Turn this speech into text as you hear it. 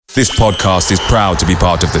This podcast is proud to be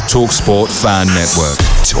part of the TalkSport Fan Network.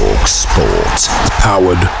 TalkSport.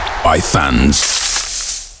 Powered by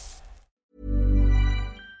fans.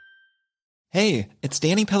 Hey, it's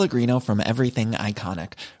Danny Pellegrino from Everything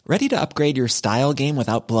Iconic. Ready to upgrade your style game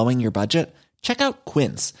without blowing your budget? Check out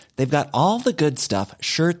Quince. They've got all the good stuff,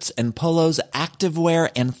 shirts and polos,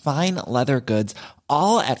 activewear, and fine leather goods,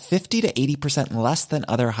 all at 50 to 80% less than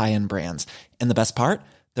other high-end brands. And the best part?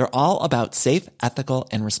 They're all about safe, ethical,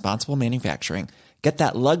 and responsible manufacturing. Get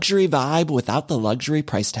that luxury vibe without the luxury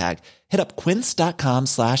price tag. Hit up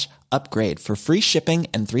quince.com/upgrade for free shipping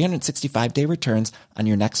and 365-day returns on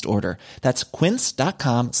your next order. That's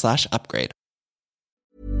quince.com/upgrade.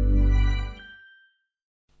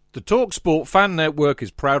 The TalkSport Fan Network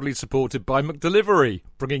is proudly supported by McDelivery,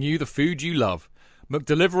 bringing you the food you love.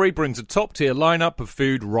 McDelivery brings a top-tier lineup of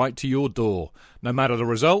food right to your door. No matter the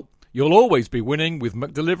result, you'll always be winning with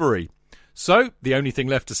McDelivery. So, the only thing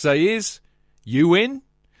left to say is, you win?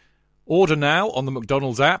 Order now on the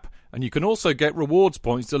McDonald's app, and you can also get rewards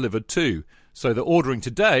points delivered too, so that ordering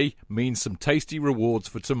today means some tasty rewards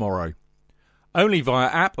for tomorrow. Only via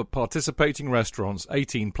app at participating restaurants.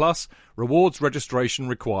 18 plus. Rewards registration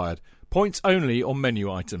required. Points only on menu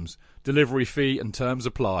items. Delivery fee and terms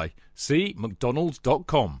apply. See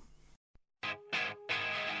mcdonalds.com.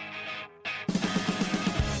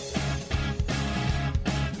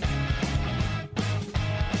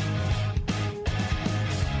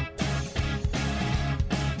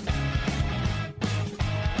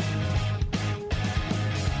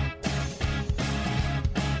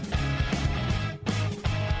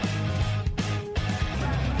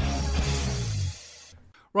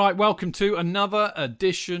 Right, welcome to another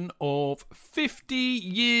edition of 50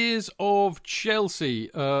 Years of Chelsea.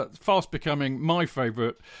 Fast becoming my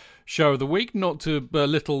favourite show of the week, not to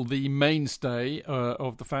belittle the mainstay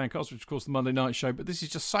of the Fancast, which is of course the Monday night show, but this is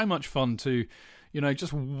just so much fun to,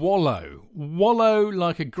 just wallow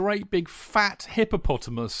like a great big fat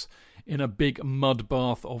hippopotamus in a big mud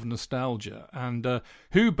bath of nostalgia. And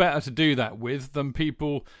who better to do that with than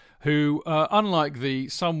people who, unlike the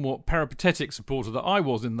somewhat peripatetic supporter that I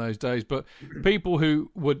was in those days, but people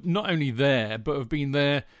who were not only there, but have been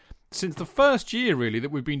there since the first year, really,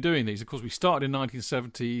 that we've been doing these. Of course, we started in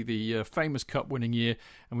 1970, the famous cup-winning year,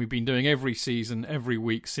 and we've been doing every season, every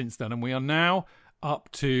week since then. And we are now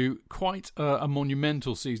up to quite a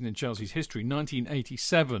monumental season in Chelsea's history,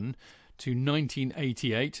 1987 to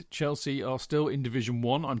 1988. Chelsea are still in Division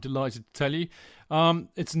 1, I'm delighted to tell you.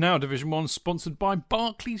 It's now Division 1, sponsored by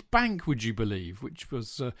Barclays Bank, would you believe, which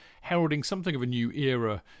was heralding something of a new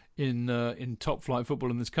era in top-flight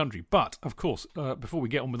football in this country. But, of course, before we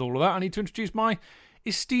get on with all of that, I need to introduce my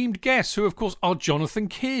esteemed guests, who, of course, are Jonathan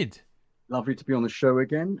Kidd. Lovely to be on the show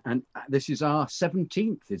again, and this is our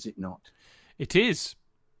 17th, is it not? It is,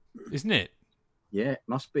 isn't it? Yeah, it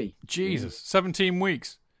must be. Jesus, yeah. 17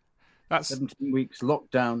 weeks. That's 17 weeks,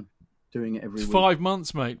 lockdown, doing it every week. 5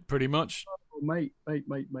 months, mate, pretty much. Oh, mate.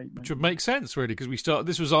 Which would make sense, really, because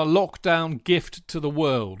this was our lockdown gift to the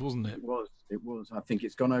world, wasn't it? It was. I think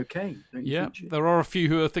it's gone okay. Don't you think? There are a few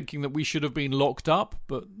who are thinking that we should have been locked up,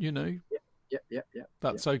 but, Yeah.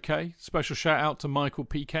 That's okay. Special shout out to Michael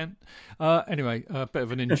P. Kent. Anyway, a bit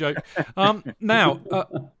of an in-joke. Now,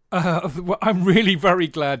 I'm really very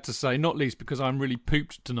glad to say, not least because I'm really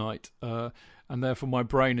pooped tonight, and therefore my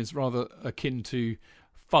brain is rather akin to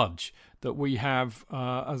fudge, that we have,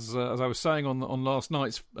 as I was saying on last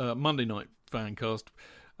night's Monday night Fancast,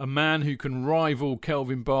 a man who can rival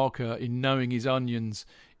Kelvin Barker in knowing his onions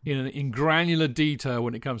in granular detail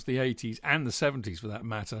when it comes to the 80s and the 70s for that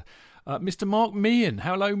matter. Mr. Mark Meehan.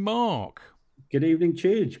 Hello, Mark. Good evening,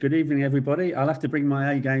 Chidge. Good evening, everybody. I'll have to bring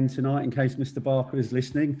my A game tonight in case Mr. Barker is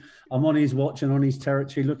listening. I'm on his watch and on his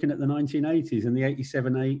territory looking at the 1980s and the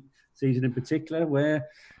 87-8 season in particular, where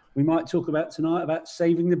we might talk about tonight about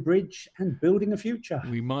saving the bridge and building a future.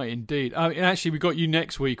 We might indeed. Actually, we've got you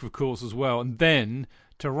next week, of course, as well. And then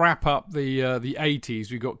to wrap up the 80s,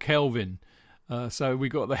 we've got Kelvin. So we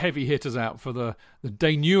got the heavy hitters out for the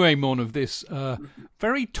denouement of this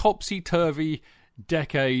very topsy-turvy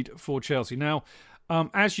decade for Chelsea. Now,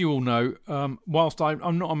 as you all know, whilst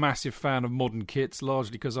I'm not a massive fan of modern kits,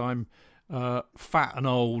 largely because I'm fat and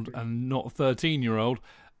old and not a 13-year-old,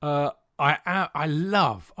 I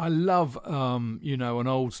love an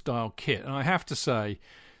old style kit, and I have to say,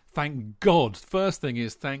 thank God. First thing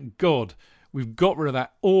is, thank God we've got rid of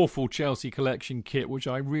that awful Chelsea collection kit, which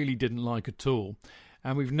I really didn't like at all,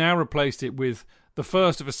 and we've now replaced it with the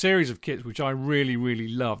first of a series of kits which I really, really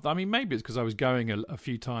loved. I mean, maybe it's because I was going a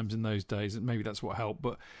few times in those days, and maybe that's what helped.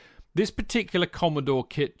 But this particular Commodore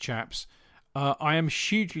kit, chaps, I am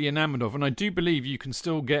hugely enamoured of, and I do believe you can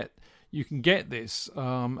still get this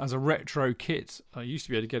as a retro kit. I used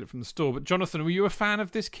to be able to get it from the store. But Jonathan, were you a fan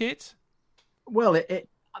of this kit? Well,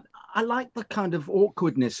 I like the kind of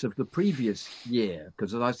awkwardness of the previous year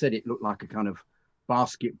because, as I said, it looked like a kind of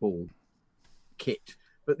basketball kit.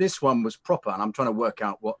 But this one was proper, and I'm trying to work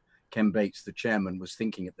out what Ken Bates, the chairman, was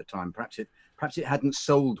thinking at the time. Perhaps it hadn't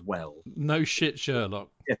sold well. No shit, Sherlock.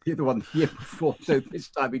 Yeah, the other one the year before. So this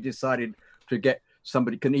time he decided to get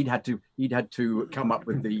somebody. He'd had to come up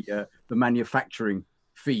with the manufacturing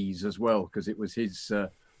fees as well because it was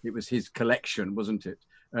his collection, wasn't it?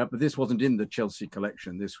 But this wasn't in the Chelsea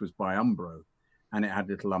collection. This was by Umbro, and it had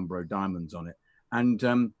little Umbro diamonds on it.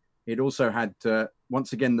 And it also had,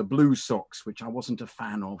 once again, the blue socks, which I wasn't a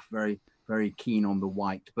fan of, very, very keen on the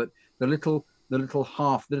white. But the little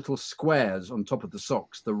squares on top of the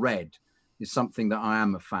socks, the red, is something that I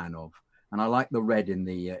am a fan of. And I like the red in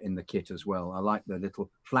the kit as well. I like the little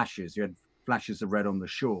flashes. You had flashes of red on the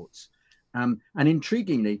shorts. And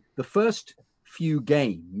intriguingly, the first few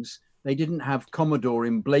games, they didn't have Commodore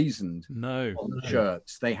emblazoned on the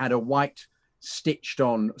shirts. They had a white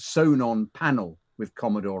sewn on panel with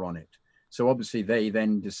Commodore on it. So obviously they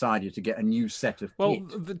then decided to get a new set of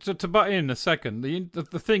kit. To butt in a second, the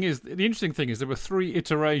interesting thing is there were 3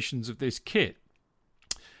 iterations of this kit.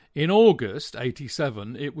 In August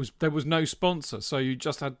 '87, there was no sponsor, so you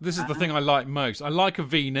just had. This is the thing I like most. I like a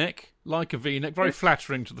V-neck, very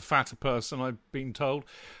flattering to the fatter person, I've been told.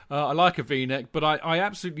 I like a V-neck, but I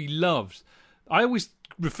absolutely loved. I always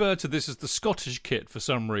refer to this as the Scottish kit for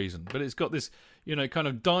some reason, but it's got this, kind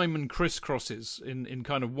of diamond crisscrosses in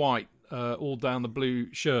kind of white all down the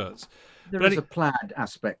blue shirts. There is a plaid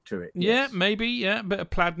aspect to it. Yeah, maybe. Yeah, a bit of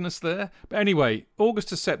plaidness there. But anyway, August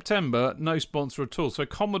to September, no sponsor at all. So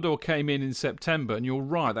Commodore came in September, and you're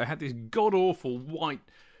right, they had this god-awful white,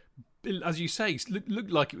 as you say,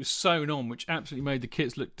 looked like it was sewn on, which absolutely made the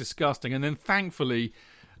kits look disgusting. And then thankfully,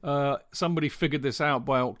 somebody figured this out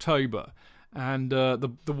by October, and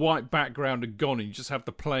the white background had gone, and you just have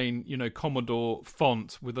the plain, Commodore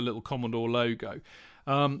font with a little Commodore logo.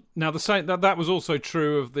 Now, the same that was also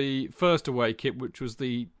true of the first away kit, which was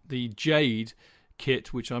the Jade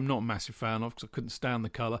kit, which I'm not a massive fan of because I couldn't stand the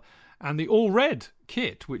colour, and the all red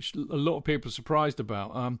kit, which a lot of people are surprised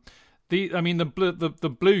about.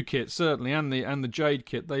 The blue kit certainly, and the Jade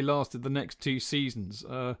kit, they lasted the next 2 seasons.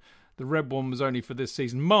 The red one was only for this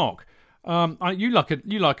season. Mark, you like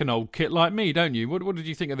an old kit like me, don't you? What did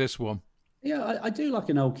you think of this one? Yeah, I do like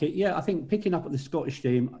an old kit. Yeah, I think picking up at the Scottish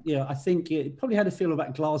team, I think it probably had a feel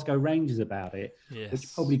about Glasgow Rangers about it, yes,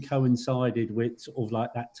 which probably coincided with sort of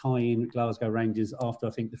like that tie-in with Glasgow Rangers after, I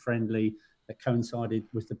think, the friendly that coincided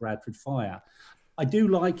with the Bradford Fire. I do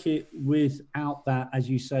like it without that, as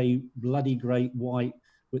you say, bloody great white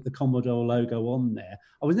with the Commodore logo on there.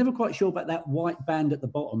 I was never quite sure about that white band at the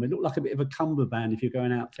bottom. It looked like a bit of a cummerbund if you're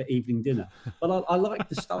going out for evening dinner. But I like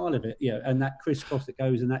the style of it, and that crisscross that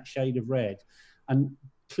goes in that shade of red. And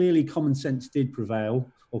clearly common sense did prevail,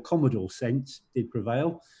 or Commodore sense did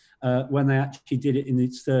prevail. When they actually did it in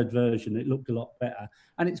its third version, it looked a lot better.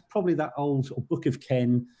 And it's probably that old sort of Book of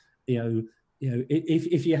Ken,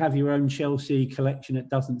 if you have your own Chelsea collection that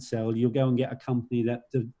doesn't sell, you'll go and get a company that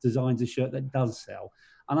designs a shirt that does sell.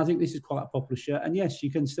 And I think this is quite a popular shirt. And yes, you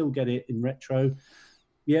can still get it in retro.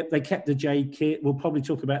 Yep, they kept the Jade kit. We'll probably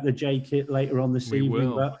talk about the Jade kit later on this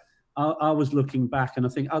evening. But I was looking back, and I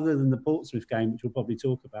think other than the Portsmouth game, which we'll probably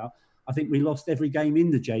talk about, I think we lost every game in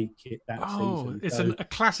the Jade kit that season. It's a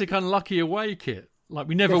classic unlucky away kit. Like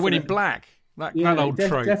we never win in black. That old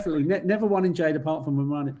trope. Definitely. Never won in Jade apart from when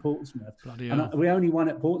we won at Portsmouth. We only won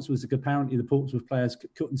at Portsmouth because apparently the Portsmouth players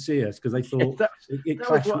couldn't see us because they thought it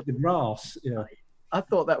clashed with the grass. Yeah. I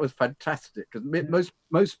thought that was fantastic because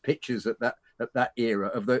most pictures at that era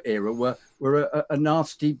were a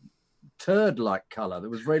nasty turd-like colour. There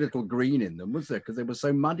was very little green in them, was there? Because they were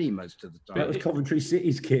so muddy most of the time. That was Coventry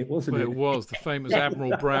City's kit, wasn't it? It was the famous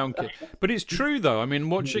Admiral Brown kit. But it's true though. I mean,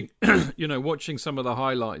 watching some of the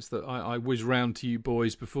highlights that I whiz round to you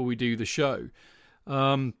boys before we do the show.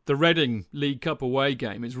 The Reading League Cup away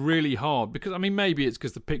game, it's really hard because maybe it's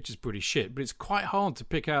because the picture's pretty shit, but it's quite hard to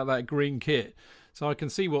pick out that green kit. So I can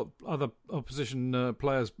see what other opposition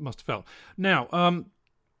players must have felt. Now,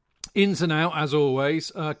 ins and out, as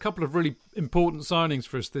always, a couple of really important signings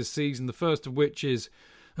for us this season. The first of which is,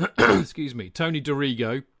 Tony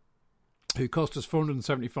Dorigo, who cost us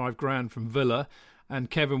 $475,000 from Villa, and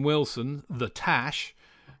Kevin Wilson, the Tash,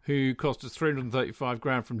 who cost us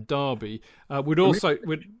 $335,000 from Derby.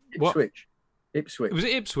 Ipswich. Ipswich. Was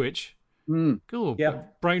it Ipswich? Cool. Yeah.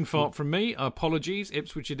 Brain fart from me. Apologies.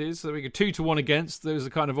 Ipswich it is. So we go 2-1 against. Those are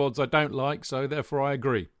the kind of odds I don't like, so therefore I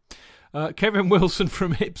agree. Kevin Wilson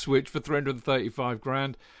from Ipswich for 335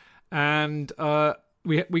 grand. And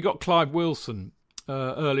we got Clive Wilson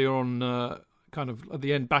earlier on, kind of at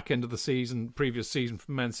the back end of the previous season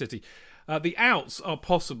from Man City. The outs are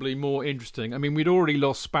possibly more interesting. I mean, we'd already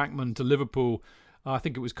lost Spackman to Liverpool. I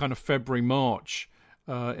think it was kind of February, March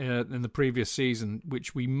in the previous season,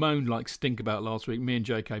 which we moaned like stink about last week. Me and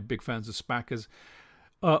JK, big fans of Spackers.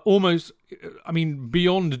 Almost, I mean,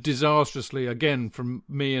 beyond disastrously, again, from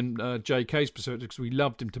me and JK's perspective, because we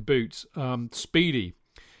loved him to boots. Speedy,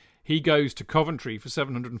 he goes to Coventry for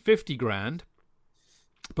 750 grand.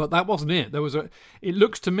 But that wasn't it. It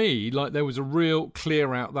looks to me like there was a real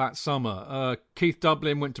clear out that summer. Keith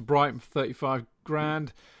Dublin went to Brighton for 35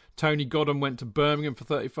 grand. Tony Godden went to Birmingham for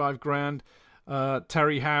 35 grand.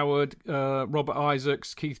 Terry Howard, Robert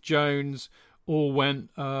Isaacs, Keith Jones all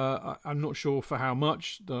went. I'm not sure for how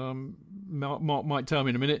much. Mark might tell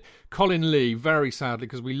me in a minute. Colin Lee, very sadly,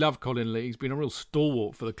 because we love Colin Lee. He's been a real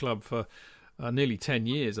stalwart for the club for nearly 10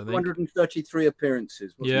 years, I think. 133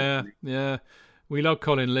 appearances. Wasn't it? Yeah. We love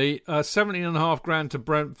Colin Lee. 17.5 grand to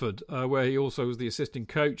Brentford, where he also was the assistant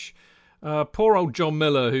coach. Poor old John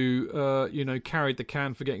Miller, who carried the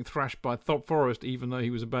can for getting thrashed by Forest, even though he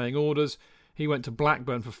was obeying orders. He went to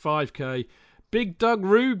Blackburn for 5k. Big Doug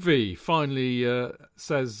Rugby finally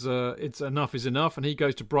says it's enough is enough, and he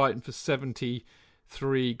goes to Brighton for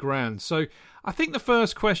 73 grand. So I think the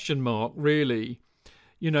first question mark, really,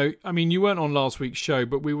 I mean, you weren't on last week's show,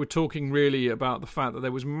 but we were talking really about the fact that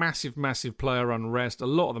there was massive, massive player unrest. A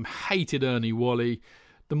lot of them hated Ernie Whalley.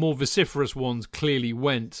 The more vociferous ones clearly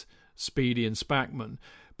went Speedy and Spackman.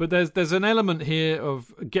 But there's an element here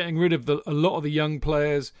of getting rid of a lot of the young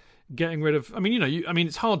players, getting rid of. I mean,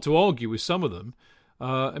 it's hard to argue with some of them.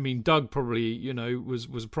 I mean, Doug probably,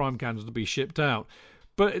 was a prime candidate to be shipped out.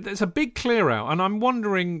 But there's a big clear out, and I'm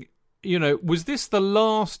wondering, was this the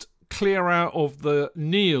last clear out of the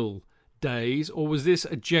Neil days, or was this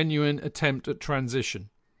a genuine attempt at transition?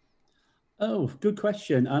 Oh, good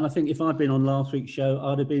question. And I think if I'd been on last week's show,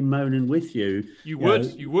 I'd have been moaning with you. You would.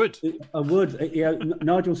 I would.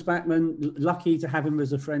 Nigel Spackman, lucky to have him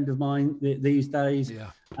as a friend of mine these days.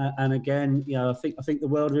 Yeah. And again, I think the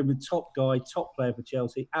world of him, a top guy, top player for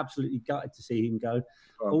Chelsea. Absolutely gutted to see him go.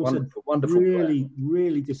 Oh, also, wonderful really, player.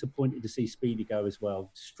 really disappointed to see Speedy go as well.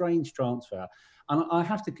 Strange transfer. And I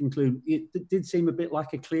have to conclude, it did seem a bit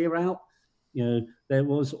like a clear out. There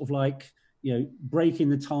was sort of like, breaking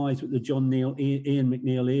the ties with the John Neal, Ian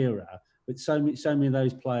McNeil era, with so many of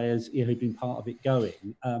those players who've been part of it going.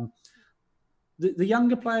 The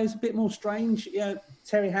younger players, a bit more strange.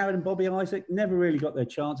 Terry Howard and Bobby Isaac never really got their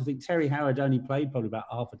chance. I think Terry Howard only played probably about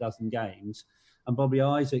half a dozen games, and Bobby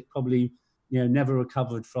Isaac probably never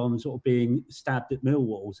recovered from sort of being stabbed at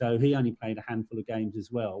Millwall, so he only played a handful of games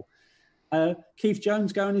as well. Keith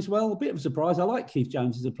Jones going as well, a bit of a surprise. I like Keith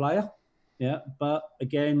Jones as a player. Yeah, but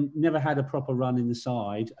again, never had a proper run in the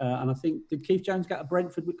side. And I think, did Keith Jones get a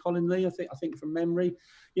Brentford with Colin Lee? I think from memory.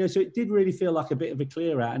 So it did really feel like a bit of a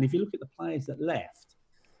clear out. And if you look at the players that left,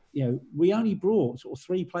 we only brought sort of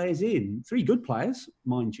 3 players in, 3 good players,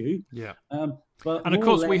 mind you. Yeah. But and of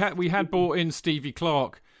course, we had brought in Stevie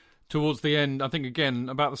Clark towards the end. I think again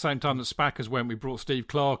about the same time that Spackers went, we brought Steve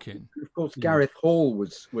Clark in. Of course, Gareth Hall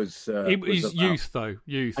was youth though.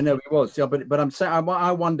 I know he was, yeah, but I'm saying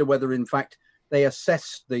I wonder whether in fact they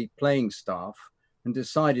assessed the playing staff and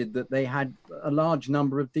decided that they had a large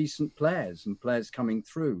number of decent players and players coming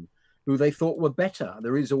through who they thought were better.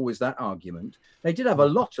 There is always that argument. They did have a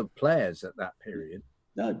lot of players at that period.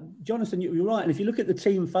 No, Jonathan, you're right. And if you look at the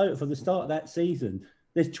team photo for the start of that season,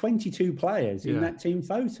 there's 22 players in that team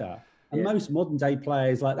photo. And most modern day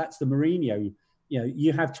players, like that's the Mourinho,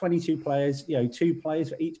 you have 22 players, 2 players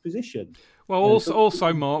for each position. Well,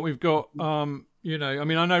 also, Mark, we've got, I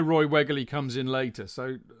know Roy Wegerle comes in later.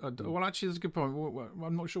 So, actually, that's a good point.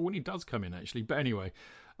 I'm not sure when he does come in, actually. But anyway,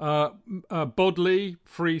 Bodley,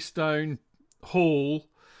 Freestone, Hall,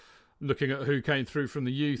 looking at who came through from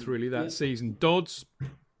the youth, really, that season. Dodds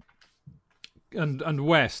and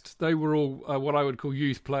West, they were all what I would call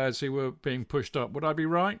youth players who were being pushed up. Would I be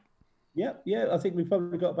right? Yeah. I think we've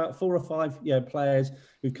probably got about 4 or 5 players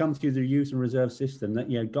who've come through the youth and reserve system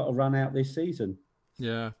that got a run out this season.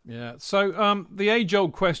 Yeah. So the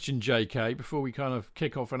age-old question, JK, before we kind of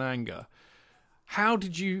kick off in anger,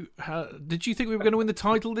 did you think we were going to win the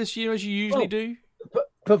title this year as you usually do?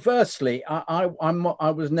 Perversely, I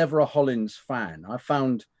was never a Hollins fan. I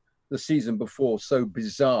found the season before so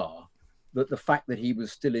bizarre that the fact that he was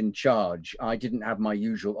still in charge, I didn't have my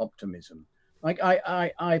usual optimism. Like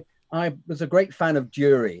I I was a great fan of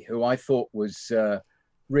Dury, who I thought was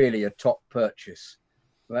really a top purchase.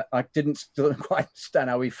 But I didn't still quite understand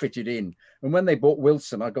how he fitted in. And when they bought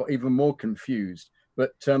Wilson, I got even more confused.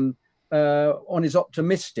 But on his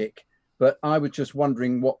optimistic, but I was just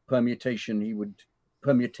wondering what permutations he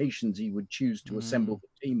would choose to assemble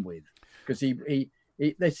the team with, because he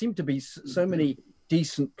there seemed to be so many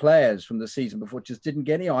decent players from the season before, just didn't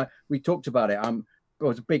get any. We talked about it. I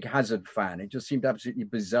was a big Hazard fan. It just seemed absolutely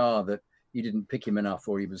bizarre that he didn't pick him enough,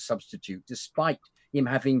 or he was substitute, despite him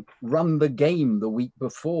having run the game the week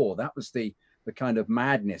before. That was the kind of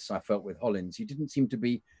madness I felt with Hollins. He didn't seem to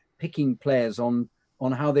be picking players on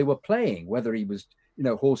how they were playing, whether he was,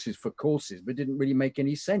 horses for courses, but it didn't really make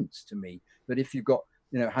any sense to me that if you've got,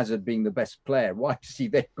 Hazard being the best player, why does he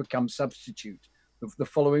then become substitute the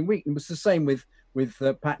following week? And it was the same with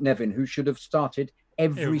Pat Nevin, who should have started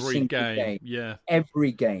every single game. Yeah,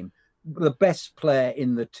 every game. The best player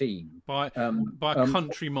in the team by a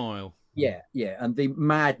country mile. Yeah, and the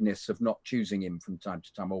madness of not choosing him from time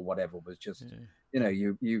to time or whatever was just,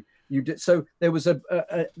 you did. So there was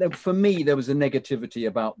for me there was a negativity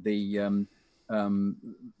about the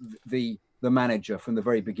manager from the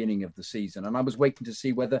very beginning of the season, and I was waiting to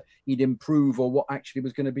see whether he'd improve or what actually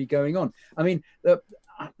was going to be going on. I mean, the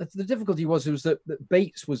difficulty was that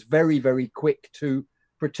Bates was very, very quick to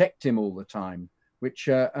protect him all the time, which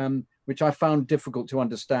I found difficult to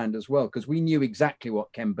understand as well, because we knew exactly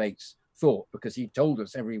what Ken Bates thought, because he told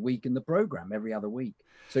us every week in the program, every other week.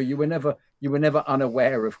 So you were never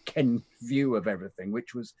unaware of Ken's view of everything,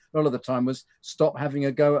 which was a lot of the time was stop having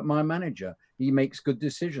a go at my manager. He makes good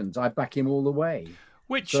decisions. I back him all the way.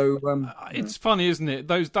 Which it's funny, isn't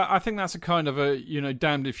it? I think that's a kind of a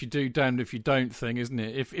damned if you do, damned if you don't thing, isn't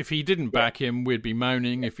it? If he didn't back him, we'd be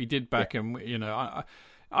moaning. If he did back him,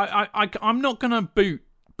 I'm not going to boot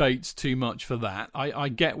Bates too much for that. I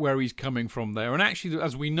get where he's coming from there, and actually,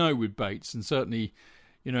 as we know with Bates, and certainly,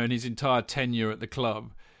 in his entire tenure at the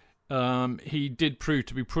club, he did prove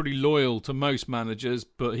to be pretty loyal to most managers,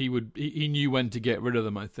 but he knew when to get rid of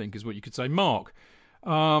them, I think, is what you could say. Mark,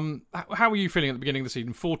 how were you feeling at the beginning of the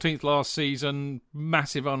season? 14th last season,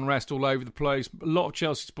 massive unrest all over the place. A lot of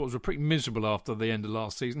Chelsea supporters were pretty miserable after the end of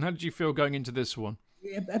last season. How did you feel going into this one?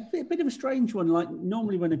 Yeah, a bit of a strange one. Like,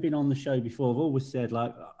 normally when I've been on the show before, I've always said,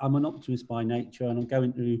 like, I'm an optimist by nature, and I'm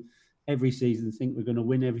going through every season and think we're going to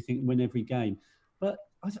win everything, win every game. But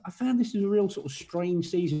I found this is a real sort of strange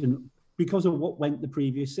season because of what went the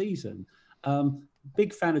previous season.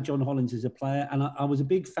 Big fan of John Hollins as a player, and I was a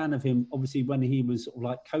big fan of him, obviously, when he was sort of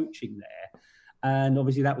like coaching there. And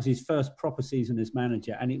obviously that was his first proper season as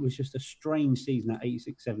manager, and it was just a strange season, that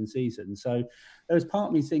 86-7 season. So there was part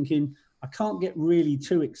of me thinking, I can't get really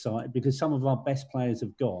too excited because some of our best players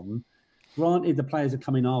have gone. Granted, the players that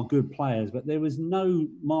come in are good players, but there was no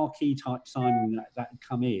marquee type signing that had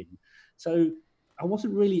come in. So I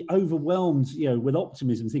wasn't really overwhelmed, with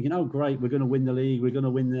optimism, thinking, "Oh, great, we're going to win the league, we're going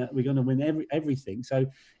to win everything." So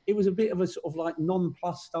it was a bit of a sort of like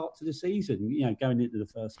non-plus start to the season, going into the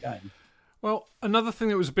first game. Well, another thing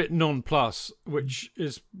that was a bit non-plus, which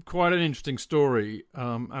is quite an interesting story,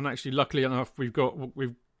 and actually, luckily enough, we've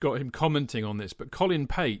got him commenting on this, but Colin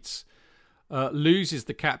Pates loses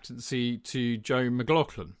the captaincy to Joe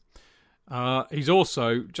McLaughlin. He's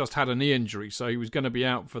also just had a knee injury, so he was going to be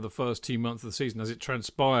out for the first 2 months of the season. As it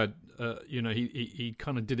transpired, he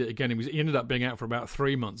kind of did it again. He ended up being out for about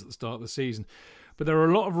 3 months at the start of the season. But there are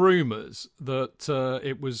a lot of rumours that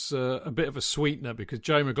it was a bit of a sweetener because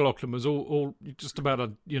Joe McLaughlin was all just about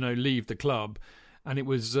to leave the club, and it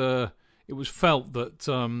was felt that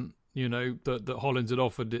that Hollins had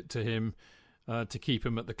offered it to him to keep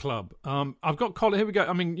him at the club. I've got Colin. Here we go.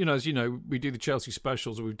 I mean, as you know, we do the Chelsea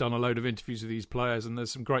specials, and we've done a load of interviews with these players, and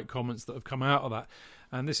there's some great comments that have come out of that.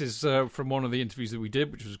 And this is from one of the interviews that we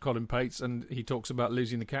did, which was Colin Pates, and he talks about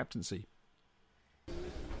losing the captaincy.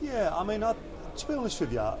 Yeah, I mean, to be honest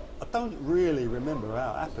with you, I don't really remember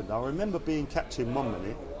how it happened. I remember being captain 1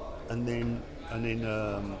 minute, and then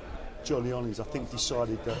Johnny Hollins, I think,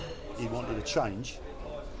 decided that he wanted a change,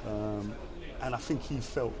 and I think he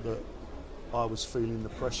felt that I was feeling the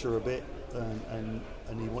pressure a bit, and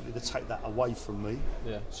he wanted to take that away from me,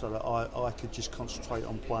 so that I could just concentrate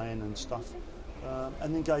on playing and stuff.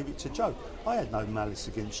 And then gave it to Joe. I had no malice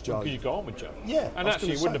against Joe. You got on with Joe? Yeah. And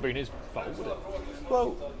actually, it wouldn't have been his fault, would it?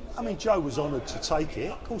 Well, I mean, Joe was honoured to take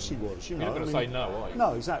it. Of course he was. You're not going to say no, are you?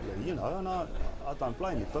 No, exactly. And I don't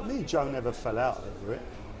blame you. But me and Joe never fell out over it.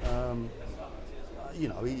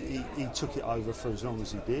 He took it over for as long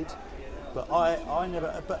as he did. But I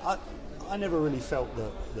never really felt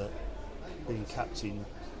that being captain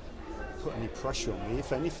put any pressure on me.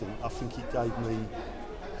 If anything, I think it gave me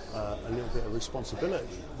a little bit of responsibility,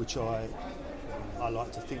 which I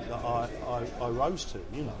like to think that I rose to.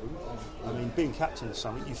 You know, I mean, being captain of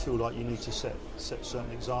something, you feel like you need to set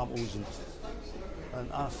certain examples,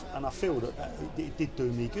 and I feel that it did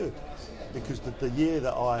do me good, because the year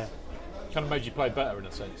that I kind of made you play better in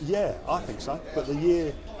a sense. Yeah, I think so. But the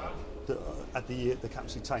year that the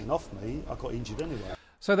captaincy taken off me, I got injured anyway.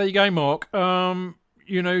 So there you go, Mark.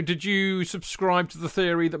 Did you subscribe to the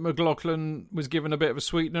theory that McLaughlin was given a bit of a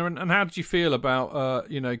sweetener? And how did you feel about,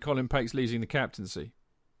 Colin Pates losing the captaincy?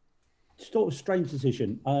 Sort of strange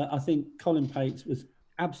decision. I think Colin Pates was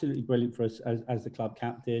absolutely brilliant for us as the club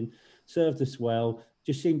captain, served us well,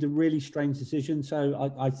 just seemed a really strange decision.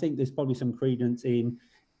 So I think there's probably some credence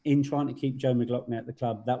in trying to keep Joe McLaughlin at the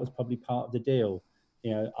club. That was probably part of the deal.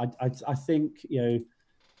 I think,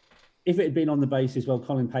 if it had been on the basis, well,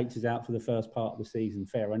 Colin Pates is out for the first part of the season,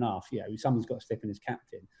 fair enough. Someone's got to step in as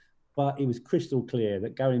captain. But it was crystal clear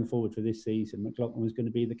that going forward for this season, McLaughlin was going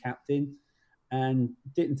to be the captain, and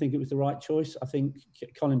didn't think it was the right choice. I think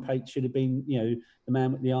Colin Pates should have been, the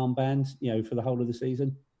man with the armband, for the whole of the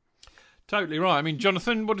season. Totally right. I mean,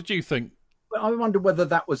 Jonathan, what did you think? Well, I wonder whether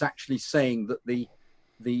that was actually saying that the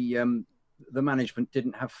management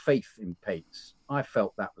didn't have faith in Pates. I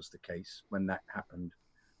felt that was the case when that happened.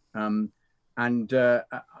 I have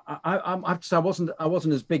to say I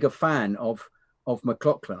wasn't as big a fan of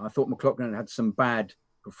McLaughlin. I thought McLaughlin had some bad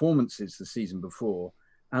performances the season before,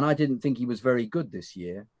 and I didn't think he was very good this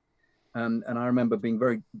year. And I remember being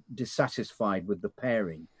very dissatisfied with the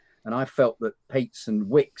pairing. And I felt that Pates and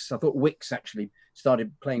Wicks, I thought Wicks actually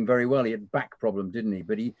started playing very well. He had a back problem, didn't he?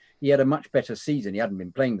 But he had a much better season. He hadn't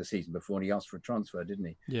been playing the season before, and he asked for a transfer, didn't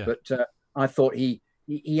he? Yeah. But I thought he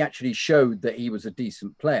actually showed that he was a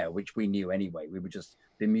decent player, which we knew anyway. We were just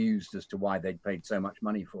bemused as to why they'd paid so much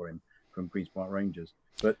money for him from Queen's Park Rangers.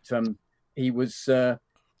 But he was. I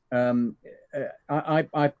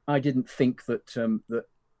didn't think that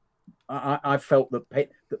I felt that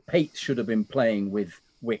Pates should have been playing with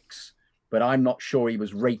Wicks, but I'm not sure he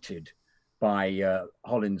was rated by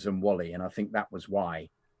Hollins and Wally, and I think that was why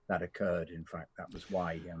that occurred. In fact, that was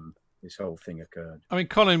why this whole thing occurred. I mean,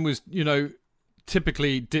 Colin was,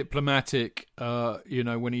 typically diplomatic,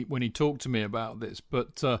 when he talked to me about this,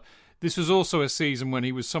 but this was also a season when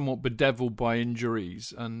he was somewhat bedeviled by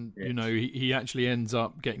injuries, and Yes. he actually ends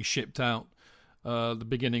up getting shipped out the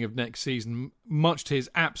beginning of next season, much to his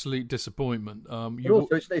absolute disappointment.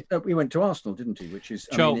 We went to Arsenal, didn't he? Which is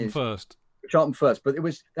Charlton first. Charlton first, but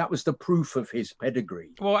that was the proof of his pedigree.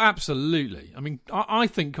 Well, absolutely. I mean, I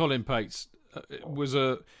think Colin Pates was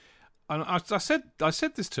a. And I said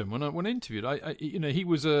this to him when I interviewed. He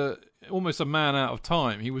was almost a man out of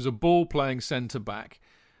time. He was a ball playing centre back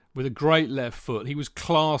with a great left foot. He was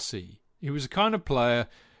classy. He was a kind of player.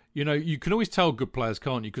 You can always tell good players,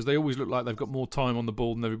 can't you? Because they always look like they've got more time on the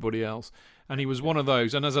ball than everybody else. And he was one of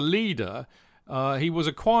those. And as a leader, he was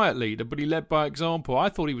a quiet leader, but he led by example. I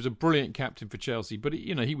thought he was a brilliant captain for Chelsea, but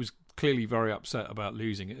he was clearly very upset about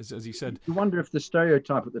losing it, as he said. I wonder if the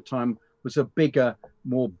stereotype at the time was a bigger,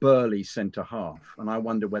 more burly centre half, and I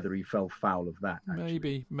wonder whether he fell foul of that.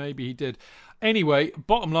 Actually. Maybe he did. Anyway,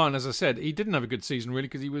 bottom line, as I said, he didn't have a good season really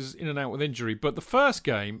because he was in and out with injury. But the first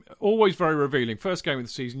game, always very revealing. First game of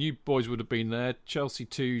the season, you boys would have been there. Chelsea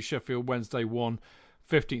 2, Sheffield Wednesday 1,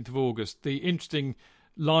 15th of August. The interesting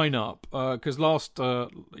lineup, because last,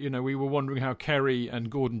 we were wondering how Kerry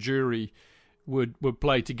and Gordon Jury would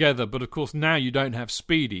play together, but of course now you don't have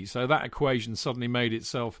Speedy, so that equation suddenly made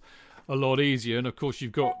itself a lot easier. And of course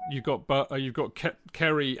you've got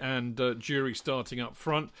Kerry and Jury starting up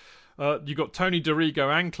front. You've got Tony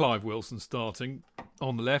Dorigo and Clive Wilson starting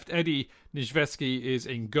on the left. Eddie Nijveski is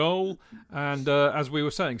in goal, and as we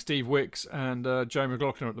were saying, Steve Wicks and Joe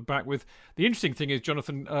McLaughlin are at the back. With the interesting thing is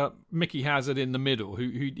Jonathan Mickey Hazard in the middle, who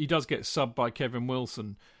he does get subbed by Kevin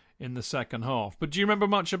Wilson in the second half. But do you remember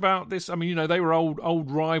much about this? I mean, they were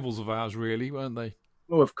old rivals of ours, really, weren't they?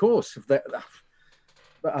 Well, of course. But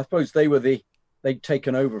I suppose they'd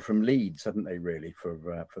taken over from Leeds, hadn't they? Really,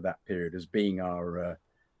 for that period as being our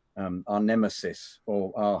nemesis,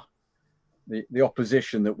 or the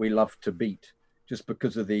opposition that we loved to beat, just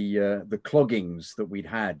because of the cloggings that we'd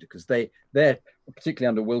had. Because they're particularly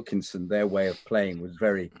under Wilkinson, their way of playing was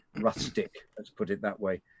very rustic. Let's put it that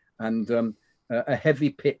way, and a heavy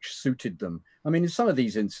pitch suited them. I mean, in some of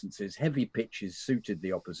these instances, heavy pitches suited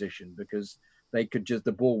the opposition because they could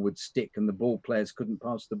the ball would stick and the ball players couldn't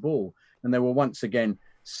pass the ball. And there were once again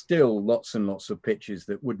still lots and lots of pitches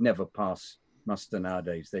that would never pass muster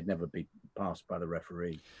nowadays. They'd never be passed by the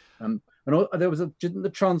referee. And there was didn't the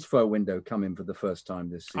transfer window come in for the first time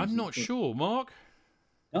this season? I'm not sure, Mark.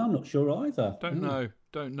 I'm not sure either. Don't know.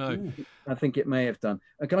 Yeah. I think it may have done.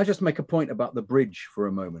 Can I just make a point about the bridge for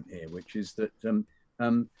a moment here, which is that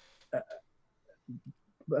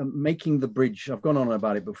making the bridge, I've gone on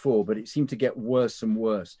about it before, but it seemed to get worse and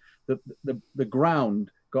worse. The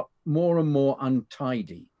ground got more and more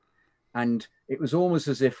untidy, and it was almost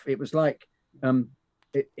as if it was like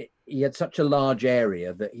he had such a large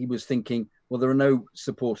area that he was thinking, well, there are no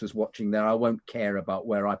supporters watching there. I won't care about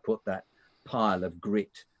where I put that pile of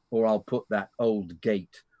grit, or I'll put that old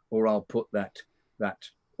gate, or I'll put that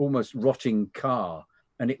almost rotting car.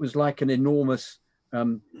 And it was like an enormous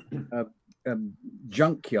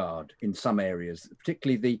junkyard in some areas,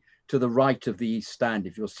 particularly to the right of the East Stand.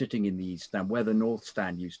 If you're sitting in the East Stand, where the North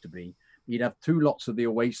Stand used to be, you'd have two lots of the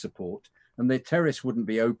away support, and the terrace wouldn't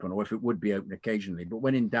be open, or if it would be open occasionally, but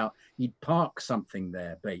when in doubt, he'd park something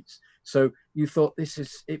there, Bates. So you thought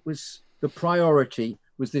the priority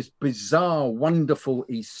was this bizarre, wonderful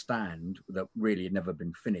East Stand that really had never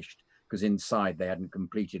been finished, because inside they hadn't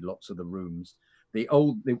completed lots of the rooms.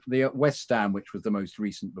 The West Stand, which was the most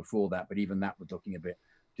recent before that, but even that was looking a bit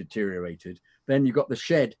deteriorated. Then you got the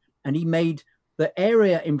shed, and he made the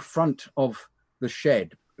area in front of the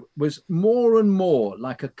shed was more and more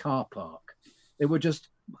like a car park. There were just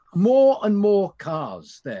more and more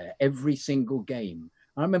cars there every single game.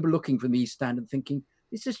 I remember looking from the East Stand and thinking,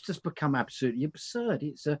 this has just become absolutely absurd.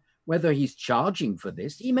 It's whether he's charging for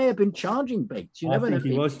this. He may have been charging, Bates. I think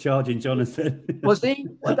he was charging, Jonathan. Was he?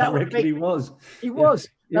 Well, I reckon he was. He was.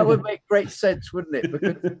 That would make great sense, wouldn't it?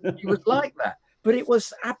 Because he was like that. But it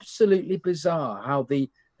was absolutely bizarre how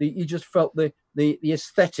you just felt the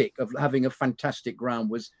aesthetic of having a fantastic ground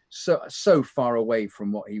was so far away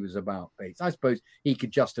from what he was about, Bates. I suppose he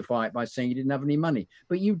could justify it by saying he didn't have any money,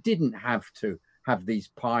 but you didn't have to have these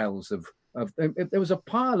piles of there was a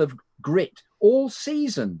pile of grit all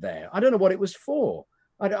season there. I don't know what it was for.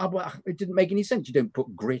 It didn't make any sense. You don't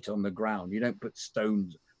put grit on the ground. You don't put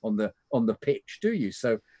stones on the pitch, do you?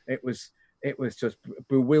 So it was just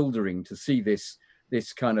bewildering to see this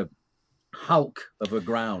kind of hulk of a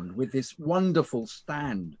ground with this wonderful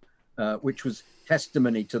stand, which was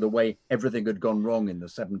testimony to the way everything had gone wrong in the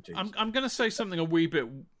 70s. I'm going to say something a wee bit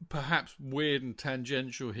perhaps weird and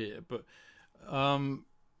tangential here, but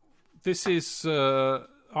this is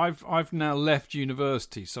I've now left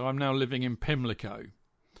university, so I'm now living in Pimlico.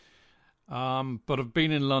 But I've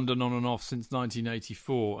been in London on and off since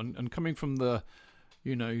 1984, and coming from the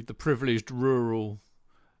privileged rural,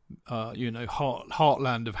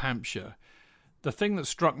 heartland of Hampshire, the thing that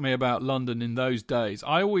struck me about London in those days,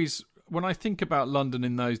 when I think about London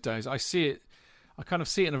in those days, I kind of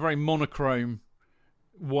see it in a very monochrome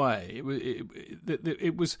way.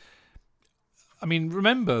 It was. I mean,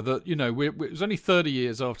 remember that, it was only 30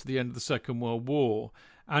 years after the end of the Second World War,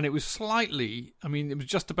 and it was it was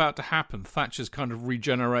just about to happen. Thatcher's kind of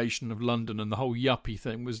regeneration of London and the whole yuppie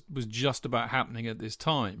thing was just about happening at this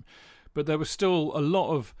time. But there was still a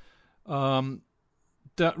lot of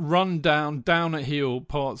run down at heel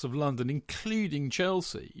parts of London, including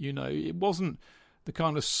Chelsea. It wasn't the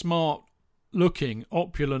kind of smart looking,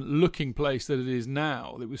 opulent looking place that it is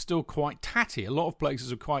now. It was still quite tatty. A lot of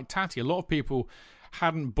places were quite tatty. A lot of people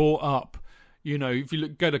hadn't bought up, if you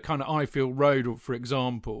go to kind of Ifield Road, for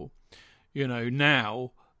example,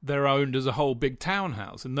 now they're owned as a whole big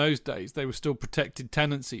townhouse. In those days, they were still protected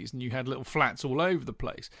tenancies and you had little flats all over the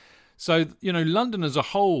place. So, London as a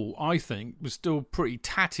whole, I think, was still pretty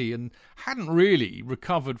tatty and hadn't really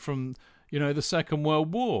recovered from the Second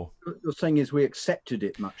World War. What you're saying is we accepted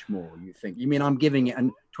it much more, you think? You mean I'm giving it a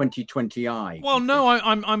 2020 eye? Well, no,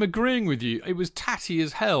 I'm agreeing with you. It was tatty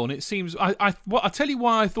as hell, and it seems... I'll tell you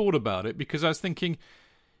why I thought about it, because I was thinking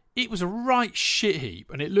it was a right shit heap,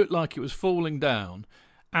 and it looked like it was falling down,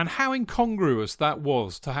 and how incongruous that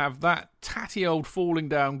was to have that tatty old falling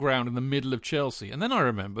down ground in the middle of Chelsea. And then I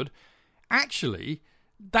remembered, actually...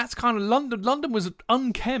 that's kind of London. London was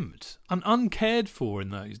unkempt and uncared for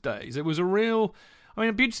in those days. It was a real...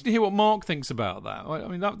 it'd be interesting to hear what Mark thinks about that.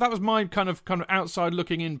 That was my kind of outside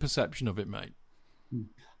looking in perception of it, mate.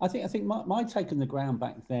 I think my take on the ground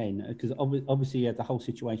back then, because obviously you had the whole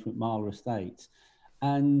situation with Marlow Estates,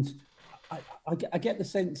 and I get the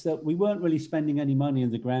sense that we weren't really spending any money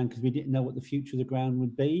on the ground because we didn't know what the future of the ground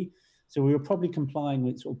would be. So we were probably complying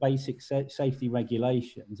with sort of basic safety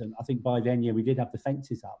regulations. And I think by then, we did have the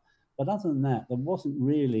fences up. But other than that, there wasn't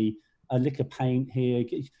really a lick of paint here.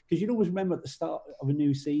 Because you'd always remember at the start of a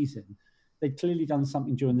new season, they'd clearly done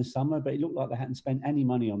something during the summer, but it looked like they hadn't spent any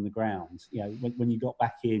money on the ground, when you got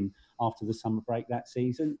back in after the summer break that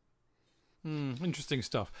season. Interesting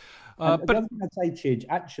stuff. But the other thing I'd say, Chidge,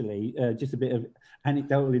 actually, just a bit of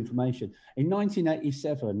anecdotal information. In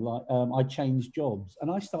 1987, I changed jobs and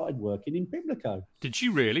I started working in Pimlico. Did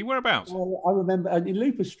you really? Whereabouts? Well, I remember in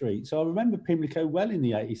Looper Street. So I remember Pimlico well in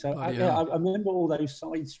the 80s. So I remember all those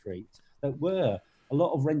side streets that were a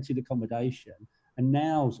lot of rented accommodation. And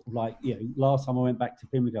now, last time I went back to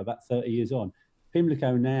Pimlico, about 30 years on,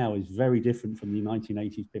 Pimlico now is very different from the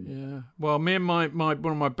 1980s Pimlico. Yeah. Well, me and my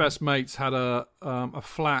one of my best mates had a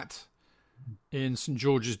flat in St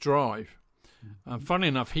George's Drive. Funny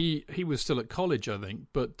enough, he was still at college, I think,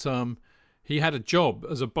 but he had a job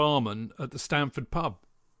as a barman at the Stamford pub.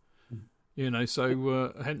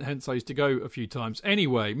 So hence I used to go a few times.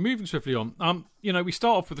 Anyway, moving swiftly on. We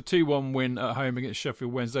start off with a 2-1 win at home against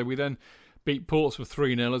Sheffield Wednesday. We then beat Portsmouth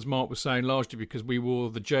 3-0, as Mark was saying, largely because we wore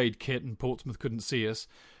the Jade kit and Portsmouth couldn't see us,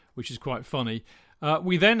 which is quite funny.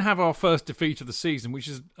 We then have our first defeat of the season, which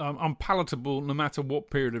is unpalatable no matter what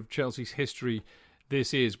period of Chelsea's history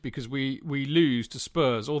this is, because we lose to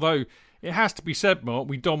Spurs. Although it has to be said, Mark,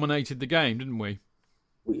 we dominated the game, didn't we?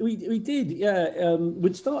 We did, yeah.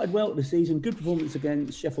 We'd started well the season. Good performance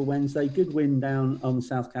against Sheffield Wednesday. Good win down on the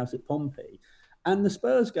South Coast at Pompey. And the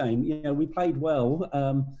Spurs game, we played well.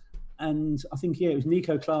 And I think, it was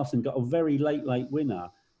Nico Klaassen got a very late winner.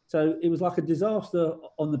 So it was like a disaster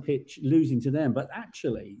on the pitch, losing to them. But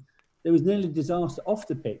actually, there was nearly a disaster off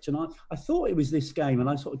the pitch. And I thought it was this game. And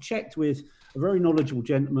I sort of checked with a very knowledgeable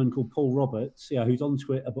gentleman called Paul Roberts, who's on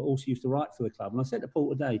Twitter, but also used to write for the club. And I said to Paul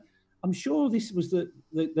today, I'm sure this was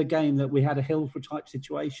the game that we had a Hillsborough type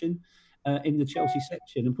situation in the Chelsea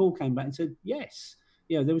section. And Paul came back and said, yes,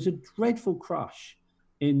 there was a dreadful crush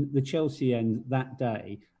in the Chelsea end that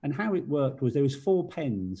day. And how it worked was there was 4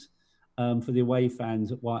 pens for the away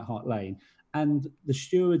fans at White Hart Lane. And the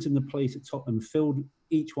stewards and the police at Tottenham filled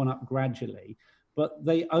each one up gradually. But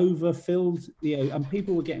they overfilled, and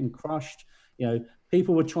people were getting crushed.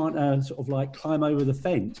 People were trying to sort of climb over the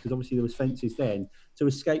fence, because obviously there was fences then, to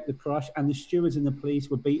escape the crush. And the stewards and the police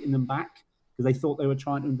were beating them back because they thought they were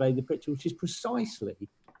trying to invade the pitch, which is precisely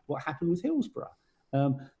what happened with Hillsborough.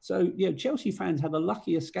 Chelsea fans had a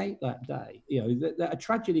lucky escape that day. That a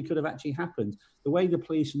tragedy could have actually happened. The way the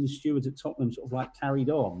police and the stewards at Tottenham sort of carried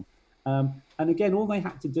on. And again, all they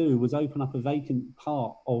had to do was open up a vacant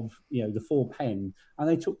part of, the 4 pen. And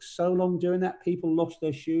they took so long doing that. People lost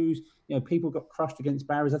their shoes. People got crushed against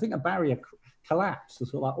barriers. I think a barrier collapsed,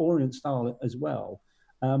 sort of like Orient style as well.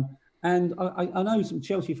 And I know some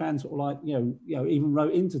Chelsea fans sort of even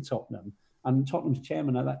wrote into Tottenham. And Tottenham's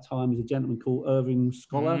chairman at that time was a gentleman called Irving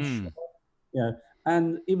Scholar.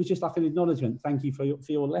 And it was just like an acknowledgement. Thank you for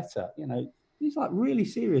your letter. He's really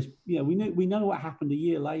serious. We know what happened a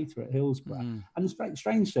year later at Hillsborough. And the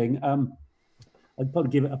strange thing, I'd probably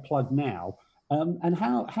give it a plug now. And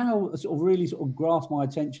how sort of really sort of grasped my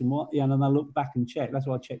attention. And I look back and check. That's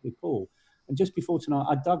why I checked with Paul. And just before tonight,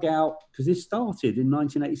 I dug out, because this started in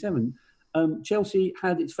 1987. Chelsea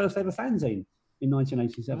had its first ever fanzine in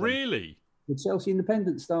 1987. Really? The Chelsea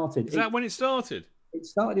Independent started. Is that when it started? It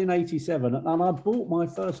started in 87, and I bought my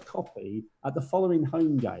first copy at the following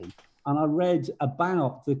home game, and I read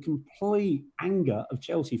about the complete anger of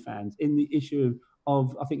Chelsea fans in the issue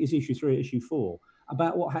of, I think it's issue 3 or issue 4,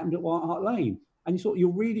 about what happened at White Hart Lane. And you're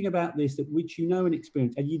reading about this, which and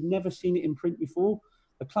experience, and you'd never seen it in print before.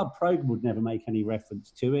 The club program would never make any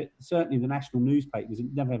reference to it. Certainly the national newspapers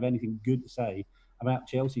would never have anything good to say about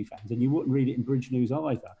Chelsea fans, and you wouldn't read it in Bridge News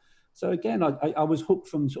either. So again, I was hooked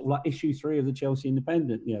from sort of issue 3 of the Chelsea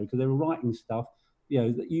Independent, because they were writing stuff,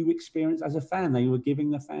 that you experience as a fan. They were giving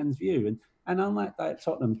the fans view. And on that day at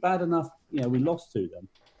Tottenham, bad enough, we lost to them.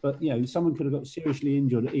 But, someone could have got seriously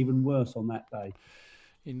injured, or even worse on that day.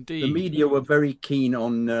 Indeed. The media were very keen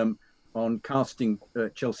on casting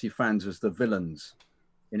Chelsea fans as the villains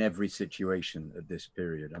in every situation at this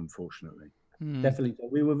period, unfortunately. Definitely.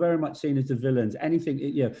 We were very much seen as the villains. Anything,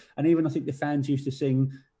 and even I think the fans used to sing,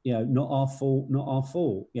 not our fault, not our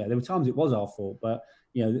fault. There were times it was our fault, but,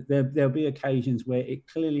 there'll be occasions where it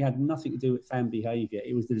clearly had nothing to do with fan behaviour.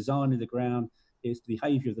 It was the design of the ground, it was the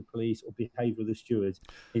behaviour of the police or behaviour of the stewards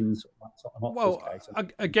in sort of Tottenham Hotspur's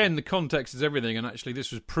case. Again, the context is everything, and actually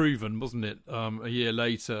this was proven, wasn't it, a year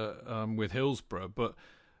later with Hillsborough. But,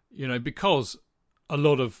 because a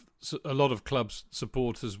lot of clubs'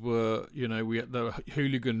 supporters were, we had the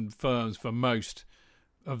hooligan firms for most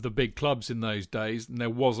of the big clubs in those days, and there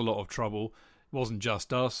was a lot of trouble. It wasn't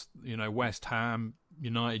just us, West Ham,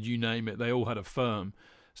 United, you name it, they all had a firm.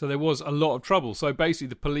 So there was a lot of trouble. So basically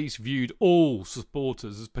the police viewed all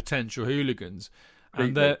supporters as potential hooligans,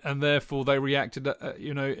 and therefore they reacted,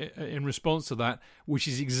 in response to that, which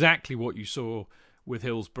is exactly what you saw with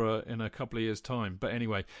Hillsborough in a couple of years' time. But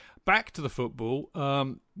anyway, back to the football.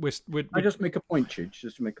 I just make a point, Chidge,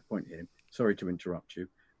 just to make a point here. Sorry to interrupt you.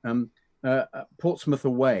 Portsmouth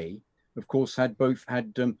away, of course, had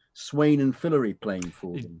Swain and Fillery playing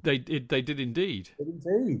for them. They did indeed.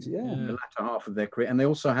 Indeed, yeah. In the latter half of their career. And they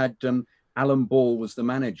also had Alan Ball was the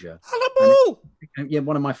manager. Alan Ball! Yeah,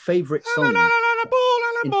 one of my favourite songs. Alan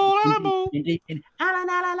Ball. Indeed. Alan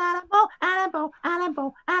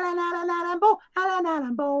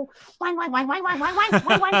Ball.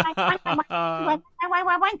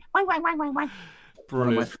 Brilliant. One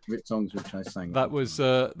of my favourite songs, which I sang. That was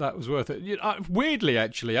worth it. Weirdly,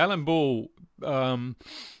 actually, Alan Ball,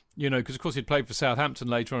 because of course he'd played for Southampton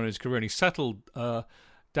later on in his career, and he settled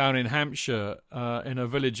down in Hampshire in a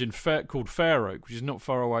village called Fair Oak, which is not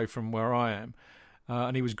far away from where I am.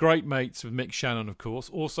 And he was great mates with Mick Shannon, of course.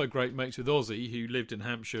 Also great mates with Ozzy, who lived in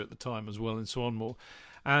Hampshire at the time as well, in Swanmore.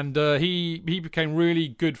 And he became really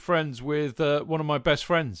good friends with one of my best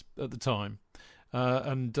friends at the time.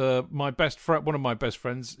 One of my best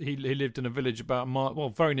friends, he lived in a village about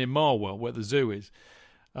very near Marwell, where the zoo is,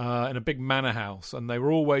 in a big manor house, and they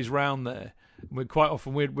were always round there. And we'd quite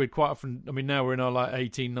often, I mean, now we're in our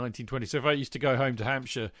 18, 19, 20. So if I used to go home to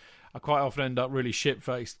Hampshire, I quite often end up really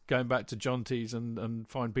shit-faced going back to Jonty's and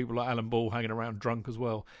find people like Alan Ball hanging around drunk as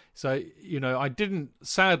well. So, I didn't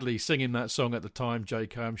sadly sing him that song at the time,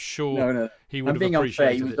 JK. I'm sure he would have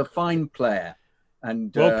appreciated it. He was a fine player.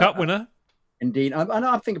 And World Cup winner. Indeed.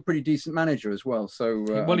 I think a pretty decent manager as well. So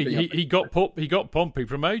he got Pompey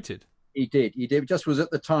promoted. He did. It just was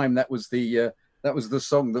at the time that was the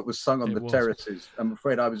song that was sung on the terraces. I'm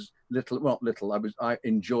afraid I was I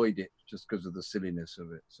enjoyed it just because of the silliness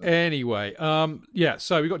of it. So. Anyway,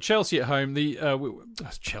 so we got Chelsea at home.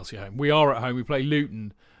 Chelsea at home. We are at home. We play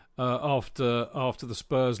Luton after the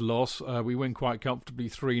Spurs loss. We win quite comfortably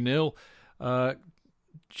 3-0.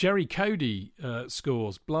 Jerry Cody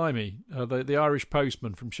scores. Blimey, the Irish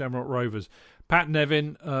postman from Shamrock Rovers. Pat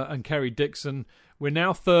Nevin and Kerry Dixon. We're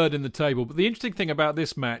now third in the table. But the interesting thing about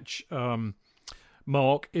this match,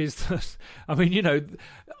 Mark, is that, I mean,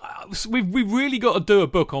 we've really got to do a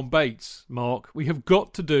book on Bates, Mark. We have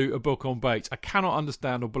got to do a book on Bates. I cannot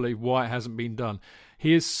understand or believe why it hasn't been done.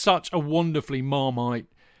 He is such a wonderfully Marmite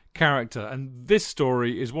character, and this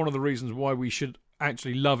story is one of the reasons why we should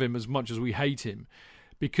actually love him as much as we hate him.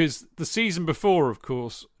 Because the season before, of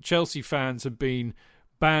course, Chelsea fans had been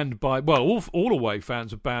banned by... Well, all away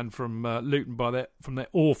fans were banned from Luton from their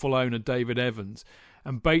awful owner, David Evans.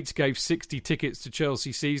 And Bates gave 60 tickets to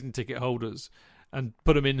Chelsea season ticket holders and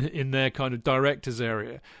put them in their kind of directors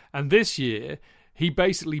area. And this year, he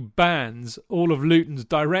basically bans all of Luton's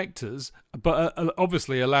directors, but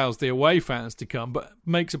obviously allows the away fans to come, but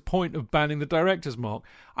makes a point of banning the directors, Mark.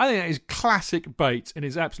 I think that is classic Bates and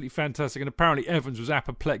is absolutely fantastic. And apparently Evans was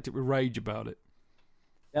apoplectic with rage about it.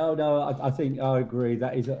 No, I think I agree.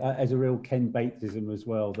 That is a real Ken Batesism as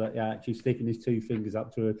well. That actually sticking his two fingers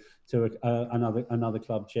up to another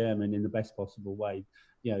club chairman in the best possible way.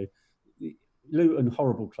 Luton,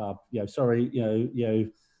 horrible club. Sorry.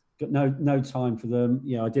 Got no time for them.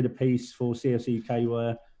 I did a piece for CFC UK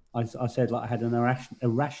where I said I had an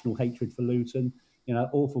irrational hatred for Luton.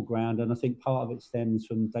 Awful ground, and I think part of it stems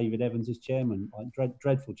from David Evans as chairman,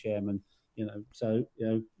 dreadful chairman.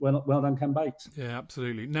 Well done, Ken Bates. Yeah,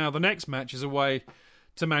 absolutely. Now the next match is away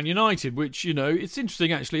to Man United, which it's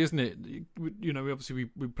interesting actually, isn't it? We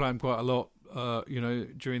play them quite a lot,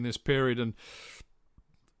 during this period, and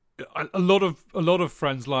a lot of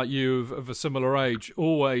friends like you of a similar age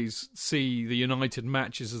always see the United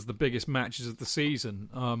matches as the biggest matches of the season.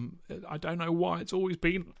 I don't know why it's always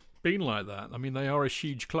been like that. I mean, they are a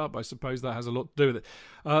huge club. I suppose that has a lot to do with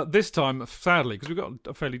it. This time, sadly, because we've got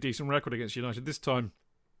a fairly decent record against United, this time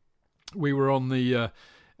we were on the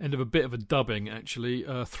end of a bit of a dubbing, actually.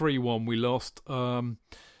 3-1 we lost.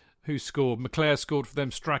 Who scored? McClare scored for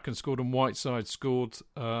them, Strachan scored and Whiteside scored,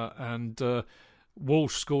 and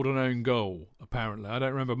Walsh scored an own goal, apparently. I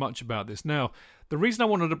don't remember much about this. Now, the reason I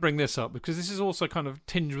wanted to bring this up, because this is also kind of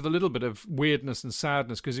tinged with a little bit of weirdness and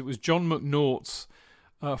sadness, because it was John McNaught's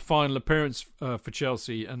final appearance for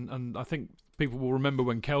Chelsea, and I think people will remember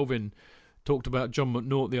when Kelvin talked about John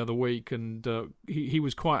McNaught the other week, and he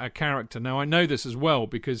was quite a character. Now, I know this as well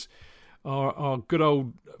because our good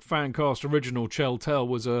old Fancast original, Chel Tell,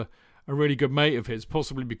 was a really good mate of his,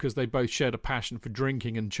 possibly because they both shared a passion for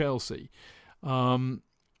drinking and Chelsea. As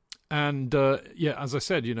I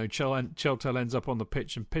said, Chel Tell ends up on the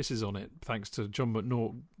pitch and pisses on it, thanks to John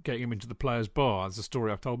McNaught getting him into the players' bar. It's a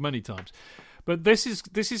story I've told many times. But this is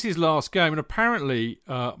his last game, and apparently,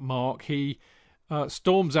 Mark, he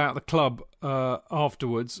storms out the club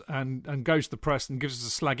afterwards and goes to the press and gives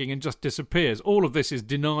us a slagging and just disappears. All of this is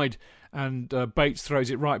denied, and Bates throws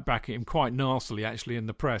it right back at him quite nastily, actually, in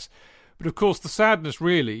the press. But of course, the sadness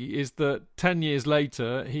really is that 10 years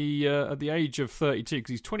later, he, at the age of 32,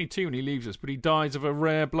 because he's 22 when he leaves us, but he dies of a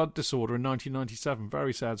rare blood disorder in 1997.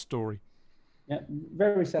 Very sad story. Yeah,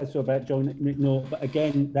 very sad story about John McNaught. But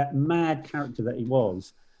again, that mad character that he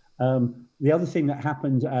was. The other thing that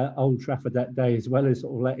happened at Old Trafford that day, as well as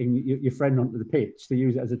sort of letting your friend onto the pitch to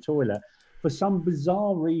use it as a toilet, for some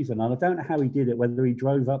bizarre reason, and I don't know how he did it, whether he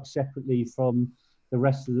drove up separately from the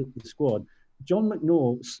rest of the squad, John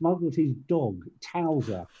McNaught smuggled his dog,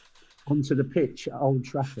 Towser, onto the pitch at Old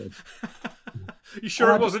Trafford. You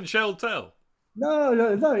sure it wasn't Sheltel?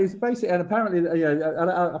 No. It's basically, and apparently,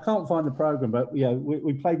 I can't find the programme, but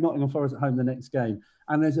we played Nottingham Forest at home the next game,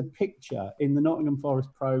 and there's a picture in the Nottingham Forest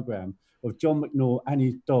programme of John McNaught and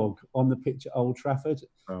his dog on the pitch at Old Trafford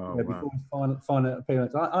before his final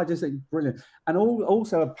appearance. I just think brilliant. And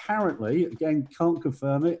also, apparently, again, can't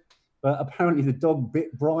confirm it, but apparently the dog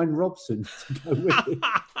bit Brian Robson to go with it.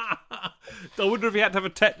 I wonder if he had to have a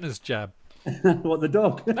tetanus jab. What, the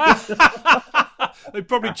dog? They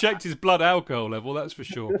probably checked his blood alcohol level, that's for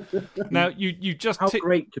sure. Now, you just... How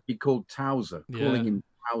great to be called Towser, calling him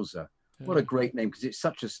Towser. What a great name, because it's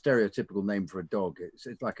such a stereotypical name for a dog. It's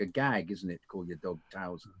like a gag, isn't it, to call your dog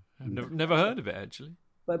Towser? I've never heard of it, actually.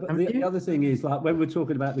 But the other thing is, like, when we're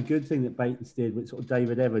talking about the good thing that Bates did with sort of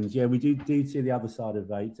David Evans, we do see the other side of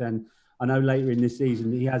Bates. And I know later in this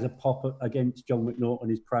season, he has a pop against John McNaught on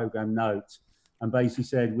his programme notes, and basically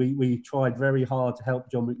said, we tried very hard to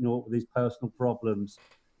help John McNaught with his personal problems,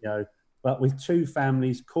 but with 2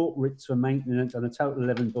 families, court writs for maintenance and a total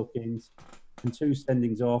 11 bookings and 2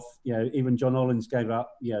 sendings off, even John Hollins gave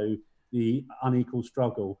up, the unequal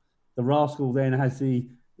struggle. The rascal then has the,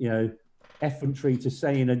 effrontery to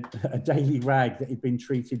say in a Daily Rag that he'd been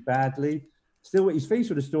treated badly. Still at his feet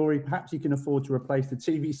with the story, perhaps he can afford to replace the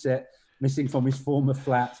TV set missing from his former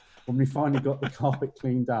flat when we finally got the carpet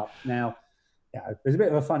cleaned up. Now, there's a bit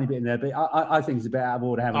of a funny bit in there, but I think it's a bit out of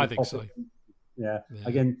order having I think so. Yeah.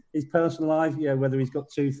 Again, his personal life, whether he's got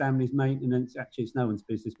 2 families, maintenance, actually it's no one's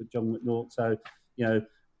business but John McNaught. So,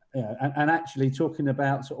 and actually talking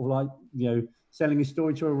about sort of like, selling his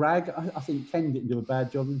story to a rag, I think Ken didn't do a bad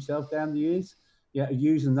job himself down the years.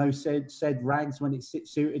 Using those said rags when it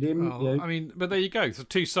suited him. Well, I mean, but there you go. So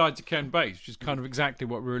 2 sides of Ken Bates, which is kind of exactly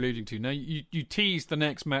what we're alluding to. Now, you teased the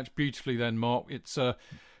next match beautifully then, Mark. It's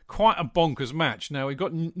quite a bonkers match. Now, we've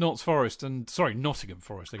got Nottingham Forest.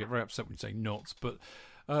 I get very upset when you say Notts. But,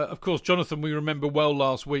 of course, Jonathan, we remember well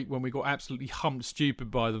last week when we got absolutely humped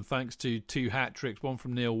stupid by them thanks to 2 hat-tricks, one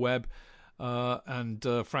from Neil Webb and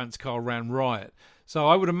Franz Karl ran riot. So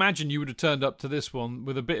I would imagine you would have turned up to this one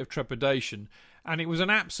with a bit of trepidation. And it was an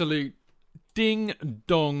absolute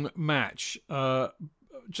ding-dong match.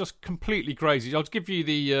 Just completely crazy. I'll give you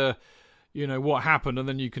the, what happened, and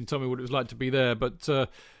then you can tell me what it was like to be there. But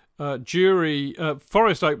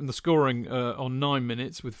Forest opened the scoring on 9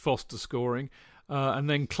 minutes with Foster scoring. And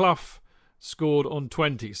then Clough scored on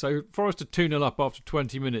 20. So Forest are 2-0 up after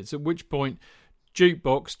 20 minutes, at which point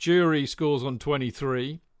Jukebox, Jury scores on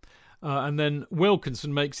 23. And then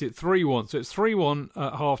Wilkinson makes it 3-1. So it's 3-1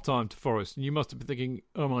 at half-time to Forest. And you must have been thinking,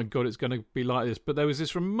 oh, my God, it's going to be like this. But there was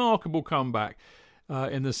this remarkable comeback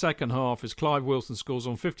in the second half as Clive Wilson scores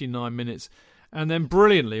on 59 minutes. And then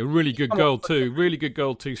brilliantly, a really good goal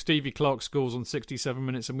too. Stevie Clark scores on 67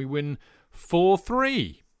 minutes and we win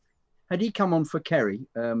 4-3. Had he come on for Kerry?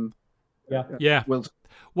 Yeah. Wilson.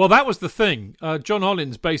 Well, that was the thing. John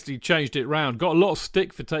Hollins basically changed it round. Got a lot of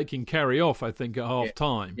stick for taking Kerry off, I think, at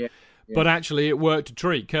half-time. Yeah. But actually, it worked a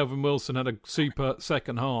treat. Kelvin Wilson had a super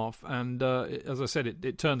second half. And as I said,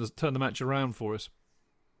 it turned the match around for us.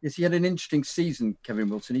 Yes, he had an interesting season, Kevin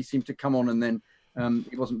Wilson. He seemed to come on and then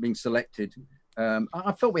he wasn't being selected.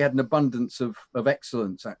 I felt we had an abundance of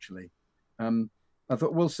excellence, actually. I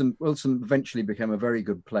thought Wilson eventually became a very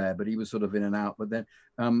good player, but he was sort of in and out. But then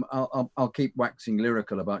I'll keep waxing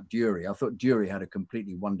lyrical about Dury. I thought Dury had a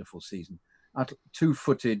completely wonderful season.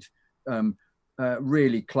 2-footed,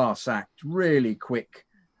 really class act, really quick.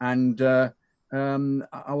 And I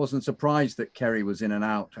wasn't surprised that Kerry was in and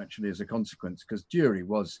out, actually, as a consequence, because Dury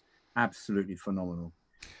was absolutely phenomenal.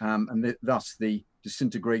 And thus the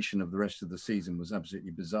disintegration of the rest of the season was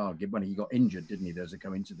absolutely bizarre. When he got injured, didn't he? There's a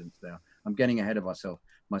coincidence there. I'm getting ahead of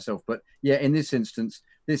myself. But yeah, in this instance,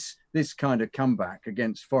 this kind of comeback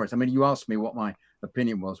against Forest. I mean, you asked me what my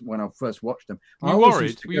opinion was when I first watched them. Were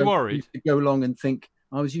you worried? Used to go along and think.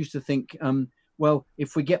 I was used to think, well,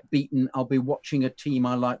 if we get beaten, I'll be watching a team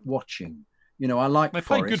I like watching. I like They Forest.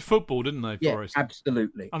 played good football, didn't they, Yeah, Forest?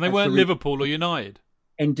 absolutely. And they weren't Liverpool or United.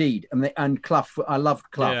 Indeed. And Clough, I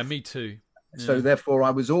loved Clough. Yeah, me too. Yeah. So therefore,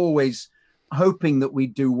 I was always hoping that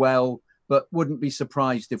we'd do well, but wouldn't be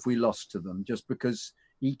surprised if we lost to them, just because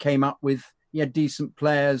he had decent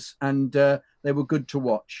players and they were good to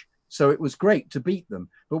watch. So it was great to beat them.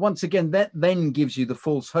 But once again, that then gives you the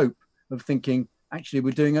false hope of thinking, actually,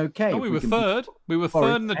 we're doing okay. Oh, we were third. We were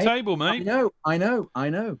third in the table, mate. I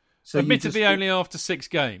know. So admittedly, only after 6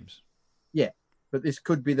 games. Yeah, but this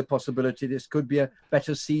could be the possibility. This could be a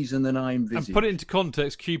better season than I envisaged. And put it into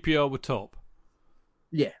context, QPR were top.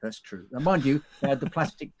 Yeah, that's true. And mind you, they had the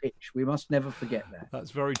plastic pitch. We must never forget that.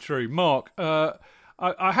 That's very true. Mark,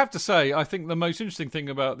 I have to say, I think the most interesting thing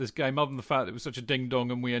about this game, other than the fact that it was such a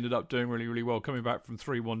ding-dong and we ended up doing really, really well coming back from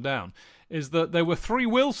 3-1 down, is that there were 3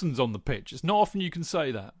 Wilsons on the pitch. It's not often you can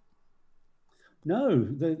say that. No,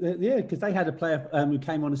 because they had a player who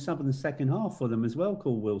came on a sub in the second half for them as well,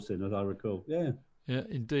 called Wilson, as I recall. Yeah,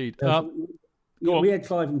 indeed. We had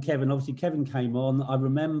Clive and Kevin. Obviously, Kevin came on. I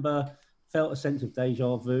remember, felt a sense of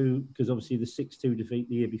deja vu because obviously the 6-2 defeat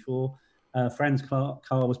the year before. Franz Carr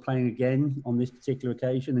was playing again on this particular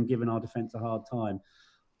occasion and giving our defence a hard time.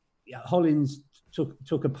 Yeah, Hollins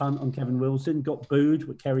took a punt on Kevin Wilson, got booed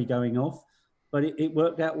with Kerry going off. But it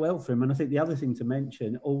worked out well for him. And I think the other thing to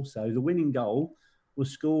mention also, the winning goal was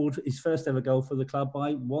scored, his first ever goal for the club,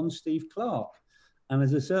 by one Steve Clark. And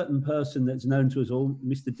there's a certain person that's known to us all,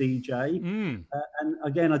 Mr. DJ. And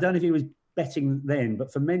again, I don't know if he was betting then,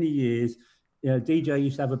 but for many years, DJ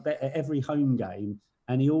used to have a bet at every home game.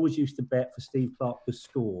 And he always used to bet for Steve Clark to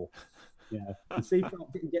score. And Steve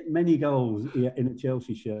Clark didn't get many goals in a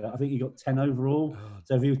Chelsea shirt. I think he got 10 overall.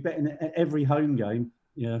 So if he was betting at every home game,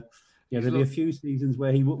 there'd be a few seasons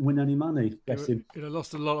where he wouldn't win any money. Bless him. He'd have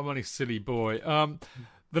lost a lot of money, silly boy.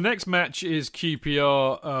 The next match is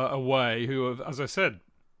QPR away, who, have, as I said,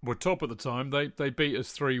 were top at the time. They beat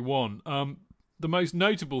us 3-1. The most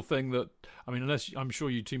notable thing unless I'm sure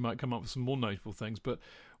you two might come up with some more notable things, but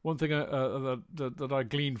one thing that I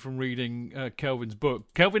gleaned from reading Kelvin's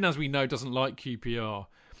book, Kelvin, as we know, doesn't like QPR.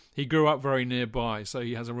 He grew up very nearby, so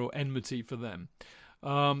he has a real enmity for them.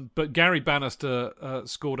 But Gary Bannister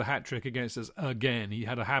scored a hat-trick against us again. He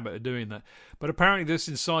had a habit of doing that. But apparently this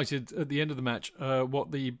incited, at the end of the match,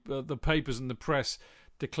 what the papers and the press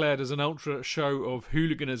declared as an ultra show of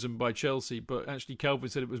hooliganism by Chelsea. But actually Kelvin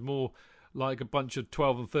said it was more like a bunch of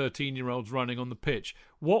 12 and 13-year-olds running on the pitch.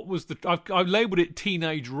 What was I've labelled it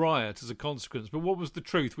teenage riot as a consequence, but what was the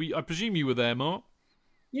truth? I presume you were there, Mark?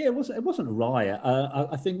 Yeah, it wasn't a riot.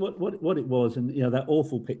 I think what it was, and that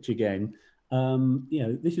awful pitch again,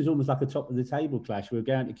 this is almost like a top of the table clash. We were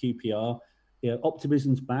going to QPR,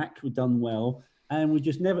 optimism's back, we've done well, and we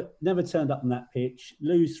just never turned up on that pitch,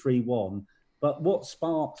 lose 3-1. But what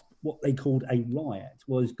sparked what they called a riot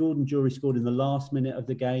was Gordon Jury scored in the last minute of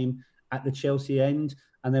the game at the Chelsea end,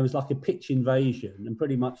 and there was like a pitch invasion, and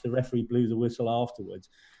pretty much the referee blew the whistle afterwards,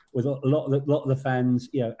 with a lot of the fans,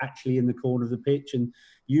 actually in the corner of the pitch, and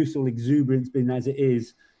youthful exuberance being as it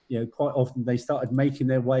is, quite often they started making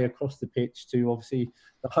their way across the pitch to obviously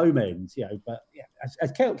the home end, But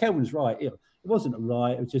as Kelvin's right, it wasn't a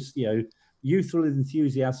riot. It was just youthful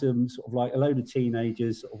enthusiasm, sort of like a load of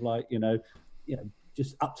teenagers, sort of like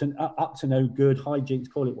just up to no good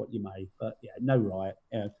hijinks. Call it what you may, but no riot.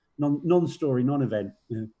 Non-story, non-event.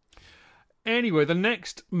 Anyway, the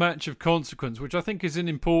next match of consequence, which I think is an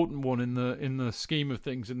important one in the scheme of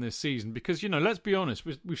things in this season, because let's be honest,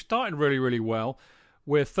 we've started really, really well.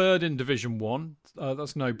 We're third in Division 1.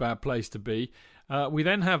 That's no bad place to be. We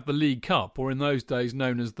then have the League Cup, or in those days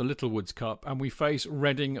known as the Littlewoods Cup, and we face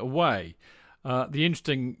Reading away. The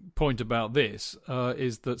interesting point about this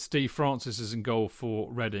is that Steve Francis is in goal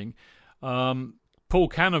for Reading. Paul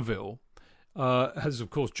Canaville has, of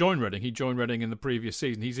course, joined Reading. He joined Reading in the previous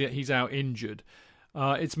season. He's out injured.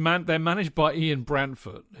 They're managed by Ian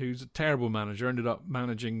Brantford, who's a terrible manager. Ended up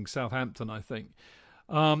managing Southampton, I think.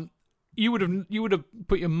 You would have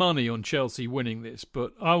put your money on Chelsea winning this,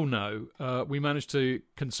 but oh no, we managed to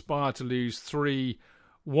conspire to lose 3-1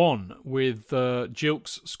 with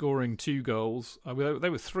Gilks scoring 2 goals. They were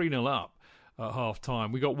 3-0 up at half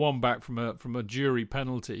time. We got one back from a jury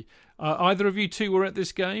penalty. Either of you two were at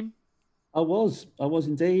this game? I was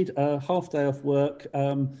indeed. Half day off work.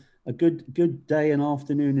 A good day and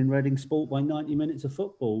afternoon in Reading, sport by 90 minutes of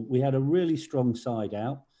football. We had a really strong side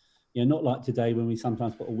out. Not like today when we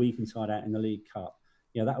sometimes put a weakened side out in the League Cup.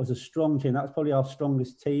 That was a strong team. That was probably our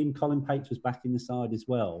strongest team. Colin Pates was back in the side as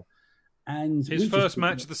well. And his first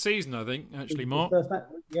match of the season, I think, actually, Mark.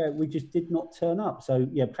 We just did not turn up. So,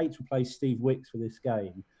 Pates replaced Steve Wicks for this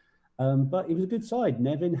game. But it was a good side.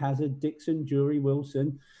 Nevin, Hazard, Dixon, Jury,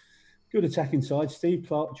 Wilson. Good attacking side. Steve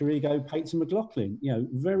Clark, Jerigo, Pates and McLaughlin.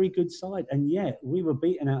 Very good side. And yet we were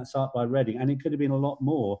beaten outside by Reading, and it could have been a lot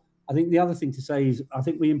more. I think the other thing to say is I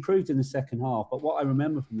think we improved in the second half. But what I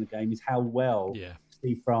remember from the game is how well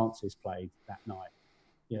Steve Francis played that night.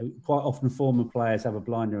 Quite often former players have a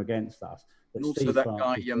blinder against us. But also Steve that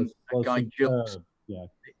Francis guy Gilks. Yeah.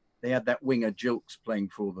 They had that winger Gilks playing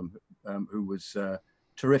for them, who was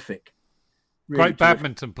terrific. Really Great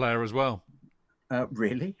badminton player as well.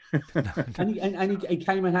 Really? and he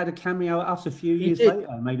came and had a cameo at us a few years later.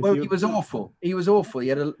 He was awful. He was awful.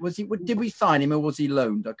 Did we sign him or was he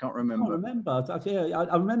loaned? I can't remember.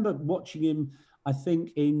 I remember watching him. I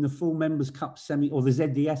think in the full Members Cup semi, or the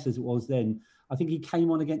ZDS as it was then. I think he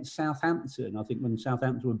came on against Southampton. I think when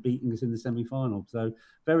Southampton were beating us in the semi-final. So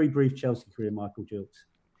very brief Chelsea career, Michael Gilks.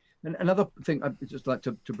 And another thing I'd just like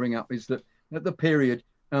to bring up is that at the period,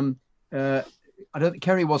 I don't think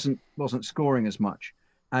Kerry wasn't scoring as much,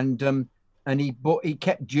 and he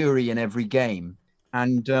kept Jury in every game,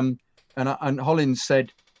 and Hollins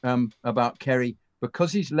said about Kerry,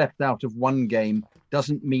 because he's left out of one game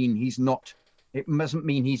doesn't mean he's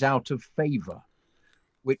out of favour,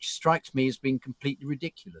 which strikes me as being completely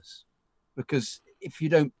ridiculous, because if you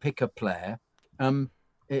don't pick a player,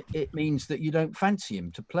 it means that you don't fancy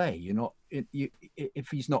him to play. If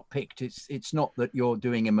he's not picked, it's not that you're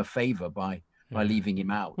doing him a favour by leaving him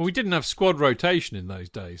out. Well, we didn't have squad rotation in those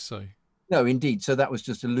days, so... No, indeed. So that was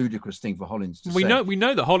just a ludicrous thing for Hollins to say. We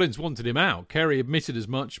know that Hollins wanted him out. Kerry admitted as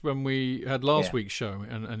much when we had last week's show,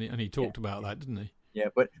 and he talked about that, didn't he? Yeah,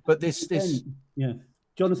 but this... Yeah.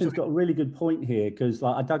 Jonathan's got a really good point here, because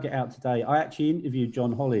I dug it out today. I actually interviewed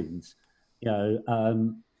John Hollins,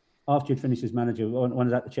 after he'd finished as manager when I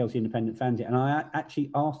was at the Chelsea Independent Fans, and I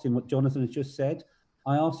actually asked him what Jonathan has just said.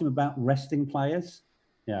 I asked him about resting players,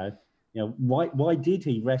 why did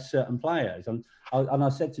he rest certain players? And I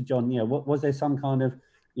said to John, was there some kind of,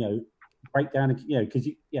 breakdown, because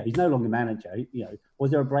he's no longer manager,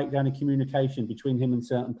 was there a breakdown of communication between him and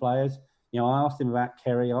certain players? I asked him about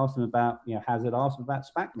Kerry, I asked him about, Hazard, I asked him about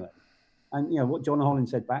Spackman. And, what John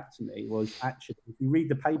Hollins said back to me was, actually, if you read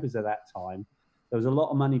the papers at that time, there was a lot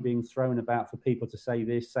of money being thrown about for people to say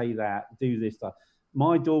this, say that, do this stuff.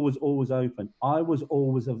 My door was always open. I was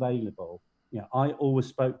always available. I always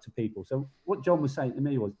spoke to people. So what John was saying to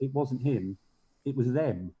me was, it wasn't him, it was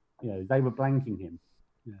them. They were blanking him.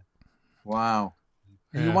 Yeah. Wow.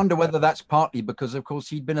 Yeah. You wonder whether that's partly because, of course,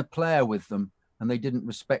 he'd been a player with them and they didn't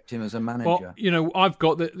respect him as a manager. Well, I've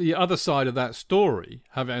got the other side of that story,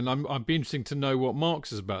 and I'd be interesting to know what Mark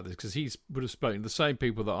says about this, because he would have spoken to the same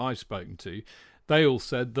people that I've spoken to. They all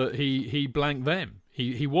said that he blanked them.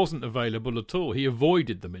 He wasn't available at all. He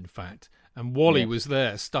avoided them, in fact. And Wally was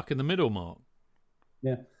there, stuck in the middle, Mark.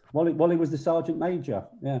 Yeah. Wally was the sergeant major.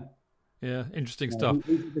 Yeah. Yeah, interesting stuff.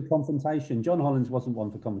 The confrontation. John Hollins wasn't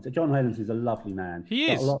one for confrontation. John Hollins is a lovely man. He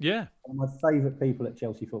is, one of my favourite people at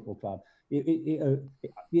Chelsea Football Club.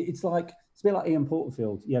 It's a bit like Ian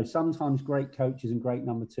Porterfield. Sometimes great coaches and great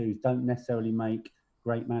number twos don't necessarily make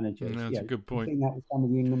great managers. That's a good point. I think that was some of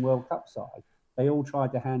the England World Cup side. They all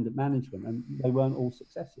tried their hand at management, and they weren't all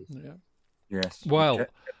successes. Yeah. Yes. Well,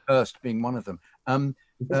 Hurst being one of them.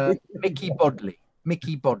 Mickey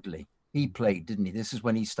Bodley. He played, didn't he? This is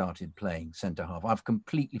when he started playing centre half. I've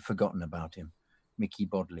completely forgotten about him. Mickey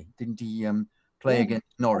Bodley. Didn't he play against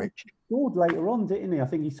Norwich? He scored later on, didn't he? I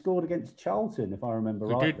think he scored against Charlton, if I remember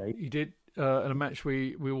rightly. He did. In a match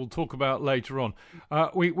we will talk about later on.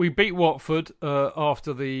 We beat Watford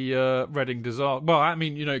after the Reading disaster. Well,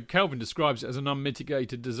 Kelvin describes it as an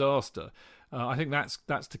unmitigated disaster. I think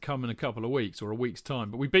that's to come in a couple of weeks or a week's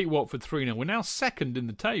time. But we beat Watford 3-0. We're now second in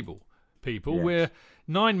the table, people. Yes. We're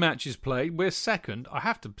 9 matches played. We're second. I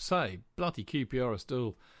have to say, bloody QPR are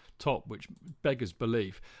still top, which beggars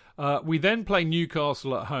belief. We then play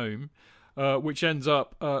Newcastle at home, which ends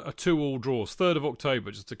up a 2-2 draw. 3rd of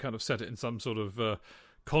October, just to kind of set it in some sort of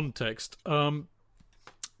context.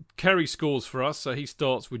 Kerry scores for us, so he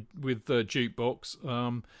starts with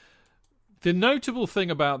Jukebox. The notable thing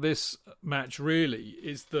about this match really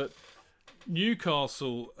is that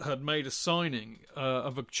Newcastle had made a signing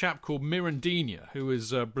of a chap called Mirandinha, who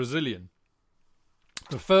is Brazilian.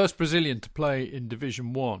 The first Brazilian to play in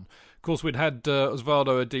Division 1. Of course, we'd had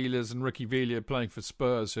Osvaldo Adiles and Ricky Villa playing for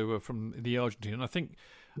Spurs, who were from the Argentine. And I think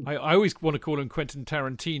I always want to call him Quentin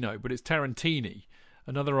Tarantino, but it's Tarantini,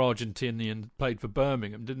 another Argentinian, played for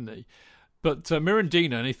Birmingham, didn't he? But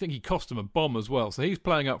Mirandinha, and I think he cost him a bomb as well. So he's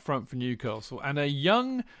playing up front for Newcastle. And a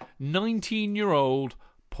young 19-year-old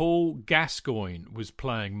Paul Gascoigne was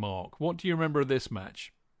playing, Mark. What do you remember of this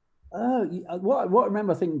match? What I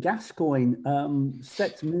remember, I think Gascoigne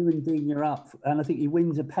sets Mirandinha up, and I think he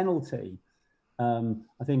wins a penalty.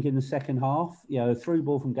 I think in the second half, a through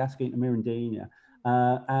ball from Gascoigne to Mirandinha,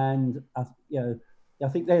 and I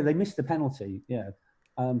think they missed the penalty.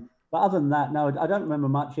 But other than that, no, I don't remember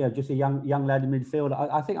much. Just a young lad in midfield.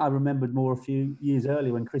 I think I remembered more a few years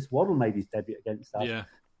earlier when Chris Waddle made his debut against us. Yeah.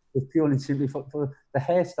 It's purely and simply for the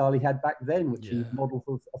hairstyle he had back then, which he modelled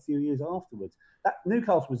for a few years afterwards. That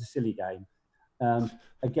Newcastle was a silly game.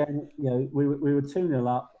 Again, we were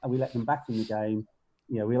 2-0 up and we let them back in the game.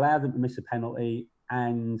 We allowed them to miss a penalty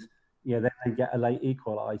and then they get a late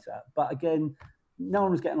equaliser. But again, no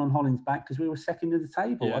one was getting on Hollins' back because we were second in the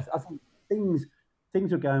table. Yeah. I think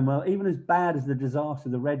things were going well. Even as bad as the disaster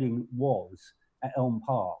the Reading was at Elm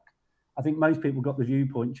Park, I think most people got the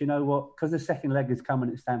viewpoint, you know what, because the second leg is coming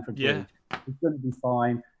at Stamford Bridge, it's going to be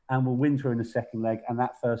fine and we'll win through in the second leg and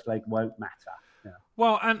that first leg won't matter. Yeah.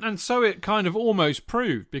 Well, and so it kind of almost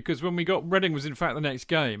proved, because when we got Reading was in fact the next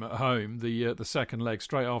game at home, the second leg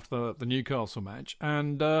straight after the Newcastle match,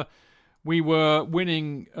 and we were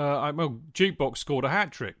winning. Jukebox scored a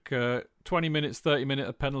hat-trick, 20 minutes, 30 minute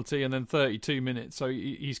a penalty, and then 32 minutes. So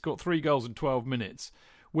he's got 3 goals in 12 minutes.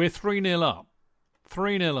 We're 3-0 up.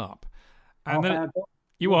 3-0 up. And then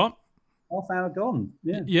you what? Half hour gone.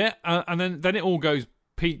 Yeah. Yeah, and then it all goes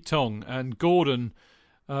Pete Tong and Gordon.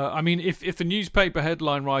 If the newspaper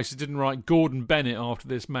headline writers didn't write Gordon Bennett after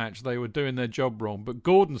this match, they were doing their job wrong. But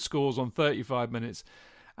Gordon scores on 35 minutes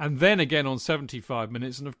and then again on 75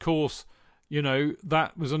 minutes. And, of course,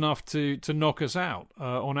 that was enough to knock us out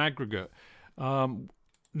on aggregate.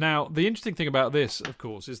 Now, the interesting thing about this, of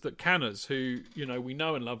course, is that Canners, who, we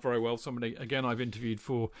know and love very well, somebody, again, I've interviewed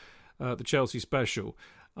for the Chelsea special,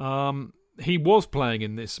 he was playing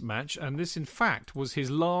in this match. And this, in fact, was his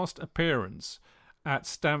last appearance at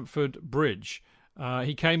Stamford Bridge.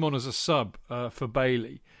 He came on as a sub for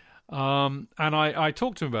Bailey. And I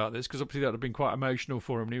talked to him about this because obviously that would have been quite emotional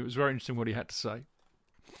for him, and it was very interesting what he had to say.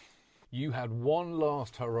 You had one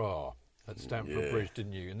last hurrah at Stamford Bridge,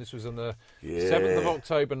 didn't you? And this was on the 7th of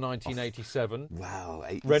October 1987. Wow,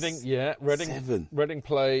 Reading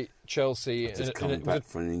play Chelsea. Just coming back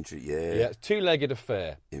from an injury, Yeah, two-legged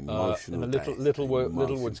affair. Emotional in the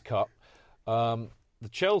Littlewood's Cup. The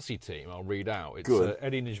Chelsea team, I'll read out. It's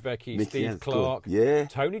Eddie Nijvecki, Steve Clark,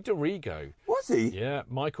 Tony DiRigo. Was he? Yeah,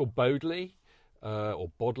 Michael Bodley, or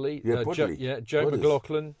Bodley. Bodley. Joe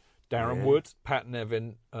McLaughlin, Darren Wood, Pat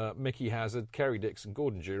Nevin, Mickey Hazard, Kerry Dixon,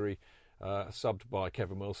 Gordon Jury, subbed by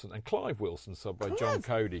Kevin Wilson, and Clive Wilson, subbed by John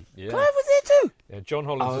Cody. Yeah. Clive was there too? Yeah, John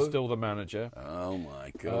Hollins is still the manager. Oh,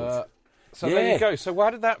 my God. So there you go. So how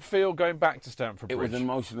did that feel going back to Stamford Bridge? It was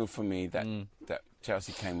emotional for me that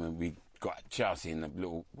Chelsea came and we got Chelsea in the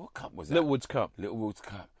what cup was that? Littlewood's Cup. Littlewood's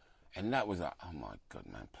Cup. And that was like, oh my God,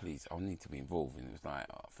 man, please, I need to be involved. And it was like,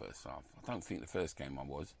 first half. I don't think the first game I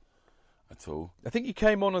was at all. I think you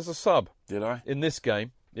came on as a sub. Did I? In this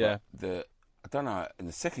game, yeah. I don't know, in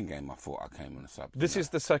the second game I thought I came on a sub. This is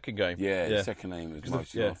the second game. Yeah, the second game was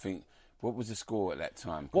emotional. I think, what was the score at that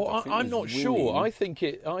time? Well, I'm not sure. I think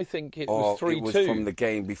it was 3-2. It was from the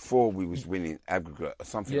game before we was winning aggregate or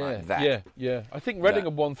something like that. Yeah. I think Reading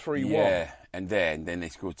had won 3-1. Yeah, and then they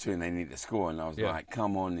scored 2 and they needed to score. And I was like,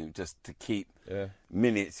 come on, and just to keep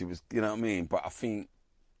minutes. It was, you know what I mean? But I think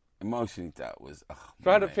emotionally that was... So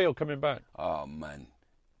how did it feel coming back? Oh, man.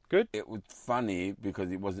 Good? It was funny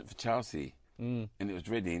because it wasn't for Chelsea. And it was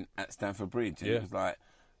Reading at Stamford Bridge. And it was like,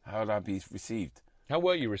 how would I be received? How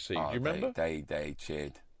were you received? Do you remember? They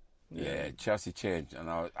cheered. Yeah, Chelsea cheered. And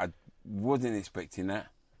I wasn't expecting that.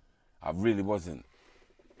 I really wasn't.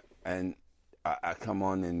 And I come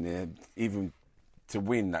on and even to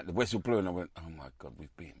win, like the whistle blew and I went, oh my God,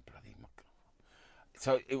 we've beaten bloody my God.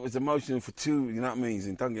 So it was emotional for two, you know what I mean?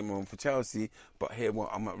 And don't get me wrong, for Chelsea, but here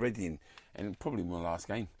I'm at Reading and probably my last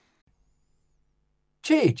game.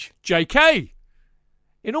 Chidge. JK.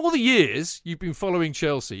 In all the years you've been following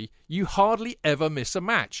Chelsea, you hardly ever miss a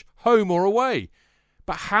match, home or away.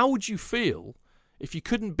 But how would you feel if you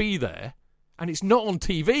couldn't be there and it's not on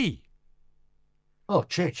TV? Oh,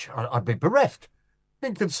 Chidge, I'd be bereft,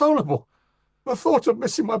 inconsolable. The thought of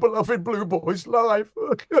missing my beloved Blue Boys live.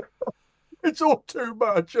 It's all too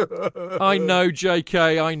much. I know,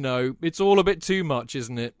 JK, I know. It's all a bit too much,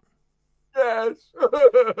 isn't it? Yes.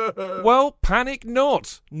 Well, panic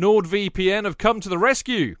not. NordVPN have come to the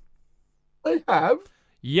rescue. They have?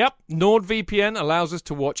 Yep, NordVPN allows us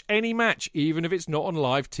to watch any match, even if it's not on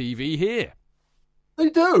live TV here. They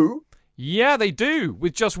do? Yeah, they do.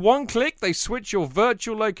 With just one click, they switch your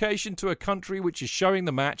virtual location to a country which is showing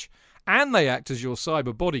the match, And they act as your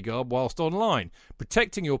cyber bodyguard whilst online,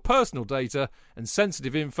 protecting your personal data and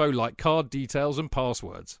sensitive info like card details and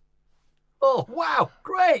passwords. Oh, wow,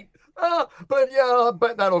 great. But yeah, I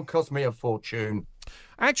bet that'll cost me a fortune.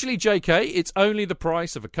 Actually, JK, it's only the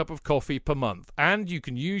price of a cup of coffee per month, and you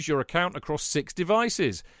can use your account across 6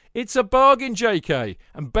 devices. It's a bargain, JK.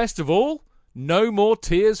 And best of all, no more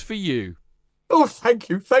tears for you. Oh, thank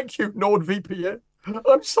you, NordVPN.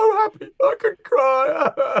 I'm so happy I could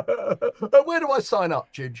cry. Where do I sign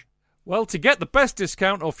up, Chidge? Well, to get the best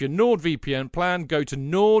discount off your NordVPN plan, go to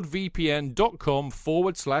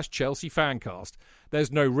nordvpn.com/Chelsea Fancast.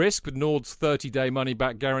 There's no risk with Nord's 30-day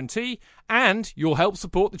money-back guarantee, and you'll help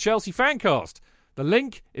support the Chelsea Fancast. The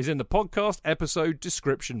link is in the podcast episode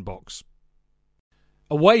description box.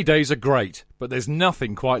 Away days are great, but there's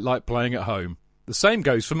nothing quite like playing at home. The same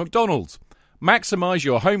goes for McDonald's. Maximise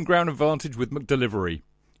your home ground advantage with McDelivery.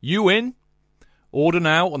 You in? Order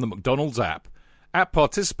now on the McDonald's app. At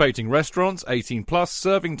participating restaurants, 18 plus,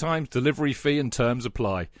 serving times, delivery fee and terms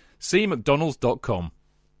apply. See mcdonalds.com.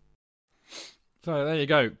 So there you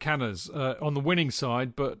go, Canners on the winning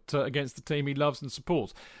side, but against the team he loves and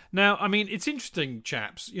supports. Now, I mean, it's interesting,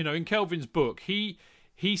 chaps. You know, in Kelvin's book, he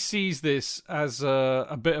sees this as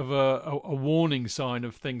a bit of a warning sign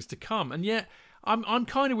of things to come, and yet I'm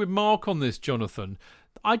kind of with Mark on this, Jonathan.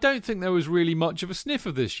 I don't think there was really much of a sniff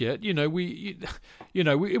of this yet. It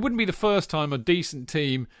wouldn't be the first time a decent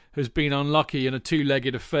team has been unlucky in a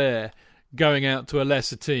two-legged affair, going out to a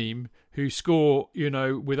lesser team who score,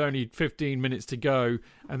 with only 15 minutes to go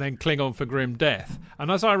and then cling on for grim death.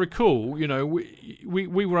 And as I recall,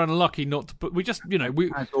 we were unlucky not to put. We just,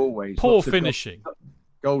 as always, poor finishing.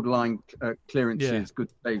 Gold line clearances, good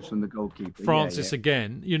saves from the goalkeeper. Francis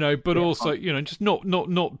again, but also, just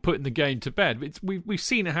not putting the game to bed. We've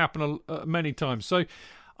seen it happen many times. So,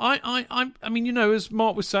 I mean, as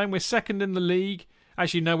Mark was saying, we're second in the league.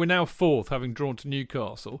 Actually, no, we're now fourth, having drawn to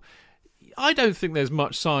Newcastle. I don't think there's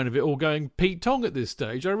much sign of it all going Pete Tong at this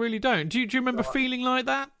stage. I really don't. Do you remember feeling like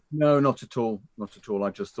that? No, not at all. Not at all.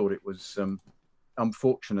 I just thought it was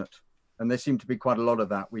unfortunate. And there seemed to be quite a lot of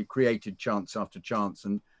that. We created chance after chance,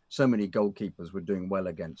 and so many goalkeepers were doing well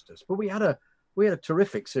against us. But we had a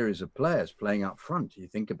terrific series of players playing up front. You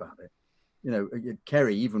think about it.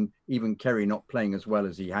 Kerry, even Kerry not playing as well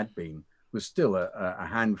as he had been, was still a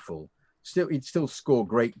handful. He'd still score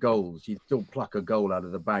great goals. He'd still pluck a goal out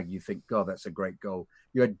of the bag. You think, God, that's a great goal.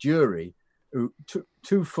 You had Jury, who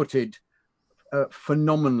two-footed,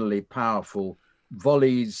 phenomenally powerful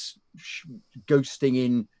volleys, ghosting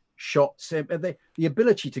in shots. The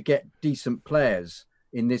ability to get decent players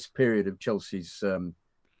in this period of Chelsea's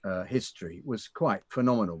history was quite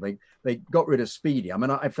phenomenal. They got rid of Speedy. I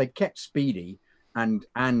mean, if they kept Speedy and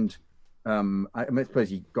I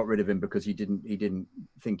suppose he got rid of him because he didn't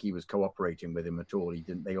think he was cooperating with him at all.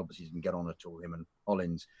 They obviously didn't get on at all, him and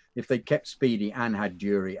Hollins. If they kept Speedy and had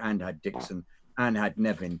Jury and had Dixon and had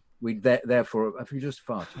Nevin, we'd therefore, have you just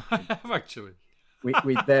farted? I have actually.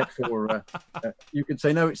 We'd therefore, you could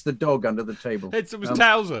say, no, it's the dog under the table. It was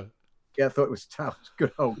Towser. Yeah, I thought it was Towser.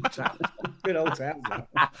 Good old Towser. Good old Towser.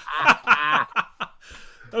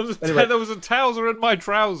 There was a Towser in my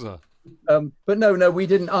trouser. But no, we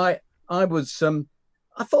didn't. I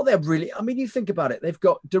thought they're really, I mean, you think about it, they've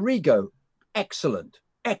got Dorigo, excellent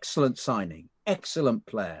signing, excellent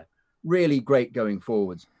player, really great going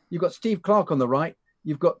forwards. You've got Steve Clark on the right.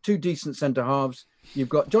 You've got two decent centre halves. You've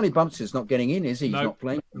got Johnny Bumps not getting in, is he? He's not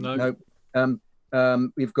playing. No.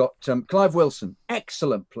 We've got Clive Wilson,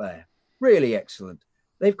 excellent player, really excellent.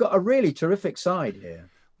 They've got a really terrific side here.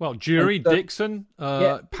 Well, Jury, Dixon,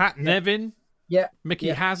 Pat Nevin, Mickey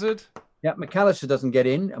Hazard. Yeah, McAllister doesn't get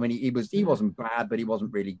in. I mean, he wasn't bad, but he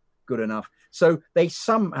wasn't really good enough. So they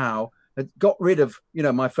somehow had got rid of,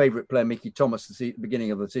 my favourite player, Mickey Thomas, at the beginning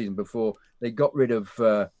of the season before. They got rid of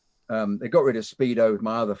Speedo,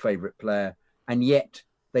 my other favourite player, and yet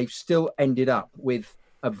they've still ended up with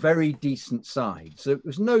a very decent side. So it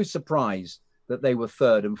was no surprise that they were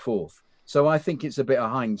third and fourth. So I think it's a bit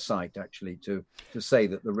of hindsight, actually, to say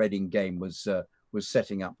that the Reading game was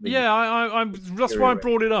setting up. That's why I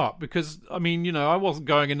brought it up, because I mean, I wasn't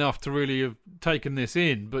going enough to really have taken this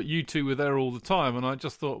in, but you two were there all the time, and I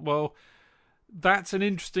just thought, well, that's an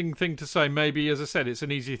interesting thing to say. Maybe, as I said, it's an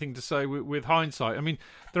easy thing to say with hindsight. I mean,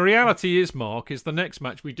 the reality is, Mark, is the next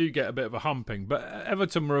match we do get a bit of a humping, but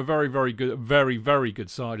Everton were a very, very good, very, very good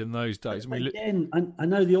side in those days. Again, I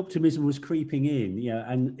know the optimism was creeping in,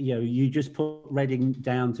 and you just put Reading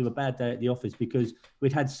down to a bad day at the office, because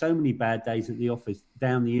we'd had so many bad days at the office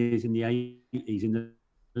down the years in the 80s in the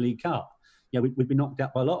League Cup. We'd been knocked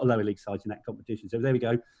out by a lot of lower league sides in that competition. So there we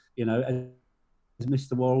go. As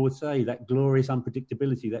Mr. Worrell would say, that glorious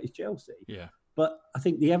unpredictability that is Chelsea. Yeah. But I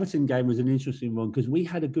think the Everton game was an interesting one because we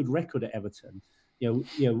had a good record at Everton. You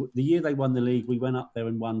know, the year they won the league, we went up there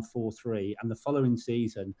and won 4-3. And the following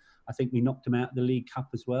season, I think we knocked them out of the League Cup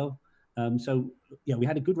as well. We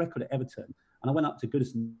had a good record at Everton. And I went up to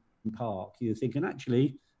Goodison Park, you're thinking,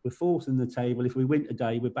 actually, we're fourth in the table. If we win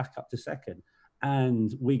today, we're back up to second.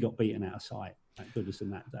 And we got beaten out of sight at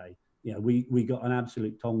Goodison that day. You know, we got an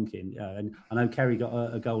absolute tonking. And I know Kerry got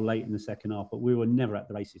a goal late in the second half, but we were never at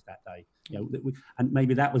the races that day. You know, and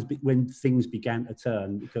maybe that was when things began to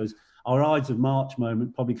turn, because our Ides of March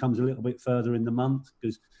moment probably comes a little bit further in the month,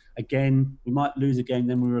 because, again, we might lose a game,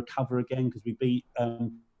 then we recover again because we beat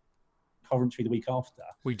Coventry the week after.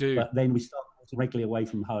 We do. But then we start regularly away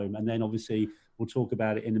from home. And then, obviously, we'll talk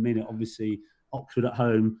about it in a minute, obviously, Oxford at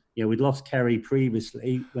home. You know, we'd lost Kerry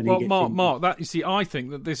previously. Mark, that, you see, I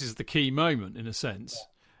think that this is the key moment in a sense,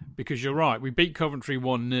 because you're right. We beat Coventry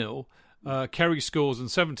 1-0. Kerry scores in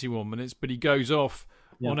 71 minutes, but he goes off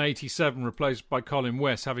on 87, replaced by Colin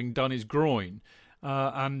West, having done his groin,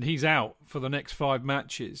 and he's out for the next 5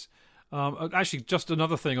 matches. Actually, just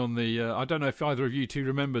another thing on the, I don't know if either of you two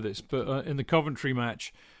remember this, but in the Coventry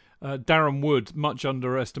match, Darren Wood, much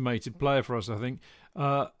underestimated player for us, I think,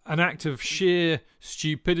 an act of sheer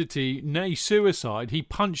stupidity, nay suicide, he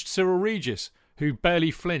punched Cyril Regis, who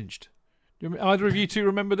barely flinched. Either of you two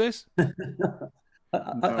remember this?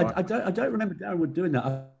 I don't remember Darren Wood doing that.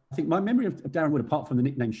 I think my memory of Darren Wood, apart from the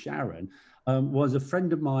nickname Sharon, was a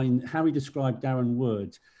friend of mine, how he described Darren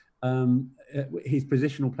Wood, his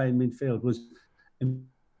positional play in midfield was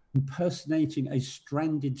impersonating a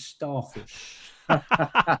stranded starfish.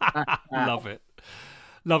 Love it.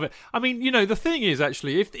 I mean, you know, the thing is,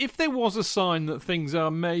 actually, if there was a sign that things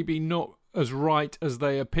are maybe not as right as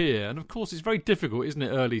they appear, and of course it's very difficult, isn't it,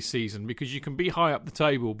 early season, because you can be high up the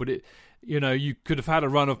table, but you could have had a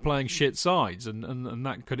run of playing shit sides, and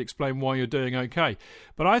that could explain why you're doing okay.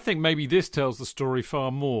 But I think maybe this tells the story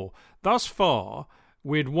far more. Thus far,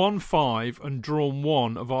 we'd won 5 and drawn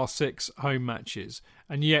 1 of our 6 home matches,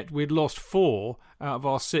 and yet we'd lost 4 out of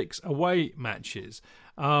our 6 away matches.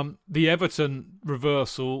 The Everton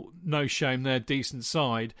reversal, no shame there, decent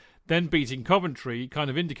side, then beating Coventry kind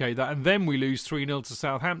of indicate that, and then we lose 3-0 to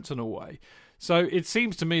Southampton away. So it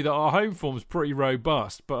seems to me that our home form is pretty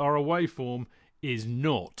robust, but our away form is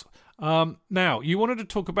not. Now, you wanted to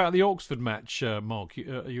talk about the Oxford match, Mark,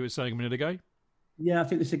 you were saying a minute ago? Yeah, I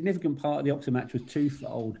think the significant part of the Oxford match was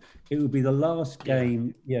twofold. It would be the last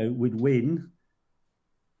game, we'd win,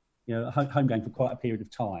 a home game for quite a period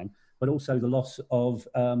of time, but also the loss of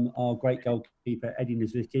our great goalkeeper, Eddie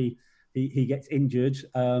Niedzwiecki. He gets injured,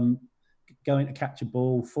 going to catch a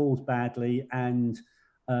ball, falls badly, and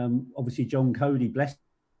obviously John Cody, bless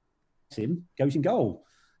him, goes in goal.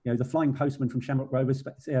 The flying postman from Shamrock Rovers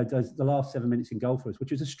does the last 7 minutes in goal for us,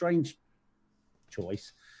 which was a strange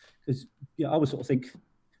choice because I always sort of think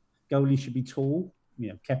goalies should be tall.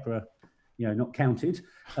 Kepa, not counted.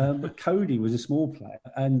 But Cody was a small player,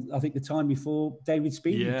 and I think the time before David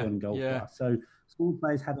Speed had gone in goal for us. So small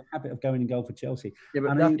players have a habit of going in goal for Chelsea. Yeah,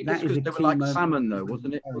 but I think that is they were like salmon, though,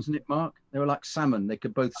 wasn't it? Wasn't it, Mark? They were like salmon. They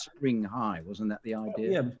could both spring high. Wasn't that the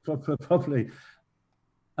idea? Yeah, probably.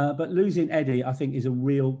 But losing Eddie, I think, is a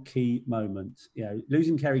real key moment.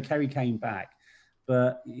 Losing Kerry came back,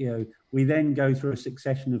 but we then go through a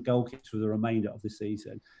succession of goal kicks for the remainder of the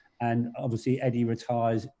season. And obviously Eddie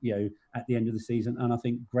retires, at the end of the season, and I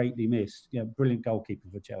think greatly missed. Brilliant goalkeeper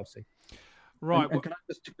for Chelsea. Right. And can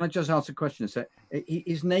I just ask a question?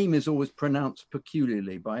 His name is always pronounced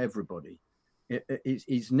peculiarly by everybody.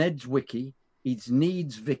 He's Niedzwiecki. He's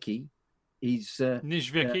Niedzwiecki. He's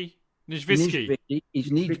Niedzwiecki.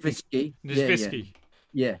 He's Niedzwiecki.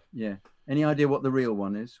 Yeah. Any idea what the real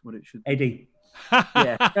one is? What it should be? Eddie.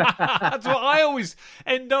 Yeah. That's what I always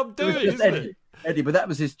end up doing, isn't it? Eddie, but that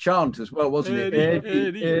was his chant as well, wasn't it?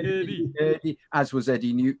 Eddie. As was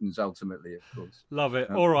Eddie Newton's ultimately, of course. Love it.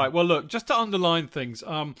 All right. Well, look, just to underline things,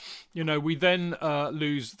 we then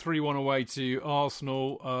lose 3-1 away to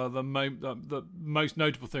Arsenal. The most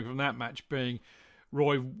notable thing from that match being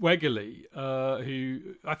Roy Wegerle, who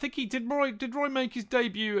I think he did. Did Roy make his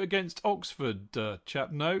debut against Oxford?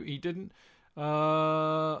 Chap? No, he didn't.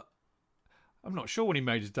 I'm not sure when he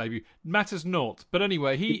made his debut. Matters not. But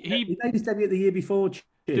anyway, he made his debut the year before.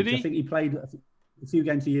 Did he? I think he played a few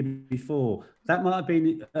games the year before. That might have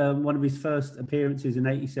been one of his first appearances in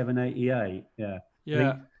 87, 88. Yeah.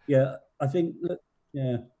 I think.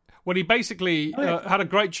 Well, he basically had a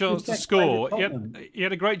great chance to score. He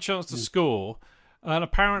had a great chance to score, and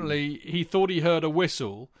apparently he thought he heard a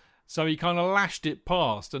whistle, so he kind of lashed it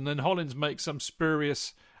past, and then Hollins makes some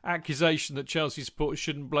spurious accusation that Chelsea supporters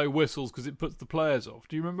shouldn't blow whistles because it puts the players off.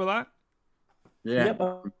 Do you remember that? Yeah.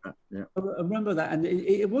 I remember that. And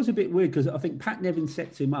it was a bit weird because I think Pat Nevin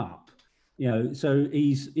sets him up. So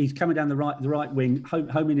he's coming down the right wing,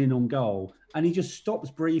 homing in on goal, and he just stops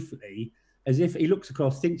briefly as if he looks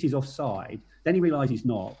across, thinks he's offside. Then he realises he's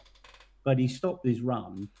not, but he stopped his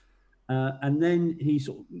run. And then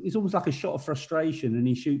it's almost like a shot of frustration, and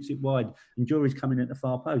he shoots it wide, and Jury's coming at the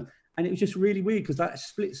far post. And it was just really weird because that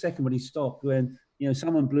split second when he stopped, when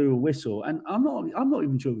someone blew a whistle, and I'm not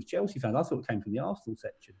even sure it was Chelsea fans. I thought it came from the Arsenal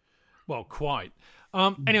section. Well, quite.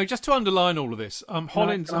 Anyway, just to underline all of this,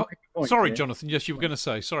 Hollins. Sorry, Jonathan. Yes, you were going to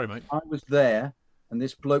say. Sorry, mate. I was there, and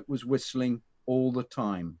this bloke was whistling all the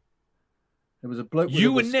time. There was a bloke.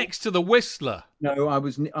 You were next to the whistler. No,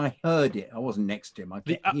 I heard it. I wasn't next to him.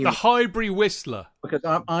 The Highbury whistler. Because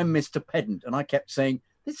I'm Mr. Pedant, and I kept saying,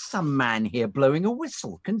 "There's some man here blowing a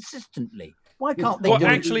whistle consistently. Why can't they do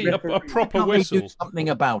actually a proper whistle? Do something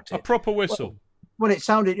about it. A proper whistle." Well, it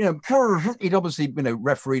sounded, he'd obviously,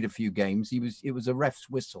 refereed a few games. It was a ref's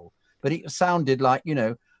whistle, but it sounded like,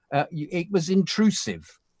 it was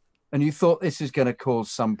intrusive. And you thought, this is going to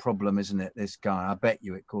cause some problem, isn't it? This guy, I bet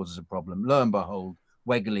you it causes a problem. Lo and behold,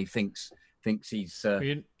 Wegley thinks he's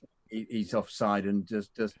offside and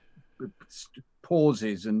just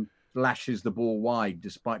pauses and lashes the ball wide,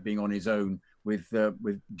 despite being on his own with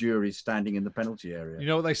Jury standing in the penalty area. You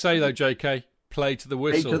know what they say though, JK? Play to the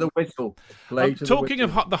whistle. Play to the whistle. Talking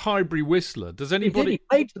of the Highbury whistler, does anybody... He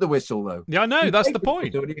played to the whistle, though. Yeah, I know, that's the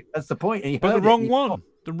point. That's the point. But the wrong one.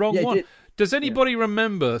 The wrong one. Does anybody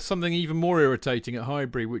remember something even more irritating at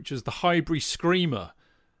Highbury, which is the Highbury Screamer?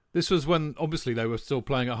 This was when, obviously, they were still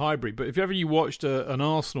playing at Highbury, but if ever you watched an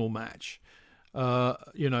Arsenal match, on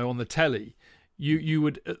the telly, you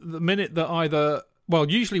would, the minute that either... Well,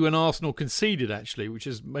 usually when Arsenal conceded, actually, which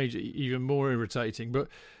is even more irritating, but...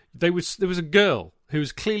 There was a girl who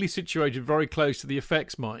was clearly situated very close to the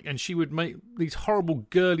effects mic, and she would make these horrible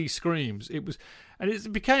girly screams. It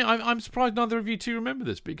became. I'm surprised neither of you two remember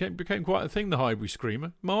this. But it became quite a thing. The Highbury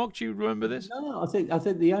Screamer. Mark, do you remember this? No, I think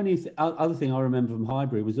the only other thing I remember from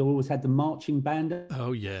Highbury was they always had the marching band.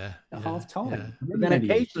 Oh yeah, at half time. Yeah. But then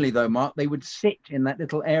occasionally, though, Mark, they would sit in that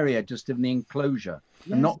little area just in the enclosure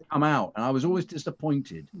and not come out. And I was always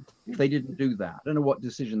disappointed if they didn't do that. I don't know what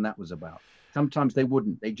decision that was about. Sometimes they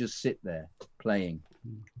wouldn't. They just sit there playing.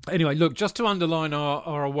 Anyway, look, just to underline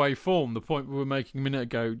our away form, the point we were making a minute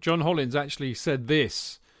ago, John Hollins actually said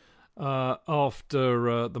this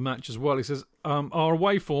after the match as well. He says, our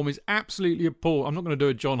away form is absolutely appalling. I'm not going to do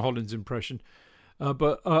a John Hollins impression,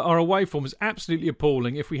 but our away form is absolutely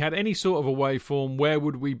appalling. If we had any sort of away form, where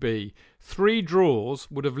would we be? 3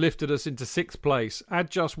 draws would have lifted us into 6th place.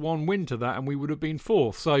 Add just 1 win to that and we would have been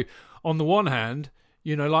 4th. So on the one hand...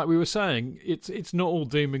 like we were saying, it's not all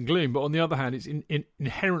doom and gloom, but on the other hand, it's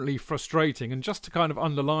inherently frustrating. And just to kind of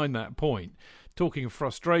underline that point, talking of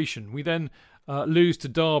frustration, we then lose to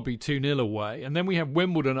Derby 2-0 away, and then we have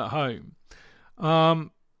Wimbledon at home.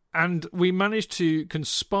 And we managed to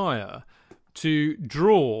conspire to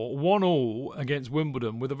draw 1-1 against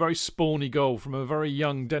Wimbledon with a very spawny goal from a very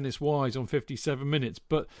young Dennis Wise on 57 minutes.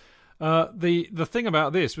 But... The thing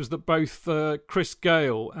about this was that both Chris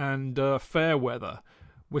Gale and Fairweather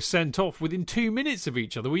were sent off within 2 minutes of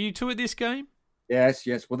each other. Were you two at this game? Yes.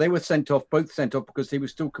 Well, they were both sent off because they were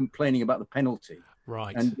still complaining about the penalty.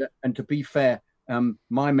 Right. And to be fair,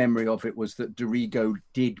 my memory of it was that Dorigo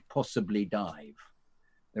did possibly dive.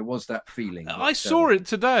 There was that feeling. I saw it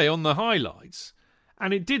today on the highlights,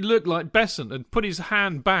 and it did look like Besant had put his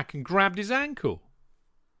hand back and grabbed his ankle.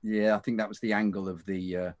 Yeah, I think that was the angle of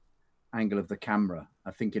the camera.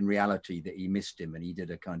 I think in reality that he missed him and he did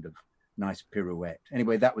a kind of nice pirouette.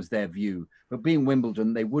 Anyway, that was their view. But being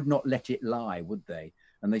Wimbledon, they would not let it lie, would they?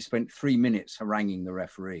 And they spent 3 minutes haranguing the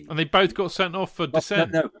referee. And they both got sent off for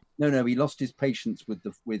dissent. No. He lost his patience with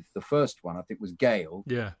the first one. I think it was Gale.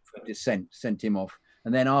 Yeah. For dissent, sent him off.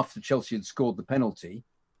 And then after Chelsea had scored the penalty,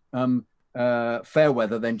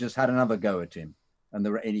 Fairweather then just had another go at him. And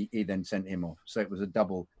he then sent him off. So it was a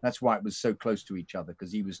double. That's why it was so close to each other,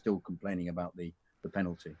 because he was still complaining about the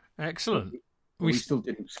penalty. Excellent. We still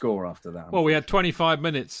didn't score after that. Well, we had 25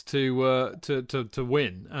 minutes to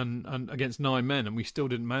win and against 9 men, and we still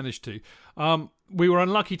didn't manage to. We were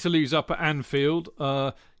unlucky to lose up at Anfield.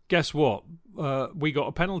 Guess what? We got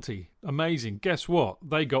a penalty. Amazing. Guess what?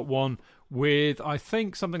 They got one with, I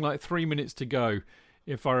think, something like 3 minutes to go,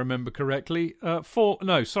 if I remember correctly. Actually,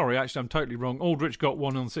 I'm totally wrong. Aldrich got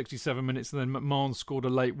one on 67 minutes, and then McMahon scored a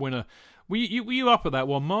late winner. Were you up at that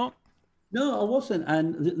one, Mark? No, I wasn't.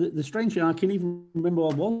 And the strange thing, I can even remember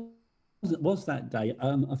I was that day.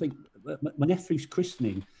 I think my nephew's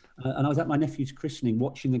christening, and I was at my nephew's christening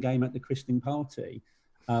watching the game at the christening party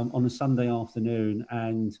on a Sunday afternoon,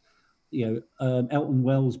 and Elton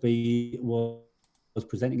Wellesby was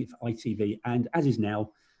presenting it for ITV, and as is now,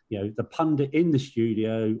 the pundit in the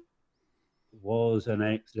studio was an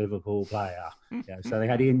ex-Liverpool player. So they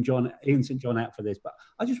had Ian St John out for this, but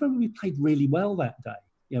I just remember we played really well that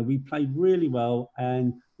day. We played really well,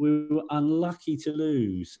 and we were unlucky to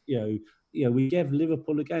lose. We gave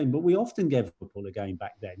Liverpool a game, but we often gave Liverpool a game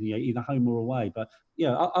back then, either home or away. But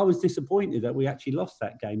I was disappointed that we actually lost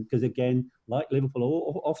that game because, again, like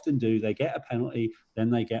Liverpool often do, they get a penalty, then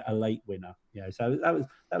they get a late winner. So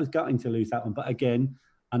that was gutting to lose that one. But again,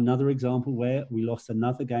 another example where we lost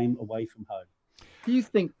another game away from home. Do you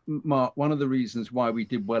think, Mark, one of the reasons why we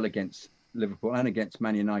did well against Liverpool and against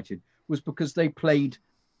Man United was because they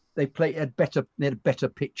had better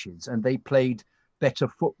pitches and they played better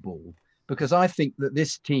football? Because I think that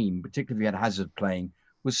this team, particularly if we had Hazard playing,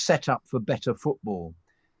 was set up for better football.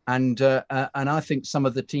 And I think some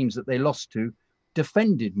of the teams that they lost to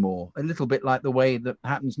defended more, a little bit like the way that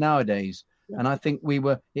happens nowadays. And I think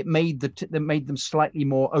it made them slightly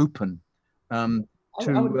more open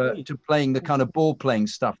to playing the kind of ball playing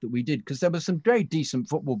stuff that we did, because there was some very decent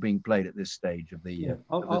football being played at this stage of the year.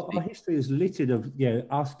 Our history is littered of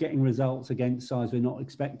us getting results against sides we're not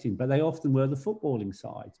expecting, but they often were the footballing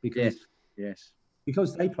sides because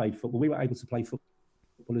they played football. We were able to play football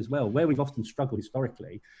as well. Where we've often struggled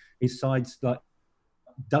historically is sides that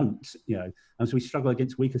don't, and so we struggle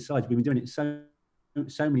against weaker sides. We've been doing it so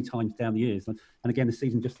many times down the years, and again the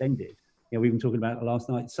season just ended. We've been talking about it last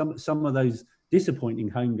night. Some of those disappointing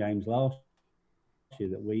home games last year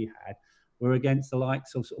that we had were against the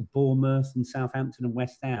likes of sort of Bournemouth and Southampton and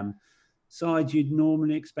West Ham, sides you'd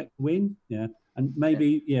normally expect to win. And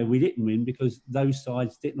maybe we didn't win because those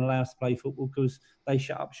sides didn't allow us to play football because they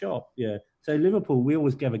shut up shop. So Liverpool, we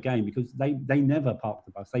always gave a game because they never parked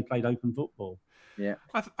the bus. They played open football. Yeah,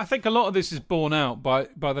 I think a lot of this is borne out by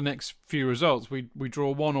the next few results. We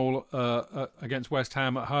draw 1-1 against West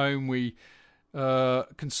Ham at home. We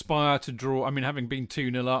conspire to draw. I mean, having been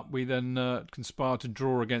 2-0 up, we then conspire to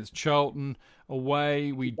draw against Charlton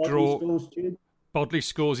away. We draw. Bodley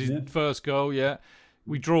scores his first goal. Yeah,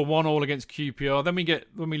 we draw 1-1 against QPR. Then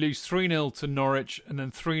we lose 3-0 to Norwich and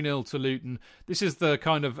then 3-0 to Luton. This is the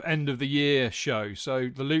kind of end of the year show. So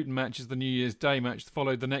the Luton match is the New Year's Day match,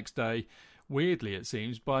 followed the next day, weirdly it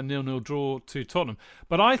seems, by a 0-0 draw to Tottenham.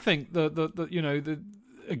 But I think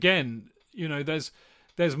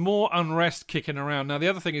there's more unrest kicking around. Now, the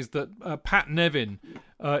other thing is that Pat Nevin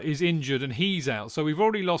is injured and he's out. So we've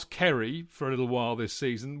already lost Kerry for a little while this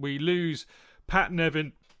season. We lose Pat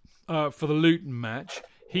Nevin for the Luton match.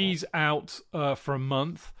 He's out for a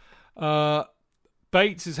month.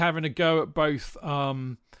 Bates is having a go at both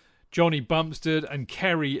Johnny Bumstead and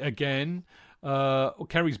Kerry again.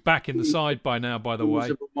 Kerry's back in the side by now, by the way.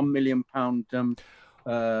 It was a £1 million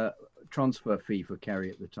transfer fee for Kerry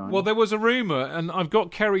at the time. Well, there was a rumour, and I've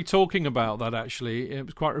got Kerry talking about that, actually. It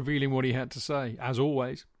was quite revealing what he had to say, as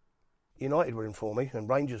always. United were in for me, and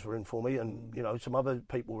Rangers were in for me, and some other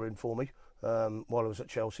people were in for me while I was at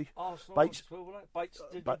Chelsea. Bates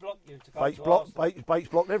blocked you to go to Arsenal. Bates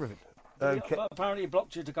blocked everything. But apparently he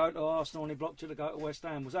blocked you to go to Arsenal and he blocked you to go to West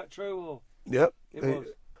Ham. Was that true? Or? Yep. It was.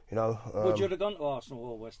 Would you have gone to Arsenal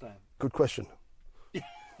or West Ham? Good question.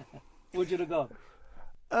 Would you have gone?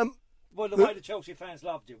 Well, the way the Chelsea fans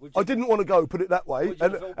loved you. I didn't want to go, put it that way,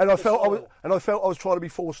 and I felt I was trying to be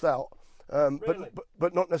forced out, really?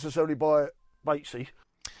 but not necessarily by Batesy.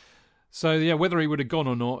 So yeah, whether he would have gone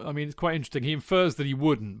or not, I mean, it's quite interesting. He infers that he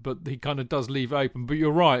wouldn't, but he kind of does leave it open. But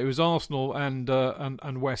you're right; it was Arsenal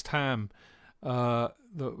and West Ham that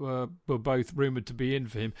were both rumoured to be in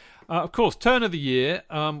for him. Of course, turn of the year,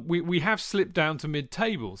 we have slipped down to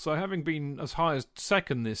mid-table. So having been as high as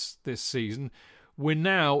second this season, we're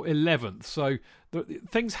now 11th. So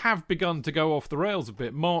things have begun to go off the rails a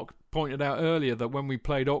bit. Mark pointed out earlier that when we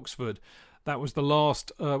played Oxford, that was the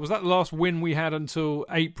last. Was that the last win we had until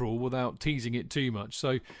April, without teasing it too much?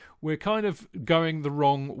 So we're kind of going the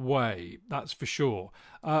wrong way. That's for sure.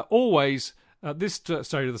 Always at this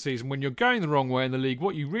stage of the season, when you're going the wrong way in the league,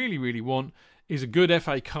 what you really, really want is a good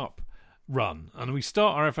FA Cup run. And we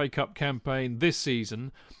start our FA Cup campaign this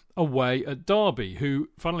season away at Derby, who,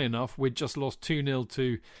 funnily enough, we'd just lost 2-0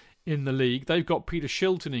 to in the league. They've got Peter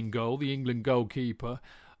Shilton in goal, the England goalkeeper.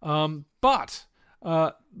 But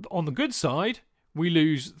on the good side, we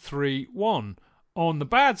lose 3-1. On the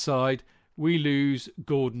bad side, we lose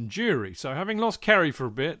Gordon Jury. So having lost Kerry for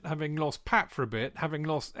a bit, having lost Pat for a bit, having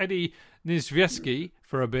lost Eddie Niedzwiecki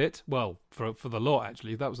for a bit, well, for the lot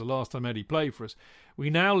actually, that was the last time Eddie played for us, we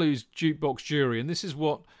now lose Jukebox Jury, and this is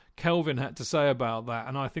what Kelvin had to say about that,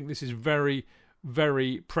 and I think this is very,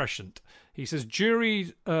 very prescient. He says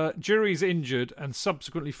Jury's injured and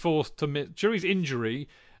subsequently forced to miss Jury's injury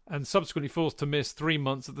and subsequently forced to miss 3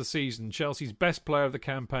 months of the season. Chelsea's best player of the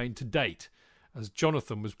campaign to date, as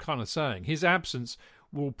Jonathan was kind of saying. His absence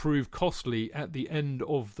will prove costly at the end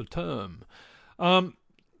of the term.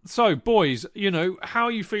 So, boys, how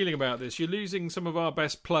are you feeling about this? You're losing some of our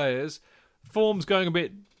best players. Form's going a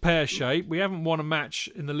bit pear-shaped. We haven't won a match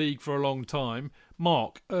in the league for a long time.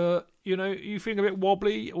 Mark, are you feeling a bit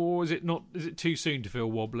wobbly, or is it not? Is it too soon to feel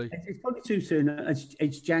wobbly? It's probably too soon.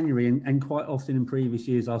 It's January, and quite often in previous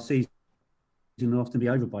years, our season will often be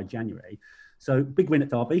over by January. So big win at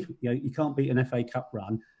Derby. You can't beat an FA Cup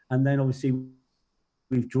run, and then obviously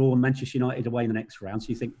we've drawn Manchester United away in the next round. So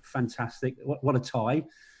you think, fantastic, what a tie.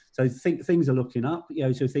 So think things are looking up.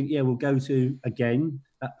 So think, we'll go to again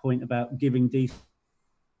that point about giving decent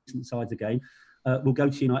sides a game. We'll go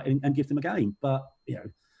to United and give them a game. But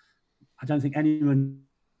I don't think anyone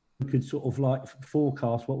could sort of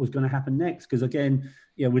forecast what was going to happen next. Because again,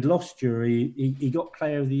 we'd lost Jury. He got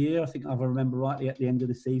Player of the Year, I think, if I remember rightly, at the end of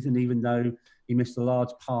the season, even though he missed a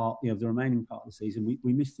large part, of the remaining part of the season.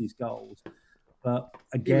 We missed his goals. But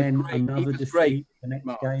again, another defeat the next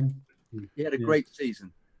game. He had a great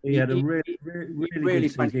season. He had a really good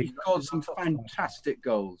season. He scored some fantastic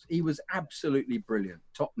goals. He was absolutely brilliant.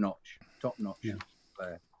 Top notch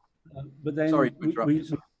player. But then Sorry,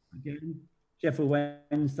 again, Sheffield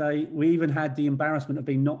Wednesday, we even had the embarrassment of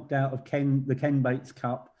being knocked out of the Ken Bates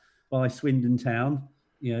Cup by Swindon Town,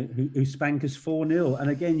 who spanked us 4-0. And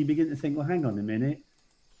again, you begin to think, well, hang on a minute.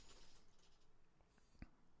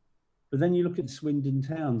 But then you look at Swindon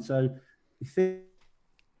Town. So I think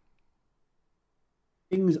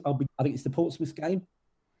it's the Portsmouth game.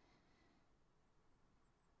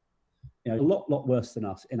 A lot worse than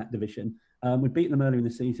us in that division. We'd beaten them earlier in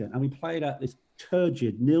the season, and we played out this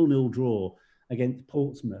turgid 0-0 draw against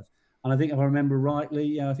Portsmouth. And I think, if I remember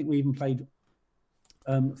rightly, I think we even played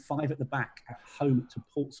 5 at the back at home to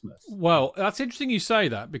Portsmouth. Well, that's interesting you say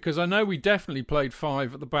that, because I know we definitely played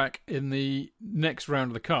 5 at the back in the next round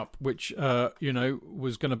of the Cup, which,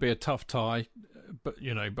 was going to be a tough tie, but,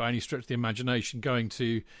 by any stretch of the imagination, going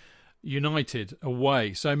to United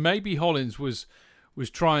away. So maybe Hollins was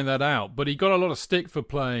trying that out, but he got a lot of stick for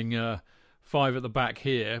playing 5 at the back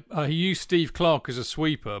here. He used Steve Clarke as a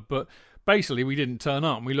sweeper, but basically we didn't turn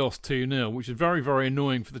up and we lost 2-0, which is very, very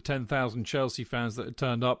annoying for the 10,000 Chelsea fans that had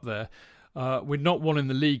turned up there. We'd not won in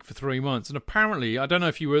the league for 3 months, and apparently, I don't know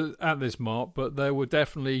if you were at this, Mark, but there were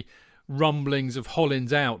definitely rumblings of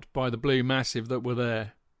Hollins out by the Blue Massive that were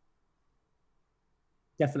there.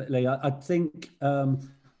 Definitely. I think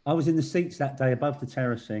I was in the seats that day above the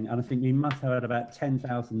terracing, and I think we must have had about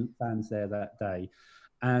 10,000 fans there that day.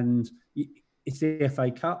 And it's the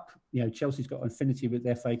FA Cup. Chelsea's got an affinity with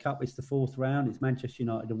the FA Cup. It's the 4th round. It's Manchester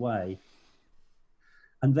United away.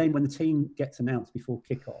 And then when the team gets announced before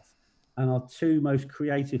kickoff, and our 2 most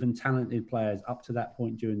creative and talented players up to that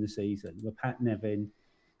point during the season were Pat Nevin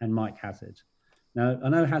and Mike Hazard. Now, I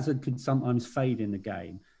know Hazard could sometimes fade in the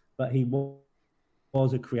game, but he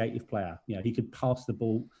was a creative player. He could pass the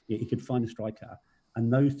ball. He could find a striker.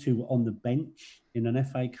 And those 2 were on the bench in an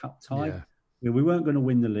FA Cup tie. Yeah. We weren't going to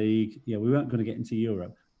win the league. We weren't going to get into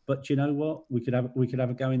Europe. But you know what? We could have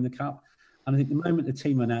a go in the cup. And I think the moment the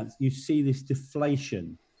team announced, you see this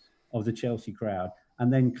deflation of the Chelsea crowd.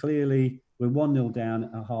 And then clearly we're 1-0 down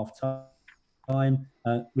at half time.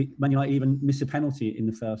 Man United even miss a penalty in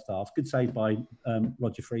the first half. Good save by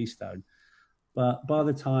Roger Freestone. But by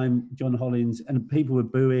the time John Hollins, and people were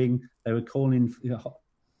booing, they were calling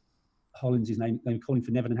Hollins' name, they were calling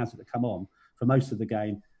for Nevin and Hazard to come on for most of the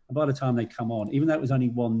game. And by the time they come on, even though it was only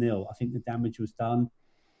 1-0, I think the damage was done.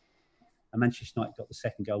 And Manchester United got the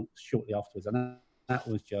second goal shortly afterwards. And that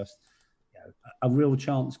was just a real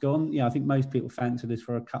chance gone. I think most people fancied us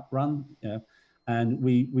for a cup run. And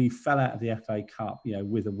we fell out of the FA Cup,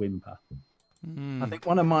 with a whimper. I think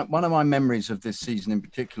one of my memories of this season in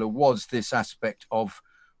particular was this aspect of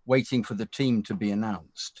waiting for the team to be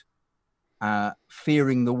announced,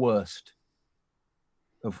 fearing the worst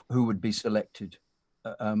of who would be selected,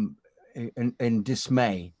 in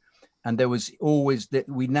dismay. And there was always that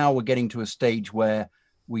we now were getting to a stage where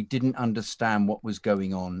we didn't understand what was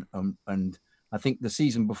going on. And I think the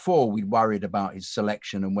season before we'd worried about his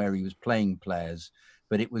selection and where he was playing players,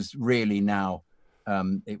 but it was really now,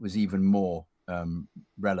 it was even more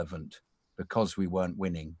relevant because we weren't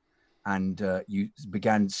winning. and you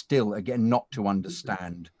began still again not to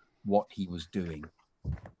understand what he was doing.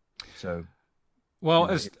 So,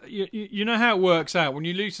 well, you know how it works out when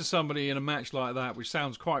you lose to somebody in a match like that, which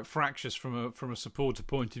sounds quite fractious from a supporter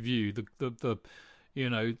point of view. The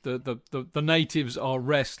natives are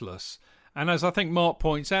restless, and as I think Mark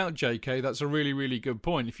points out, JK, that's a really, really good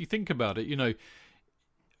point. If you think about it,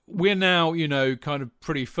 we're now kind of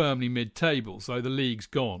pretty firmly mid-table, so the league's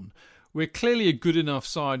gone. We're clearly a good enough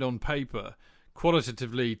side on paper,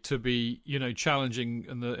 qualitatively, to be challenging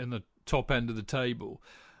in the top end of the table.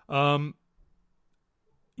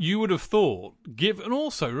 You would have thought, and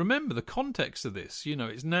also remember the context of this.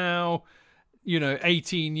 It's now,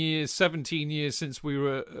 18 years, 17 years since we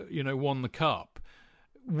were, won the cup.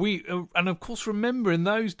 And of course, remember in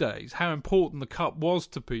those days how important the cup was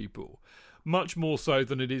to people, much more so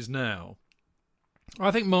than it is now. I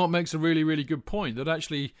think Mark makes a really, really good point that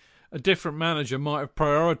actually a different manager might have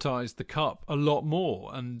prioritised the cup a lot more,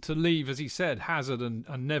 and to leave, as he said, Hazard and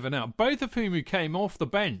Nevin out, both of whom came off the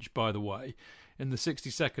bench, by the way, in the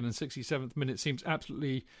 62nd and 67th minute, seems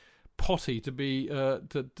absolutely potty to be,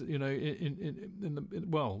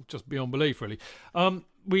 just beyond belief, really.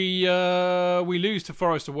 We lose to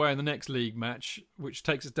Forest away in the next league match, which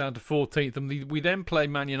takes us down to 14th, and we then play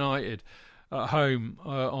Man United at home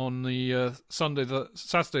on the Saturday the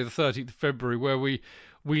 13th of February, where we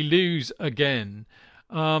lose again.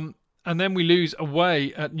 And then we lose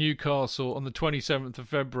away at Newcastle on the 27th of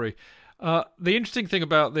February. The interesting thing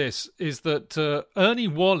about this is that Ernie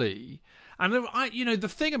Whalley, and the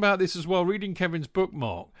thing about this as well, reading Kevin's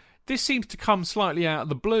bookmark, this seems to come slightly out of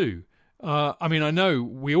the blue.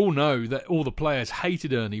 We all know that all the players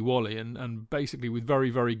hated Ernie Whalley, and basically with very,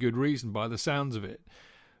 very good reason by the sounds of it.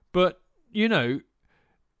 But, as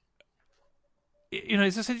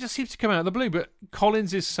I said, it just seems to come out of the blue. But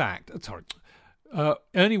Collins is sacked.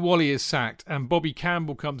 Ernie Whalley is sacked, and Bobby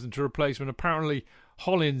Campbell comes into replacement. Apparently,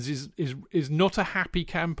 Hollins is not a happy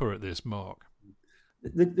camper at this, Mark.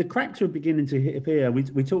 The cracks are beginning to appear.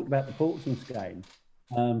 We talked about the Portsmouth game,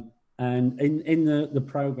 and in the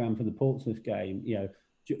programme for the Portsmouth game,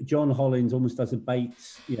 John Hollins almost does a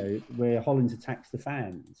Bates, where Hollins attacks the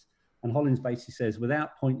fans. And Hollins basically says,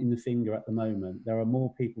 without pointing the finger at the moment, there are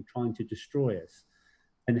more people trying to destroy us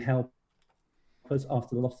and help us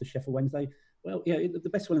after the loss to Sheffield Wednesday. Well, the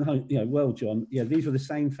best one in the home, well, John, these were the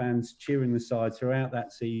same fans cheering the side throughout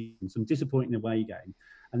that season, some disappointing away game,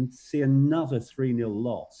 and see another 3-0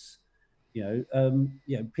 loss.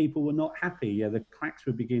 People were not happy. The cracks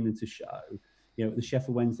were beginning to show. At the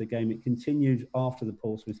Sheffield Wednesday game, it continued after the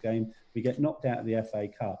Portsmouth game. We get knocked out of the FA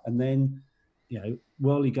Cup, and then,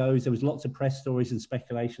 Worley goes. There was lots of press stories and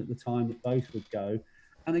speculation at the time that both would go.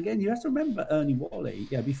 And again, you have to remember Ernie Whalley.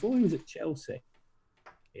 Before he was at Chelsea,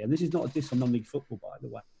 and this is not a diss on non-league football, by the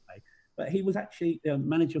way, but he was actually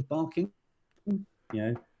manager of Barking.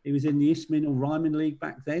 He was in the Isthmian or Ryman League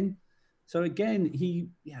back then. So again, he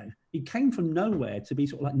came from nowhere to be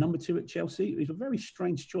sort of like number 2 at Chelsea. It was a very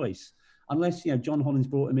strange choice, unless John Hollins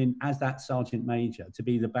brought him in as that sergeant major to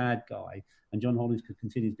be the bad guy, and John Hollins could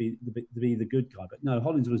continue to be the good guy. But no,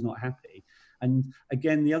 Hollins was not happy. And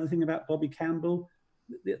again, the other thing about Bobby Campbell,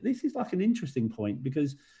 this is like an interesting point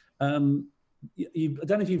because I don't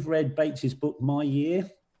know if you've read Bates's book, My Year.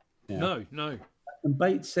 No. And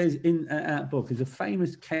Bates says in that book, is a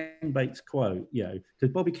famous Ken Bates quote,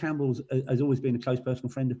 because Bobby Campbell has always been a close personal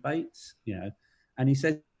friend of Bates, and he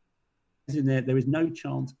says in there is no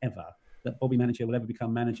chance ever that Bobby Manager will ever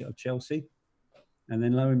become manager of Chelsea. And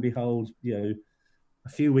then lo and behold, a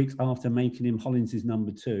few weeks after making him Hollins'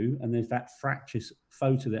 number 2, and there's that fractious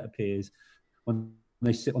photo that appears when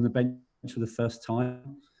they sit on the bench for the first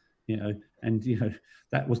time.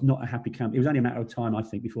 That was not a happy camp. It was only a matter of time, I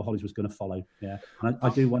think, before Hollins was going to follow. Yeah, and I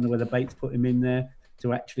do wonder whether Bates put him in there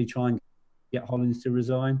to actually try and get Hollins to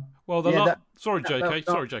resign. Well, sorry,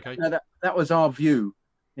 JK. No, that was our view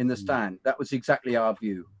in the stand. That was exactly our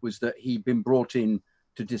view. Was that he'd been brought in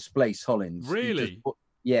to displace Hollins? Really?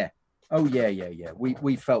 Yeah. Oh, yeah.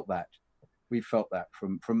 We felt that. We felt that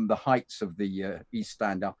from the heights of the East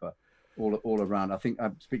Stand upper. All around. I think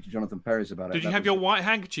I speak to Jonathan Perez about it. Did you have your white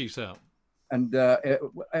handkerchiefs out? And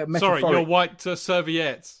sorry, your white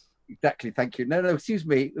serviettes. Exactly. Thank you. No. Excuse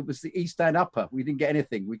me. It was the East Stand upper. We didn't get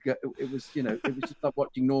anything. It was just like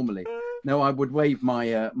watching normally. No, I would wave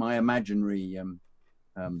my my imaginary. I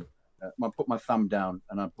put my thumb down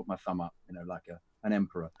and I put my thumb up. Like an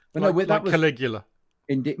emperor. But like Caligula.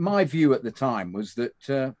 Indeed, my view at the time was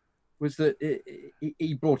that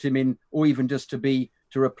he brought him in, or even just to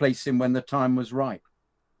replace him when the time was ripe,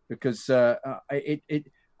 because I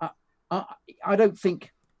don't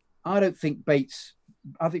think Bates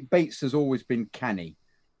Bates has always been canny,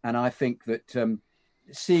 and I think that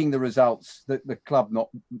seeing the results, that the club not,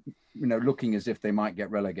 looking as if they might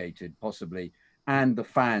get relegated possibly, and the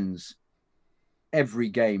fans every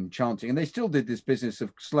game chanting, and they still did this business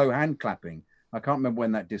of slow hand clapping. I can't remember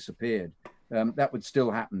when that disappeared. That would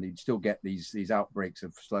still happen. You'd still get these outbreaks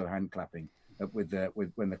of slow hand clapping when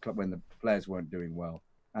the players weren't doing well,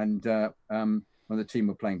 and when the team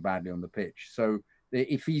were playing badly on the pitch. So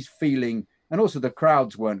if he's feeling, and also the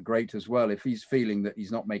crowds weren't great as well, if he's feeling that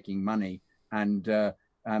he's not making money and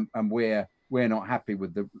we're not happy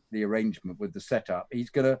with the arrangement, with the setup, he's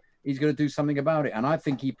gonna do something about it. And I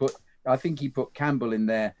think he put Campbell in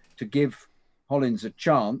there to give Hollins a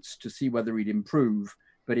chance to see whether he'd improve.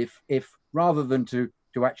 But if rather than to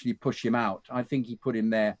actually push him out, I think he put him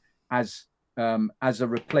there as a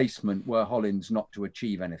replacement were Hollins not to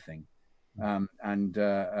achieve anything.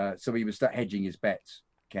 So he was hedging his bets,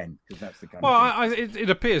 Ken, because that's the kind of thing. It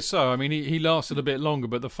appears so. I mean, he lasted a bit longer,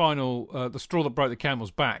 but the final, the straw that broke the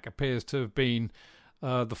camel's back appears to have been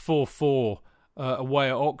the 4-4 away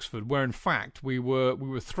at Oxford, where in fact we were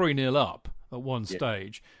 3-0 up at one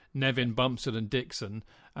stage. Nevin, Bumpsford and Dixon,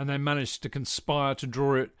 and then managed to conspire to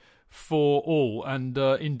draw it 4-4, and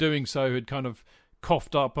in doing so had kind of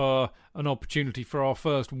coughed up an opportunity for our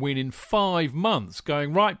first win in 5 months,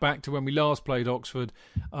 going right back to when we last played Oxford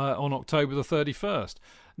on October the 31st.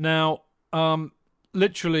 Now,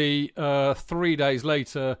 literally 3 days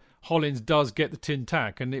later, Hollins does get the tin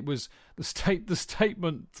tack, and it was the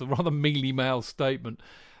statement, the rather mealy-mouthed statement,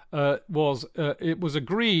 it was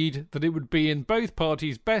agreed that it would be in both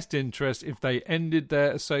parties' best interest if they ended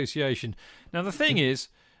their association. Now, the thing is,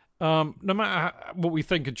 no matter what we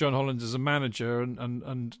think of John Hollins as a manager,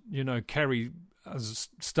 and Kerry has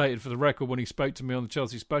stated for the record when he spoke to me on the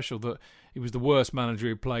Chelsea special that he was the worst manager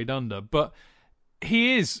he played under, but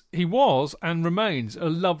he was and remains a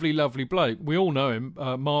lovely, lovely bloke. We all know him,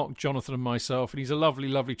 Mark, Jonathan and myself, and he's a lovely,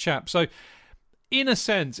 lovely chap. So, in a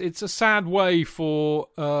sense, it's a sad way for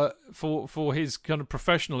his kind of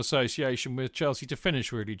professional association with Chelsea to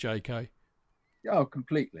finish, really, JK. Oh,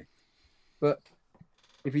 completely. But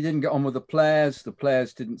if he didn't get on with the players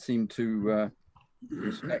didn't seem to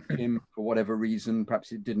respect him for whatever reason.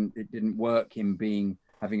 Perhaps it didn't work, him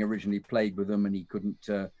having originally played with them, and he couldn't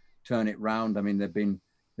turn it round. I mean,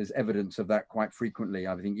 there's evidence of that quite frequently.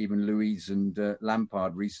 I think even Louise and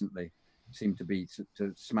Lampard recently seem to be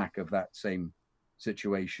to smack of that same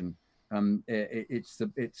situation.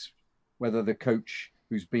 It's whether the coach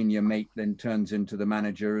who's been your mate then turns into the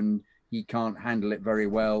manager, and he can't handle it very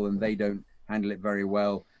well, and they don't handle it very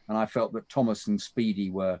well. And I felt that Thomas and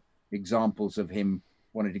Speedy were examples of him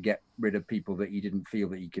wanting to get rid of people that he didn't feel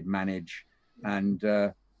that he could manage, and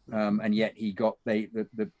yet he got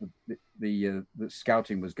the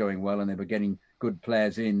scouting was going well, and they were getting good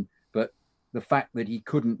players in. But the fact that he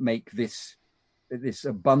couldn't make this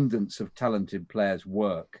abundance of talented players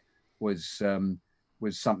work was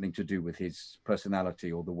something to do with his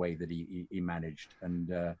personality or the way that he managed, and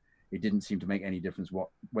it didn't seem to make any difference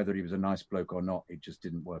whether he was a nice bloke or not. It just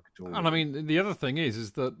didn't work at all. And I mean, the other thing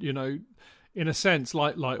is that, in a sense,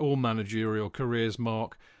 like all managerial careers,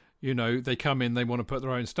 Mark, they come in, they want to put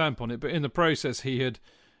their own stamp on it, but in the process he had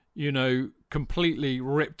completely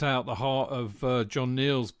ripped out the heart of John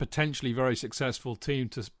Neal's potentially very successful team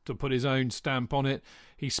to put his own stamp on it.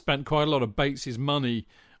 He spent quite a lot of Bates's money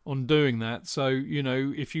on doing that. So,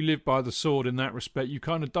 if you live by the sword in that respect, you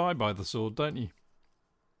kind of die by the sword, don't you?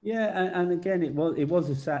 Yeah, and again, it was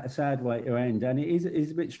a sad way to end, and it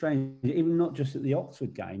is a bit strange, even not just at the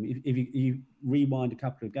Oxford game. If you rewind a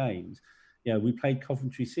couple of games, we played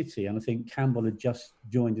Coventry City, and I think Campbell had just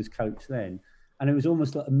joined as coach then. And it was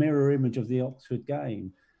almost like a mirror image of the Oxford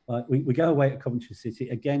game. Like we go away to Coventry City.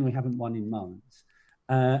 Again, we haven't won in months.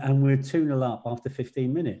 And we're 2-0 up after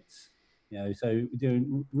 15 minutes. So we're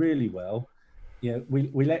doing really well.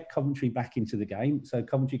 We let Coventry back into the game. So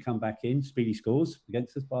Coventry come back in. Speedy scores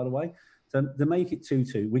against us, by the way. So they make it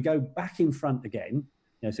 2-2. We go back in front again.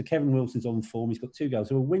 So Kevin Wilson's on form. He's got 2 goals.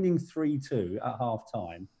 So we're winning 3-2 at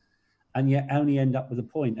half-time. And yet only end up with a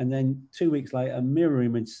point. And then 2 weeks later, mirror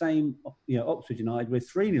image, same, Oxford United, we're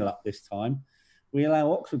 3-0 up this time. We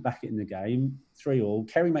allow Oxford back in the game, 3-3.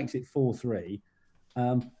 Kerry makes it 4-3.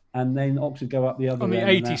 And then Oxford go up the other way.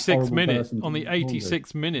 On the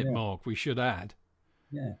 86th minute, yeah. Mark, we should add.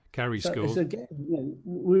 Yeah. Kerry scored. So again,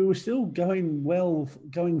 we were still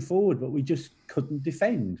going forward, but we just couldn't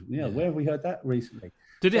defend. Where have we heard that recently?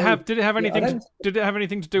 Did it have anything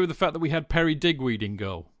to do with the fact that we had Perry Digweed in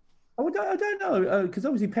goal? I don't know, because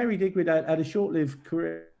obviously Perry Digweed had a short-lived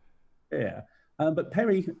career, But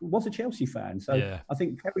Perry was a Chelsea fan, so I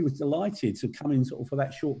think Perry was delighted to come in sort of for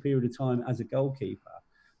that short period of time as a goalkeeper.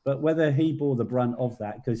 But whether he bore the brunt of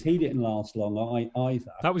that, because he didn't last long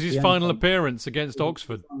either. That was his final appearance against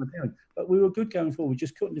Oxford. But we were good going forward. We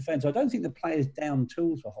just couldn't defend. So I don't think the players down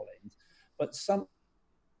tools for Holland, but something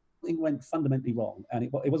went fundamentally wrong, and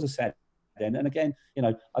it was a sad end. And again,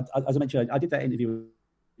 as I mentioned, I did that interview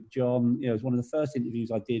with John. It was one of the first interviews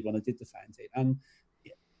I did when I did the fanzine, and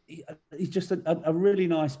he's just a really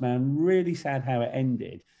nice man. Really sad how it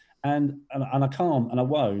ended. And I can't and I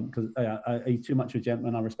won't, because he's too much of a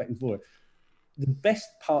gentleman. I respect him for it. The best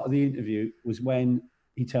part of the interview was when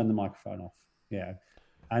he turned the microphone off. Yeah,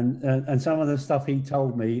 and some of the stuff he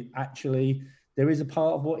told me, actually, there is a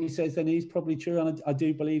part of what he says that is probably true, and I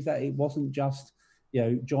do believe that it wasn't just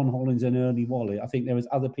John Hollins and Ernie Whalley. I think there was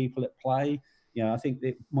other people at play. I think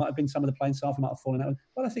it might have been some of the playing staff might have fallen out,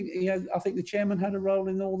 but I think I think the chairman had a role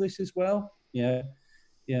in all this as well.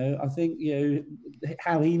 I think,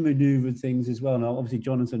 how he manoeuvred things as well. Now, obviously,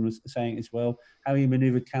 Jonathan was saying as well, how he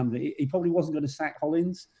manoeuvred Camden. He probably wasn't going to sack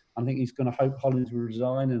Hollins. I think he's going to hope Hollins will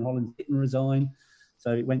resign, and Hollins didn't resign.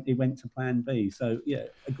 So it went to plan B. So,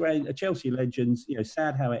 a Chelsea legend,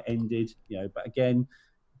 sad how it ended, but again,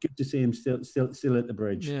 good to see him still at the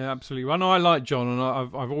bridge. Yeah, absolutely. I know I like John, and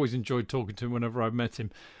I've always enjoyed talking to him whenever I've met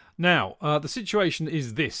him. Now, the situation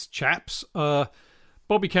is this, chaps.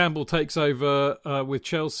 Bobby Campbell takes over with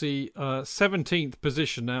Chelsea 17th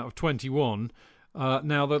position out of 21.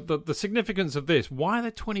 Now, the significance of this, why are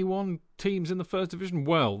there 21 teams in the first division?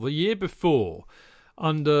 Well, the year before,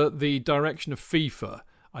 under the direction of FIFA,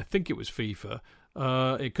 I think it was FIFA,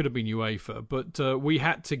 it could have been UEFA, but we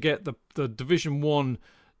had to get the Division 1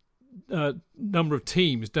 number of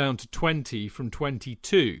teams down to 20 from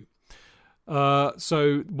 22.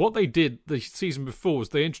 So what they did the season before was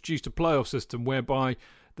they introduced a playoff system whereby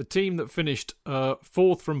the team that finished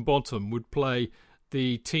fourth from bottom would play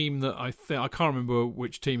the team that I can't remember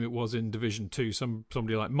which team it was in Division 2.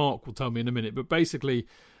 Somebody like Mark will tell me in a minute. But basically,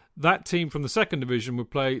 that team from the second division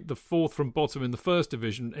would play the fourth from bottom in the first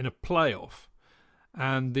division in a playoff,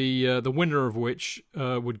 and the winner of which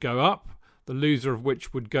would go up, the loser of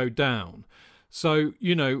which would go down. So,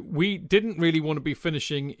 we didn't really want to be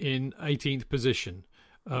finishing in 18th position.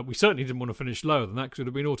 We certainly didn't want to finish lower than that because it would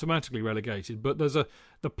have been automatically relegated. But the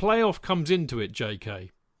playoff comes into it,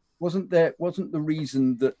 JK. Wasn't the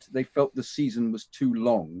reason that they felt the season was too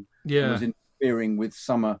long? Yeah. And was interfering with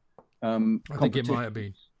summer I think it might have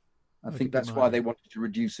been. I think that's why they wanted to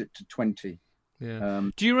reduce it to 20. Yeah.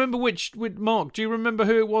 Do you remember with Mark? Do you remember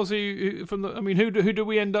who it was who do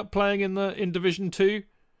we end up playing in Division 2?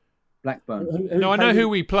 Blackburn. No, I know who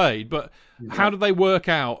we played, but how did they work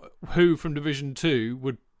out who from Division 2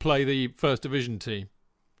 would play the first division team?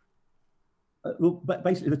 Well,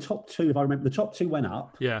 basically the top two, if I remember, the top two went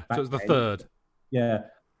up. Yeah, so it was the third. Yeah.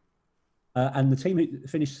 And the team who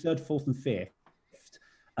finished third, fourth and fifth,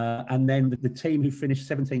 and then the team who finished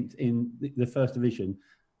 17th in the first division,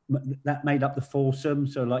 that made up the foursome.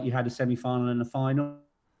 So like you had a semi-final and a final.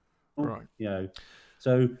 Right.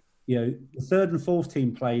 So... the third and fourth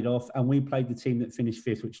team played off, and we played the team that finished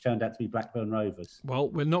fifth, which turned out to be Blackburn Rovers. Well,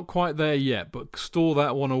 we're not quite there yet, but store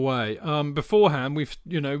that one away. Beforehand, we've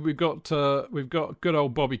got good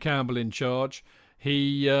old Bobby Campbell in charge.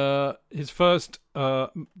 His first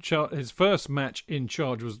match in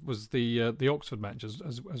charge was the Oxford match,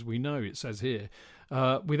 as we know. It says here.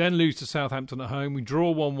 We then lose to Southampton at home. We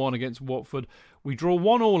draw 1-1 against Watford. We draw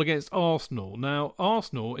 1-1 against Arsenal. Now,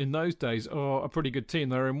 Arsenal in those days are a pretty good team.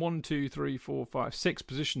 They're in 1, 2, 3, 4, 5, 6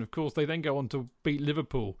 position. Of course, they then go on to beat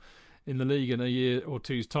Liverpool in the league in a year or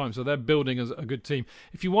two's time. So they're building as a good team.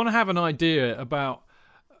 If you want to have an idea about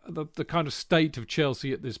the kind of state of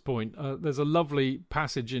Chelsea at this point, there's a lovely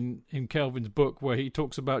passage in Kelvin's book where he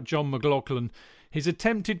talks about John McLaughlin. His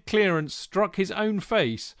attempted clearance struck his own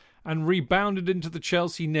face and rebounded into the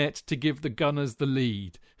Chelsea net to give the Gunners the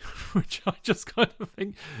lead, which I just kind of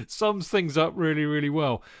think sums things up really, really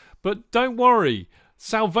well. But don't worry,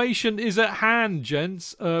 salvation is at hand,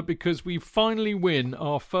 gents, because we finally win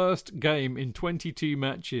our first game in 22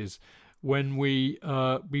 matches when we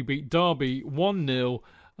beat Derby 1-0.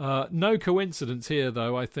 No coincidence here,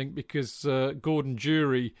 though, I think, because Gordon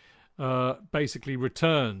Jury basically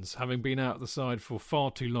returns, having been out of the side for far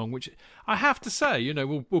too long, which I have to say,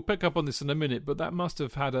 we'll pick up on this in a minute, but that must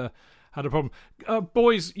have had a problem.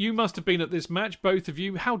 Boys, you must have been at this match, both of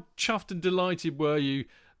you. How chuffed and delighted were you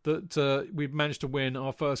that we've managed to win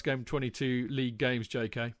our first game of 22 league games,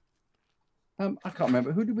 JK? I can't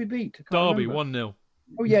remember. Who did we beat? Derby, 1-0.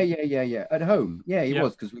 Oh, yeah. At home. Yeah, it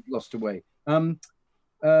was, because we lost away.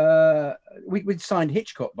 We'd signed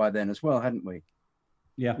Hitchcock by then as well, hadn't we?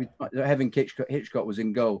 Yeah. Having Hitchcock was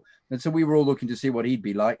in goal. And so we were all looking to see what he'd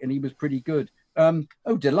be like, and he was pretty good.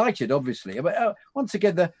 Delighted, obviously. But once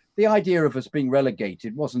again, the idea of us being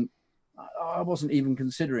relegated I wasn't even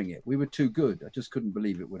considering it. We were too good. I just couldn't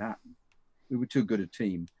believe it would happen. We were too good a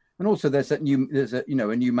team. And also there's a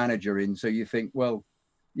new manager in, so you think, well,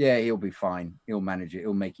 yeah, he'll be fine. He'll manage it.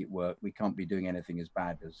 He'll make it work. We can't be doing anything as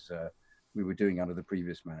bad as we were doing under the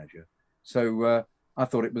previous manager. So I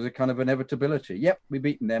thought it was a kind of inevitability. Yep, we've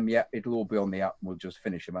beaten them. Yep, it'll all be on the up. And we'll just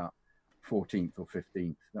finish about 14th or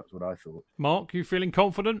 15th. That's what I thought. Mark, you feeling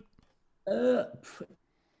confident?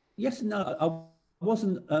 Yes and no. I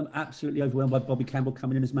wasn't absolutely overwhelmed by Bobby Campbell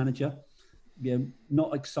coming in as manager.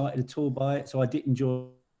 Not excited at all by it. So I did enjoy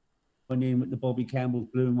in with the Bobby Campbell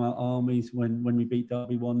Blue and White Armies when we beat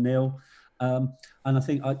Derby 1-0. And I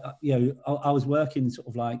think I was working sort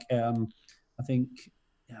of like I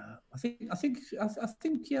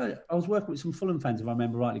was working with some Fulham fans, if I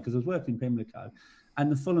remember rightly, because I was working in Pimlico,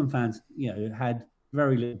 and the Fulham fans had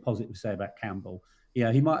very little positive to say about Campbell.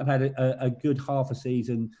 He might have had a good half a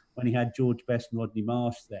season when he had George Best and Rodney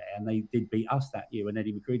Marsh there, and they did beat us that year when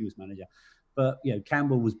Eddie McCready was manager. But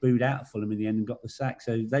Campbell was booed out of Fulham in the end and got the sack.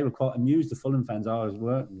 So they were quite amused, the Fulham fans I was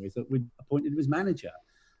working with, that we'd appointed him as manager.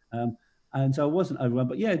 And so I wasn't overwhelmed.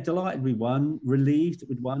 But delighted we won, relieved that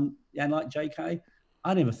we'd won. And like JK,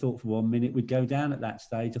 I never thought for 1 minute we'd go down at that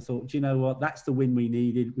stage. I thought, do you know what? That's the win we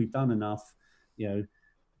needed. We've done enough.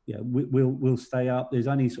 We'll stay up. There's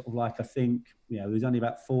only sort of like, I think, there's only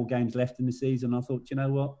about 4 games left in the season. I thought, do you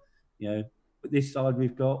know what? This side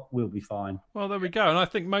we've got, we'll be fine. Well, there we go. And I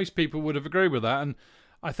think most people would have agreed with that. And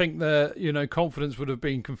I think the confidence would have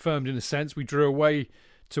been confirmed in a sense. We drew away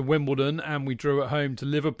to Wimbledon and we drew at home to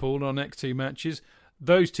Liverpool in our next 2 matches.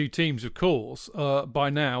 Those 2 teams, of course,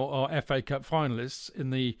 by now are FA Cup finalists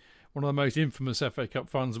in one of the most infamous FA Cup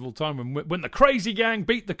finals of all time, when the Crazy Gang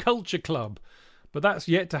beat the Culture Club. But that's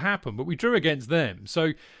yet to happen. But we drew against them.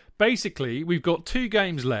 So basically, we've got 2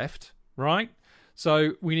 games left, right?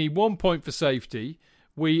 So we need 1 point for safety.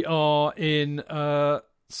 We are in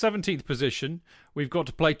 17th position. We've got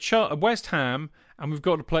to play West Ham and we've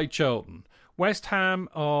got to play Charlton. West Ham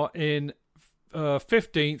are in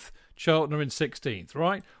 15th. Charlton are in 16th,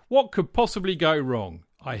 right? What could possibly go wrong?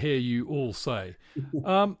 I hear you all say.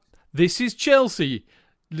 This is Chelsea.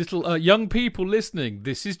 Little young people listening,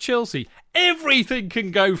 this is Chelsea. Everything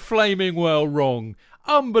can go flaming well wrong.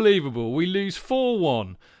 Unbelievable. We lose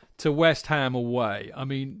 4-1 to West Ham away. I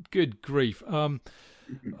mean, good grief.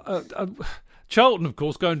 Charlton, of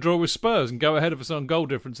course, go and draw with Spurs and go ahead of us on goal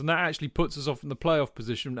difference, and that actually puts us off in the playoff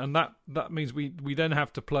position, and that means we then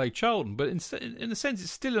have to play Charlton. But in a sense, it's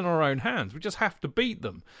still in our own hands. We just have to beat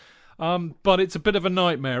them. But it's a bit of a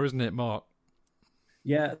nightmare, isn't it, Mark?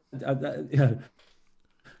 Yeah,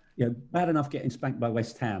 bad enough getting spanked by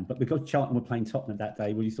West Ham, but because Charlton were playing Tottenham that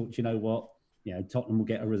day, you thought, you know what, Tottenham will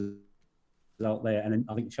get a result there, and then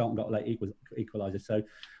I think Charlton got a late equaliser. So,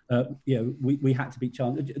 we had to beat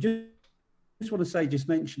Charlton. Just want to say, just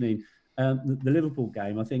mentioning the Liverpool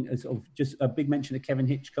game, I think it's sort of just a big mention of Kevin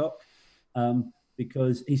Hitchcock,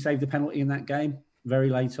 because he saved a penalty in that game very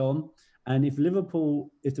late on. And if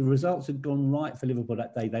the results had gone right for Liverpool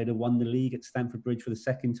that day, they'd have won the league at Stamford Bridge for the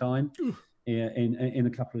second time in a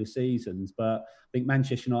couple of seasons. But I think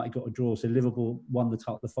Manchester United got a draw, so Liverpool won the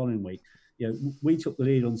title the following week. We took the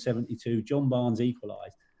lead on 72. John Barnes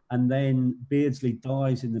equalised, and then Beardsley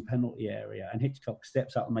dives in the penalty area, and Hitchcock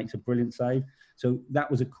steps up and makes a brilliant save. So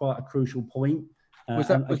that was quite a crucial point. We just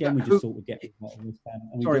thought we'd get.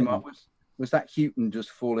 Sorry, Mark. Was that Houghton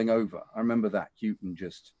just falling over? I remember that Houghton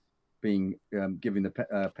just being giving the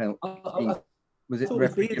penalty. Was it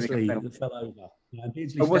Beardsley that fell over?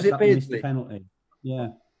 Beardsley was it Beardsley? Penalty. Yeah.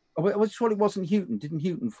 I was sure it wasn't Houghton. Didn't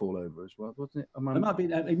Houghton fall over as well? Wasn't it? It might have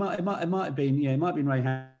been. It might have been. Yeah, it might have been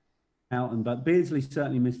Ray Houghton, but Beardsley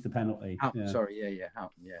certainly missed the penalty. Houghton, sorry,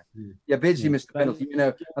 Houghton, yeah. Beardsley missed the penalty.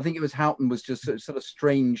 I think it was Houghton was just sort of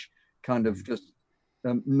strange, kind of just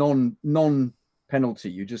non penalty.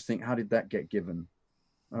 You just think, how did that get given?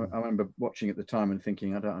 I remember watching at the time and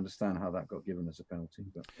thinking, I don't understand how that got given as a penalty.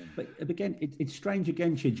 But again, it's strange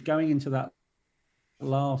again, Chidge, going into that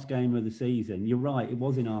last game of the season. You're right, it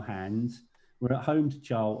was in our hands. We're at home to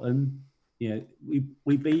Charlton.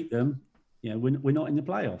 We beat them. We're not in the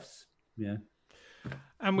playoffs. Yeah.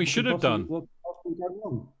 And we should have done.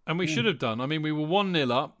 And we should have done. I mean, we were 1-0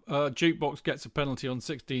 up. Jukebox gets a penalty on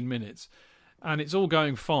 16 minutes. And it's all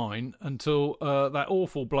going fine until that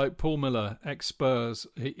awful bloke, Paul Miller, ex-Spurs,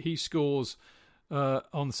 he scores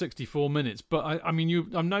on 64 minutes. But,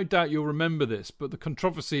 I'm no doubt you'll remember this, but the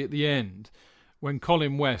controversy at the end, when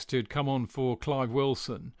Colin West, who had come on for Clive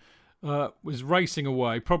Wilson, was racing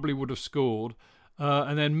away, probably would have scored,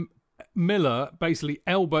 and then Miller basically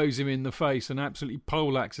elbows him in the face and absolutely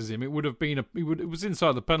poleaxes him. It would have been it was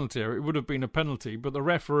inside the penalty area. It would have been a penalty, but the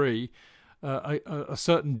referee, a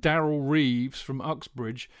certain Darrell Reeves from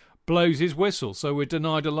Uxbridge, blows his whistle, so we're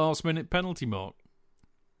denied a last-minute penalty mark.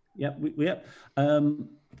 Yep.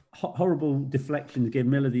 Horrible deflection to give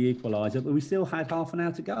Miller the equaliser, but we still had half an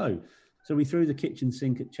hour to go. So we threw the kitchen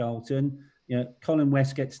sink at Charlton. Colin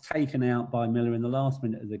West gets taken out by Miller in the last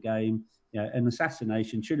minute of the game. An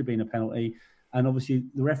assassination, should have been a penalty. And obviously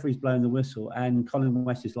the referee's blowing the whistle and Colin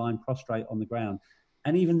West is lying prostrate on the ground.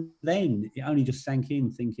 And even then, it only just sank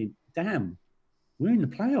in thinking, damn, we're in the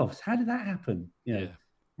playoffs. How did that happen?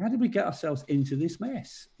 How did we get ourselves into this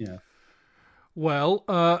mess? Well,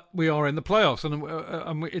 we are in the playoffs,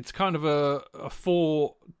 and it's kind of a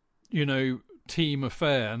four, team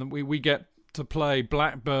affair, and we get to play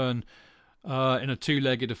Blackburn in a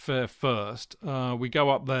two-legged affair first. We go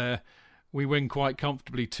up there, we win quite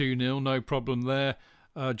comfortably 2-0, no problem there.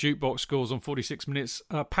 Jukebox scores on 46 minutes.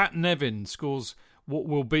 Pat Nevin scores what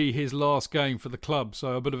will be his last game for the club,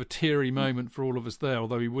 so a bit of a teary moment for all of us there,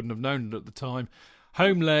 although he wouldn't have known it at the time.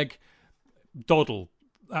 Home leg, Doddle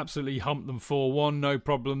absolutely humped them 4-1, no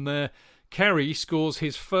problem there. Kerry scores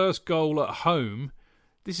his first goal at home.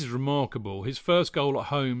 This is remarkable. His first goal at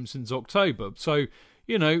home since October. So,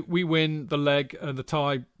 we win the leg and the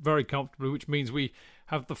tie very comfortably, which means we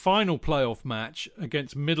have the final playoff match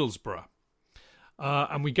against Middlesbrough.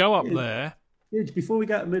 And we go up there. Before we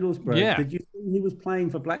go to Middlesbrough, did you see he was playing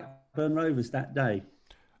for Blackburn Rovers that day?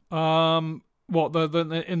 What,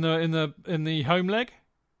 in the home leg?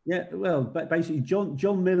 Yeah, well, but basically,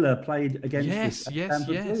 John Miller played against Stamford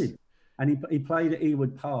Bridge, and he played at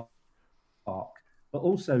Ewood Park. But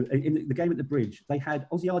also in the game at the Bridge, they had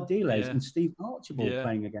Ozzy Ardiles and Steve Archibald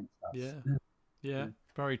playing against us. Yeah,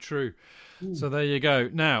 very true. So there you go.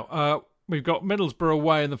 Now we've got Middlesbrough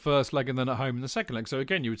away in the first leg, and then at home in the second leg. So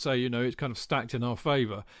again, you would say it's kind of stacked in our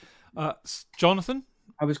favour. Jonathan,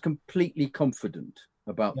 I was completely confident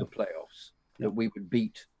about the playoffs that we would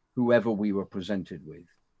beat whoever we were presented with.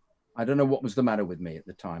 I don't know what was the matter with me at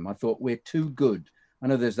the time. I thought we're too good. I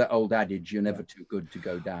know there's that old adage, you're never too good to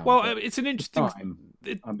go down. Well, it's an interesting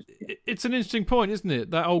it's an interesting point, isn't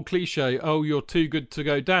it? That old cliche, you're too good to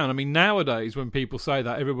go down. I mean, nowadays when people say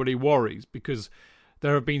that, everybody worries because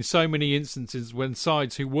there have been so many instances when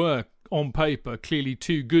sides who were, on paper, clearly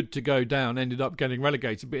too good to go down ended up getting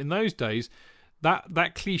relegated. But in those days,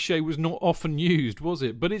 that cliche was not often used, was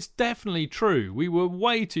it? But it's definitely true. We were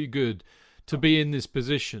way too good to be in this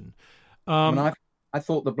position. I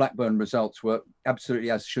thought the Blackburn results were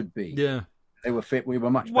absolutely as should be. Yeah, they were fit. We were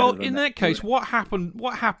much better. Well, in that case, what happened?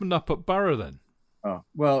 What happened up at Borough then? Oh,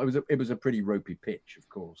 well, it was a pretty ropey pitch, of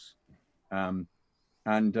course, and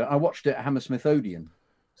I watched it at Hammersmith Odeon.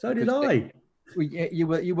 So did I. You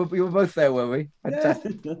were both there, were we?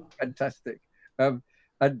 Fantastic, fantastic.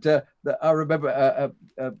 I remember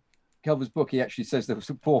Kelvin's book. He actually says there was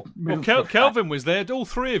some poor. Well, Kelvin was there. All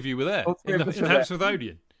three of you were there in Hammersmith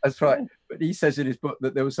Odeon. That's right. But he says in his book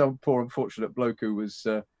that there was some poor, unfortunate bloke who was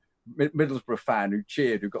Middlesbrough fan who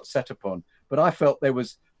cheered, who got set upon. But I felt there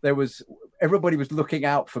was everybody was looking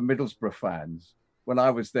out for Middlesbrough fans when I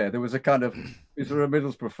was there. There was a kind of, is there a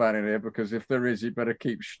Middlesbrough fan in here? Because if there is, you better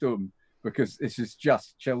keep stum because this is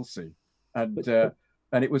just Chelsea. And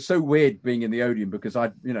it was so weird being in the Odeon because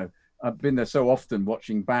I've been there so often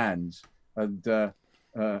watching bands and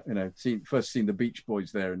first seen the Beach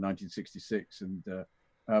Boys there in 1966 and.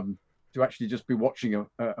 To actually just be watching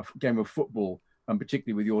a game of football, and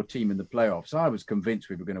particularly with your team in the playoffs, I was convinced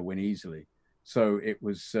we were going to win easily. So it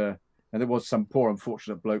was, and there was some poor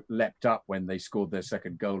unfortunate bloke leapt up when they scored their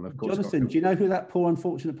second goal. And of course, Jonathan, do you know who that poor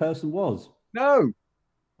unfortunate person was? No.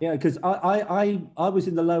 Yeah, because I was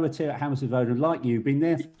in the lower tier at Hammersmith Road, and like you, been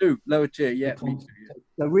there. Lower tier, yeah.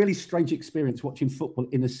 A really strange experience watching football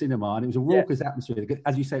in a cinema, and it was a raucous atmosphere.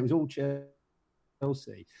 As you say, it was all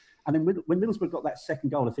Chelsea. And then when Middlesbrough got that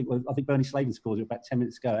second goal, I think Bernie Slaven scored it about 10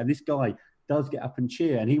 minutes ago. And this guy does get up and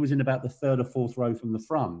cheer. And he was in about the third or fourth row from the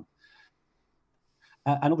front.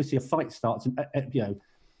 And obviously a fight starts. And,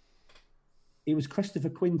 it was Christopher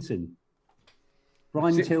Quinton,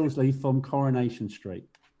 Brian Tilsley from Coronation Street.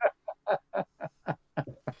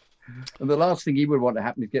 And the last thing he would want to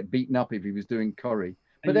happen is get beaten up if he was doing Corrie.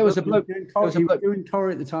 But there was a bloke. He was doing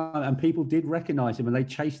Corrie at the time, and people did recognise him, and they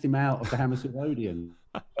chased him out of the Hammersmith Odeon.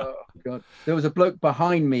 Oh God! There was a bloke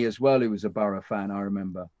behind me as well who was a Borough fan. I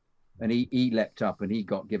remember, and he leapt up and he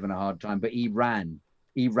got given a hard time, but he ran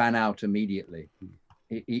out immediately.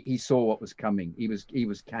 He saw what was coming. He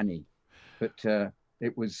was canny, but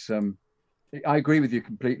it was I agree with you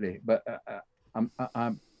completely, but I'm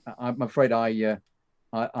afraid I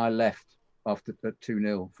left after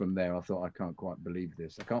 2-0 from there. I thought, I can't quite believe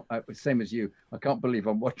this. Same as you. I can't believe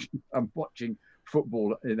I'm watching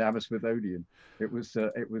football in Hammersmith Odeon. It was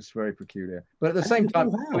very peculiar, but at the same time,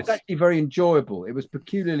 it was actually very enjoyable. It was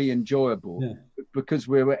peculiarly enjoyable because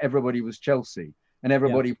everybody was Chelsea, and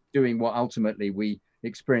everybody doing what ultimately we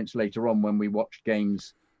experienced later on when we watched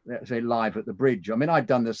games, let's say, live at the Bridge. I mean, I'd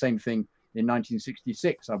done the same thing in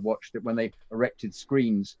 1966. I watched it when they erected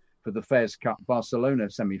screens for the Fairs Cup Barcelona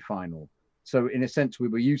semi-final. So in a sense, we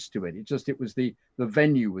were used to it. It was the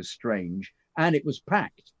venue was strange, and it was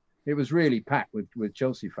packed. It was really packed with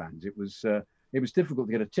Chelsea fans. It was difficult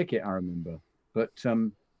to get a ticket, I remember. But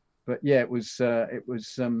yeah, it was a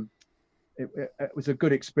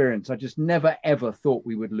good experience. I just never ever thought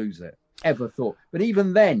we would lose it. Ever thought. But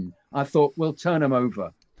even then, I thought we'll turn them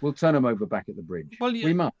over. We'll turn them over back at the Bridge. Well, yeah,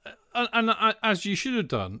 we must. And as you should have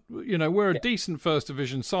done. You know, we're a decent first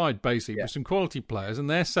division side, basically, with some quality players, and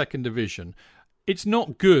they're second division. It's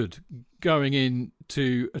not good going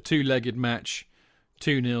into a two-legged match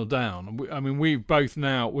 2-0 down. I mean, we've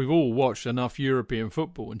all watched enough European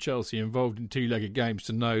football and Chelsea involved in two-legged games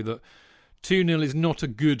to know that 2-0 is not a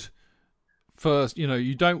good first. You know,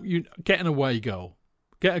 you get an away goal,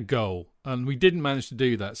 get a goal, and we didn't manage to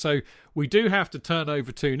do that. So we do have to turn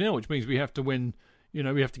over 2-0, which means we have to win. You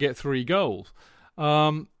know, we have to get 3 goals.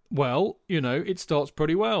 Well, you know, it starts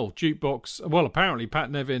pretty well. Jukebox. Well, apparently Pat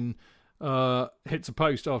Nevin hits a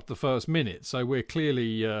post after the first minute, so we're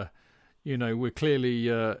clearly.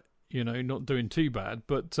 Not doing too bad.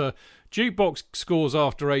 But Jukebox scores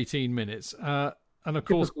after 18 minutes. And of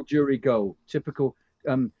course... Typical Jury goal. Typical...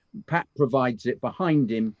 Pat provides it behind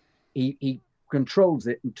him. He controls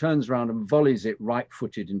it and turns around and volleys it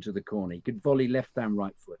right-footed into the corner. He could volley left and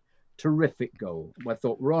right foot. Terrific goal. I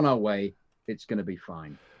thought, we're on our way. It's going to be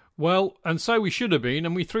fine. Well, and so we should have been,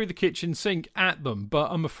 and we threw the kitchen sink at them.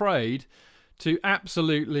 But I'm afraid to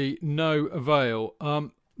absolutely no avail.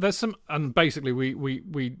 There's some, and basically we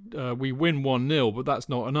win 1-0, but that's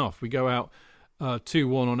not enough. We go out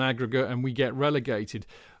 2-1 on aggregate, and we get relegated.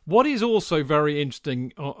 What is also very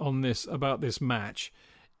interesting about this match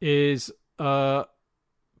is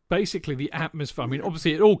basically the atmosphere. I mean,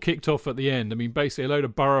 obviously it all kicked off at the end. I mean, basically a load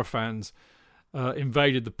of Borough fans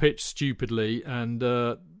invaded the pitch stupidly, and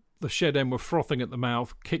the Shed End were frothing at the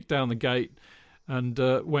mouth, kicked down the gate, and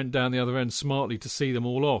went down the other end smartly to see them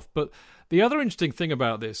all off. But the other interesting thing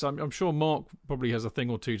about this, I'm sure Mark probably has a thing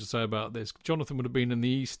or two to say about this. Jonathan would have been in the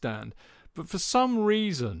East Stand. But for some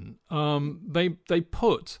reason, they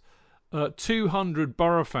put 200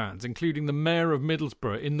 Borough fans, including the Mayor of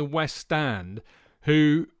Middlesbrough, in the West Stand,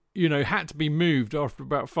 who, you know, had to be moved after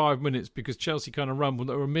about 5 minutes because Chelsea kind of rumbled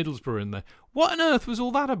that there were Middlesbrough in there. What on earth was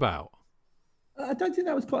all that about? I don't think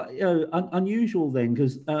that was quite unusual then,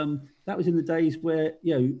 because that was in the days where,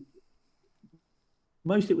 you know,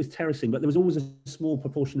 most it was terracing, but there was always a small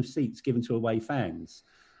proportion of seats given to away fans.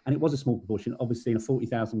 And it was a small proportion, obviously in a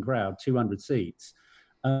 40,000 crowd, 200 seats.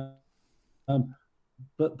 But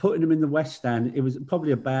putting them in the West Stand, it was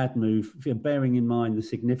probably a bad move, bearing in mind the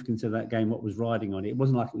significance of that game, what was riding on it. It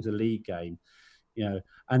wasn't like it was a league game, you know.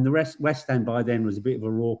 And the West Stand by then was a bit of a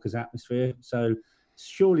raucous atmosphere. So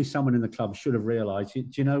surely someone in the club should have realised, do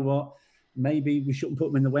you know what? Maybe we shouldn't put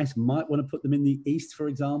them in the West. Might want to put them in the East, for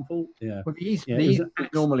example. Yeah. Well, the East is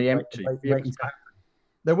normally empty.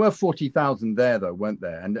 There were 40,000 there, though, weren't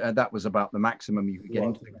there? And that was about the maximum you could get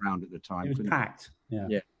into the ground at the time. It was packed.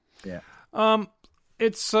 Yeah.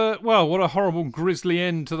 It's, what a horrible, grisly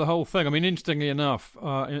end to the whole thing. I mean, interestingly enough,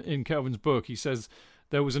 in Kelvin's book, he says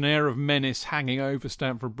there was an air of menace hanging over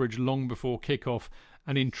Stamford Bridge long before kick-off,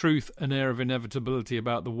 and in truth, an air of inevitability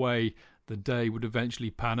about the way the day would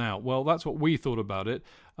eventually pan out. Well, that's what we thought about it.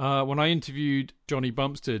 When I interviewed Johnny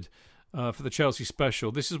Bumstead for the Chelsea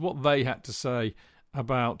special, this is what they had to say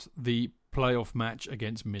about the playoff match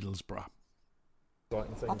against Middlesbrough. I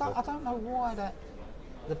don't know why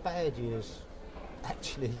the bad years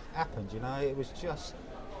actually happened, you know. It was just...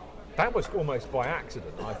 That was almost by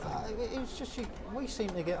accident, I think. It was just... we seem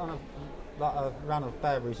to get on a run of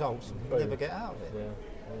bad results and never get out of it. Yeah.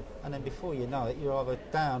 And then before you know it, you're either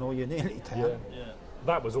down or you're nearly down. Yeah.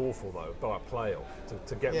 That was awful, though, by a playoff,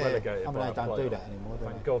 to get relegated by a playoff. They don't do that anymore, do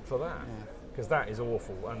Thank God for that. Because that is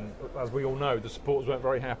awful, and as we all know, the supporters weren't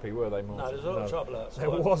very happy, were they, Martin? No, there's a lot of trouble outside. There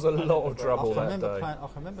was a lot of trouble that day. I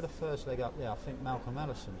remember the first leg up there. I think Malcolm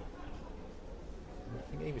Allison. I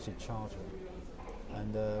think he was in charge of it,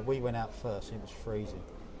 and we went out first. It was freezing,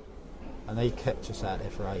 and he kept us out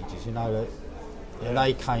there for ages. You know, and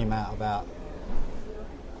they came out about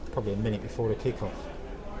probably a minute before the kick-off.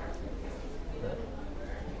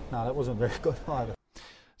 No, that wasn't very good either.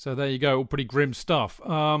 So there you go, all pretty grim stuff.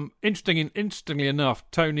 Interestingly enough,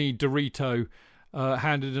 Tony Dorito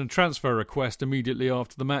handed in a transfer request immediately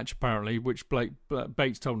after the match, apparently, which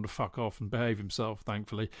Bates told him to fuck off and behave himself,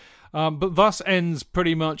 thankfully. But thus ends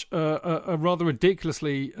pretty much a rather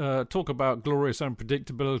ridiculously talk about glorious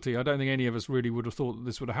unpredictability. I don't think any of us really would have thought that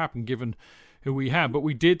this would have happened given who we had, but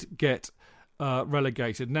we did get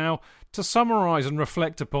relegated. Now, to summarise and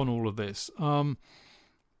reflect upon all of this,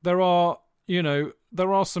 there are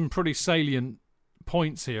some pretty salient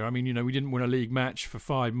points here. I mean, we didn't win a league match for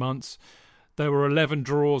 5 months. There were 11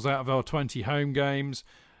 draws out of our 20 home games.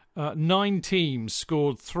 9 teams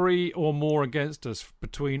scored 3 or more against us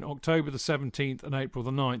between October the 17th and April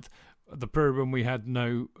the 9th, the period when we had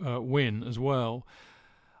no win as well.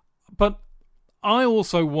 But I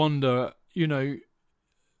also wonder,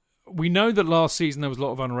 we know that last season there was a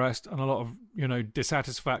lot of unrest and a lot of,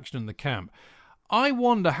 dissatisfaction in the camp. I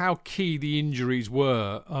wonder how key the injuries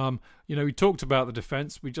were. We talked about the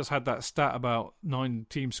defence. We just had that stat about 9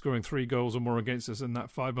 teams scoring 3 goals or more against us in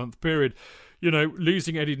that 5-month period.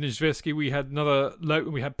 Losing Eddie Niedzwiecki, we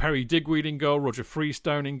had Perry Digweed in goal, Roger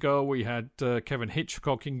Freestone in goal, we had Kevin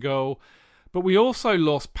Hitchcock in goal. But we also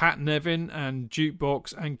lost Pat Nevin and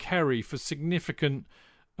Jukebox and Kerry for significant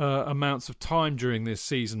amounts of time during this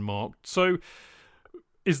season, Mark. So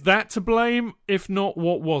is that to blame? If not,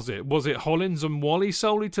 what was it? Was it Hollins and Wally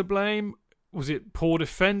solely to blame? Was it poor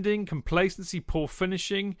defending, complacency, poor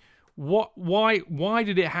finishing? Why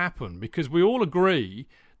did it happen? Because we all agree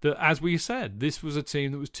that, as we said, this was a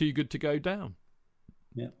team that was too good to go down.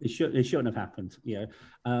 Yeah, it shouldn't have happened.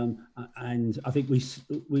 And I think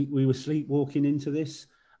we were sleepwalking into this.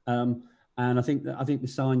 And I think the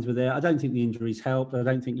signs were there. I don't think the injuries helped. I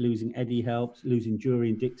don't think losing Eddie helped. Losing Jury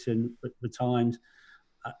and Dixon at times.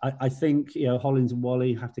 I think Hollins and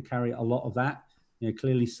Wally have to carry a lot of that.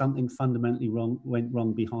 Clearly something fundamentally went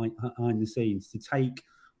wrong behind the scenes to take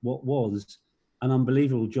what was an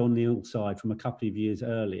unbelievable John Neal side from a couple of years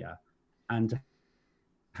earlier and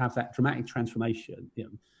have that dramatic transformation.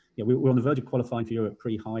 We were on the verge of qualifying for Europe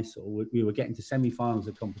pre-Heysel. We were getting to semi-finals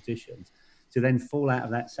of competitions. To then fall out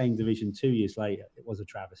of that same division 2 years later, it was a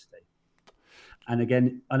travesty. And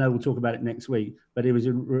again, I know we'll talk about it next week, but it was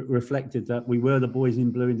reflected that we were the boys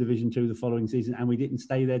in blue in Division 2 the following season, and we didn't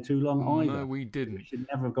stay there too long either. No, we didn't. We should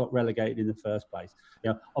never have got relegated in the first place.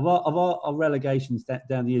 Of our relegations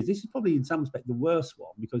down the years, this is probably in some respect the worst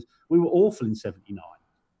one because we were awful in 79.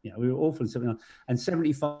 We were awful in 79, and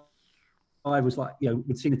 75 was like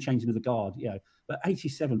we'd seen a change into the guard. But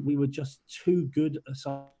 87, we were just too good a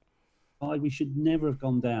side. We should never have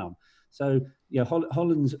gone down. So,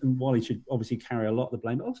 Hollins and Wally should obviously carry a lot of the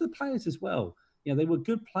blame, but also the players as well. They were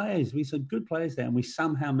good players. We saw good players there, and we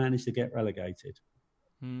somehow managed to get relegated.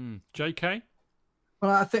 JK?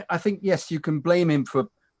 Well, I think yes, you can blame him for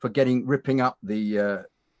ripping up the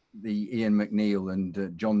Ian McNeil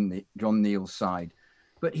and John Neal's side,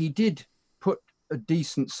 but he did put a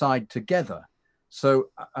decent side together. So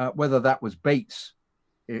whether that was Bates'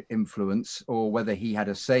 influence or whether he had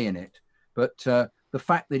a say in it, but the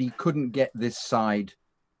fact that he couldn't get this side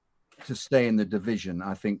to stay in the division,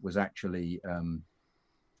 I think, was actually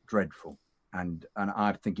dreadful. And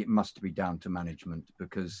I think it must be down to management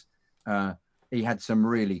because he had some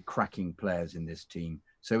really cracking players in this team.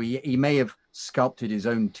 So he may have sculpted his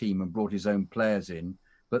own team and brought his own players in,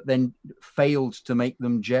 but then failed to make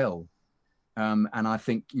them gel. And I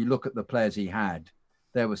think you look at the players he had,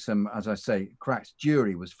 there was some, as I say, cracks.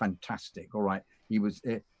 Jury was fantastic. All right.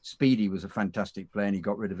 Speedy was a fantastic player and he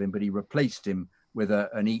got rid of him, but he replaced him with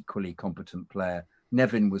an equally competent player.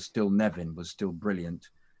 Nevin was still brilliant.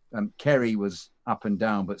 Kerry was up and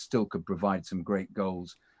down, but still could provide some great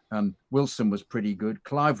goals. Wilson was pretty good.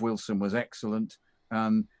 Clive Wilson was excellent.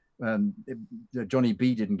 Johnny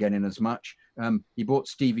B didn't get in as much. He brought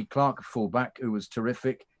Stevie Clark, a fullback, who was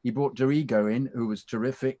terrific. He brought Dorigo in, who was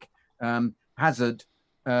terrific. Hazard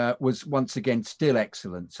was once again still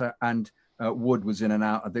excellent. And Wood was in and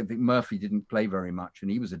out. I think Murphy didn't play very much, and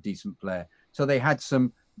he was a decent player. So they had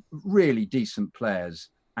some really decent players,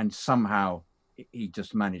 and somehow he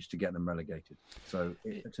just managed to get them relegated. So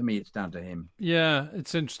to me, it's down to him. Yeah,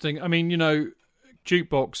 it's interesting. I mean,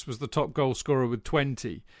 Jukebox was the top goal scorer with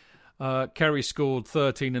 20. Kerry scored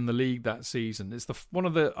 13 in the league that season. It's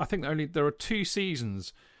I think there are 2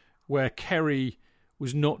 seasons where Kerry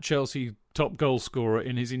was not Chelsea top goal scorer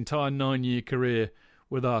in his entire 9-year career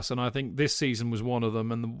with us, and I think this season was one of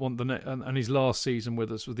them, and his last season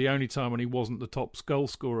with us was the only time when he wasn't the top goal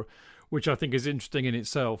scorer, which I think is interesting in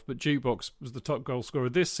itself. But Jukebox was the top goal scorer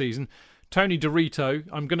this season. Tony Dorito,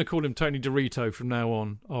 I'm going to call him Tony Dorito from now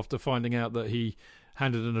on, after finding out that he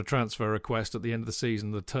handed in a transfer request at the end of the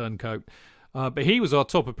season, the turncoat. But he was our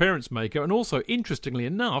top appearance maker, and also, interestingly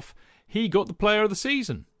enough, he got the player of the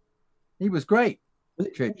season. He was great. Was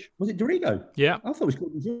it Dorigo? Yeah. I thought it was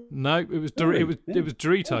Gordon. No, it was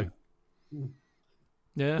Dorito.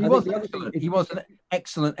 Yeah. He was excellent. He was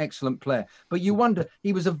an excellent player. But you wonder,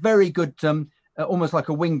 he was a very good, almost like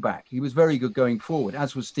a wing back. He was very good going forward,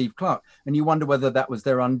 as was Steve Clarke. And you wonder whether that was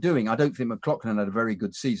their undoing. I don't think McLaughlin had a very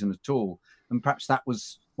good season at all. And perhaps that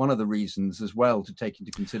was one of the reasons as well to take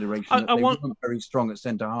into consideration that they weren't very strong at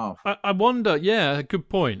centre-half. I wonder, yeah, good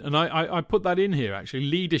point. And I put that in here, actually.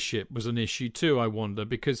 Leadership was an issue too, I wonder,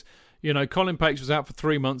 because, you know, Colin Pates was out for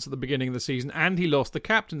 3 months at the beginning of the season and he lost the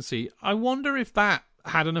captaincy. I wonder if that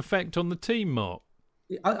had an effect on the team, Mark.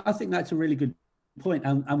 I think that's a really good point,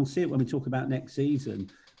 and we'll see it when we talk about next season.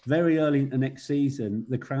 Very early in the next season,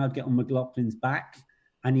 the crowd get on McLaughlin's back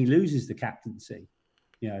and he loses the captaincy.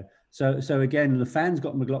 You know, so again, the fans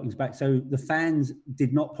got McLaughlin's back. So the fans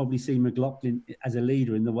did not probably see McLaughlin as a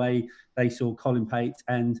leader in the way they saw Colin Pates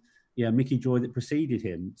and Mickey Joy that preceded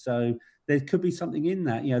him. So there could be something in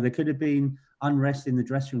that. You know, there could have been unrest in the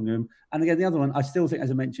dressing room. And again, the other one, I still think,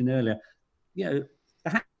 as I mentioned earlier, you know,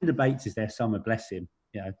 the hand of Bates is there somewhere, bless him.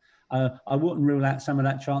 You know, I wouldn't rule out some of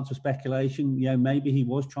that chance of speculation. You know, maybe he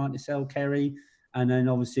was trying to sell Kerry. And then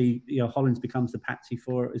obviously, you know, Hollins becomes the patsy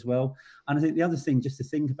for it as well. And I think the other thing just to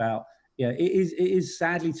think about, it is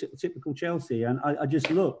sadly typical Chelsea. And I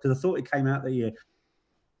just looked because I thought it came out that year. Do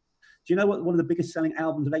you know what one of the biggest selling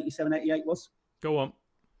albums of 87-88 was? Go on.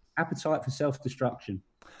 Appetite for Self-Destruction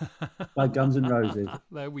by Guns N' Roses.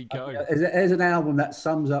 There we go. There's an album that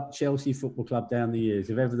sums up Chelsea Football Club down the years,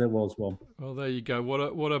 if ever there was one. Well, there you go.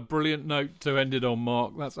 What a brilliant note to end it on,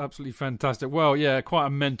 Mark. That's absolutely fantastic. Well, yeah, quite a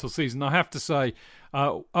mental season. I have to say,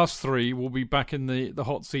 us three will be back in the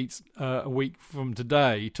hot seats a week from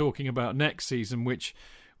today, talking about next season, which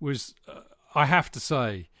was, I have to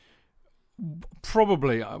say,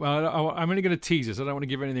 probably, I'm only going to tease this, I don't want to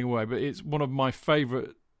give anything away, but it's one of my favourite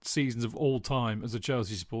seasons of all time as a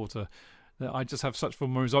Chelsea supporter. I just have such fun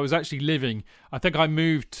memories. I was actually living, I think I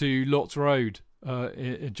moved to Lots Road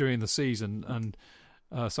during the season, and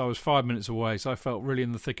so I was 5 minutes away, so I felt really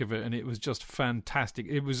in the thick of it, and it was just fantastic.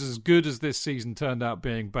 It was as good as this season turned out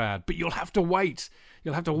being bad, but you'll have to wait.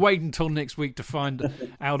 You'll have to wait until next week to find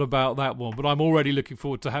out about that one. But I'm already looking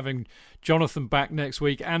forward to having Jonathan back next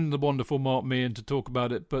week and the wonderful Mark Meehan to talk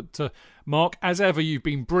about it. But Mark, as ever, you've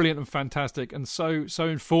been brilliant and fantastic and so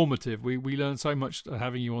informative. We learn so much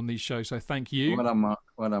having you on these shows, so thank you. Well done, Mark.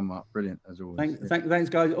 Well done, Mark. Brilliant, as always. Thanks,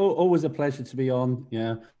 guys. Always a pleasure to be on.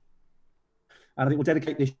 Yeah. And I think we'll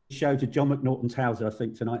dedicate this show to John McNaughton's Hauser, I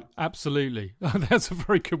think, tonight. Absolutely. That's a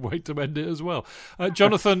very good way to end it as well.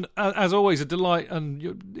 Jonathan, as always, a delight and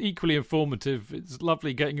you're equally informative. It's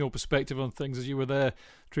lovely getting your perspective on things as you were there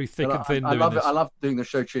through thick and thin. I love doing the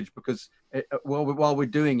show, Chidge, because while we're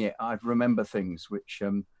doing it, I remember things which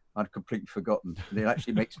I'd completely forgotten. It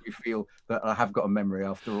actually makes me feel that I have got a memory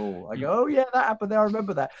after all. I go, oh yeah, that happened there. I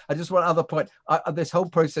remember that. I just want another point. This whole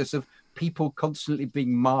process of people constantly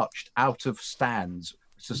being marched out of stands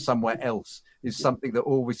to somewhere else is something that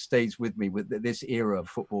always stays with me with this era of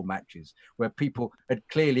football matches, where people had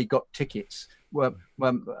clearly got tickets, were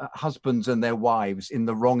husbands and their wives in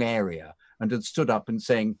the wrong area, and had stood up and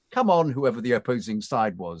saying, come on, whoever the opposing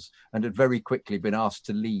side was, and had very quickly been asked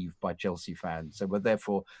to leave by Chelsea fans. So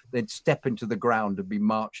therefore, they'd step into the ground and be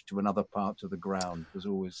marched to another part of the ground. Was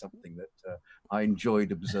always something that I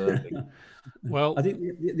enjoyed observing. Well, I think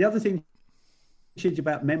the other thing, Chidge,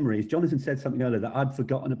 about memories, Jonathan said something earlier that I'd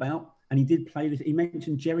forgotten about, and he did play this. He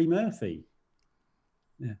mentioned Jerry Murphy.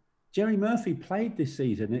 Yeah. Jerry Murphy played this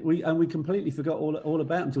season. We completely forgot all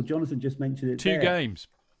about him until Jonathan just mentioned it. Two games.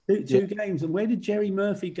 Two games. And where did Jerry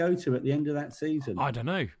Murphy go to at the end of that season? I don't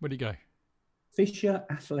know. Where did he go? Fisher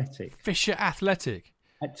Athletic. Fisher Athletic?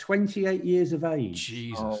 At 28 years of age.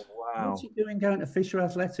 Jesus. Oh, wow. What's he doing going to Fisher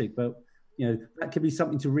Athletic? But, you know, that could be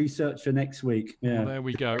something to research for next week. Yeah. Well, there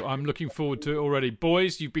we go. I'm looking forward to it already.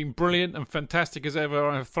 Boys, you've been brilliant and fantastic as ever.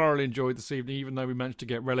 I have thoroughly enjoyed this evening, even though we managed to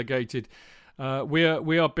get relegated. We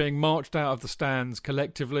are being marched out of the stands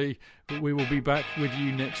collectively, but we will be back with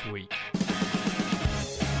you next week.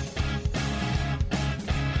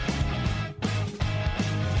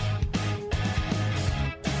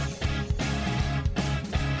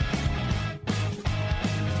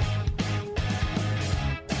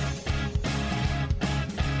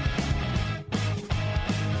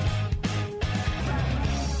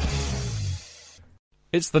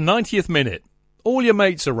 It's the 90th minute. All your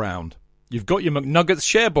mates around. You've got your McNuggets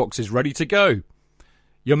share boxes ready to go.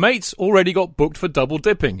 Your mate's already got booked for double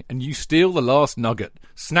dipping, and you steal the last nugget,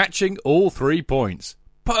 snatching all 3 points.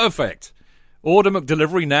 Perfect! Order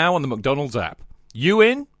McDelivery now on the McDonald's app. You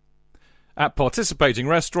in? At participating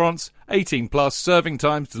restaurants, 18 plus, serving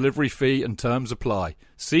times, delivery fee and terms apply.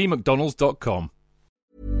 See mcdonalds.com.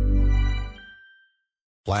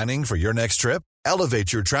 Planning for your next trip?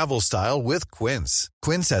 Elevate your travel style with Quince.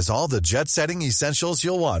 Quince has all the jet-setting essentials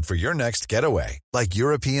you'll want for your next getaway, like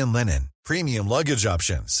European linen, premium luggage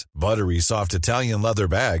options, buttery soft Italian leather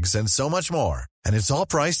bags, and so much more. And it's all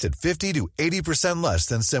priced at 50 to 80% less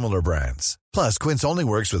than similar brands. Plus, Quince only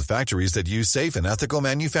works with factories that use safe and ethical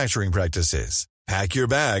manufacturing practices. Pack your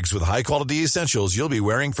bags with high-quality essentials you'll be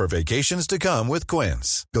wearing for vacations to come with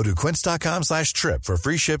Quince. Go to quince.com/trip for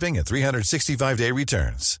free shipping and 365-day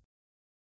returns.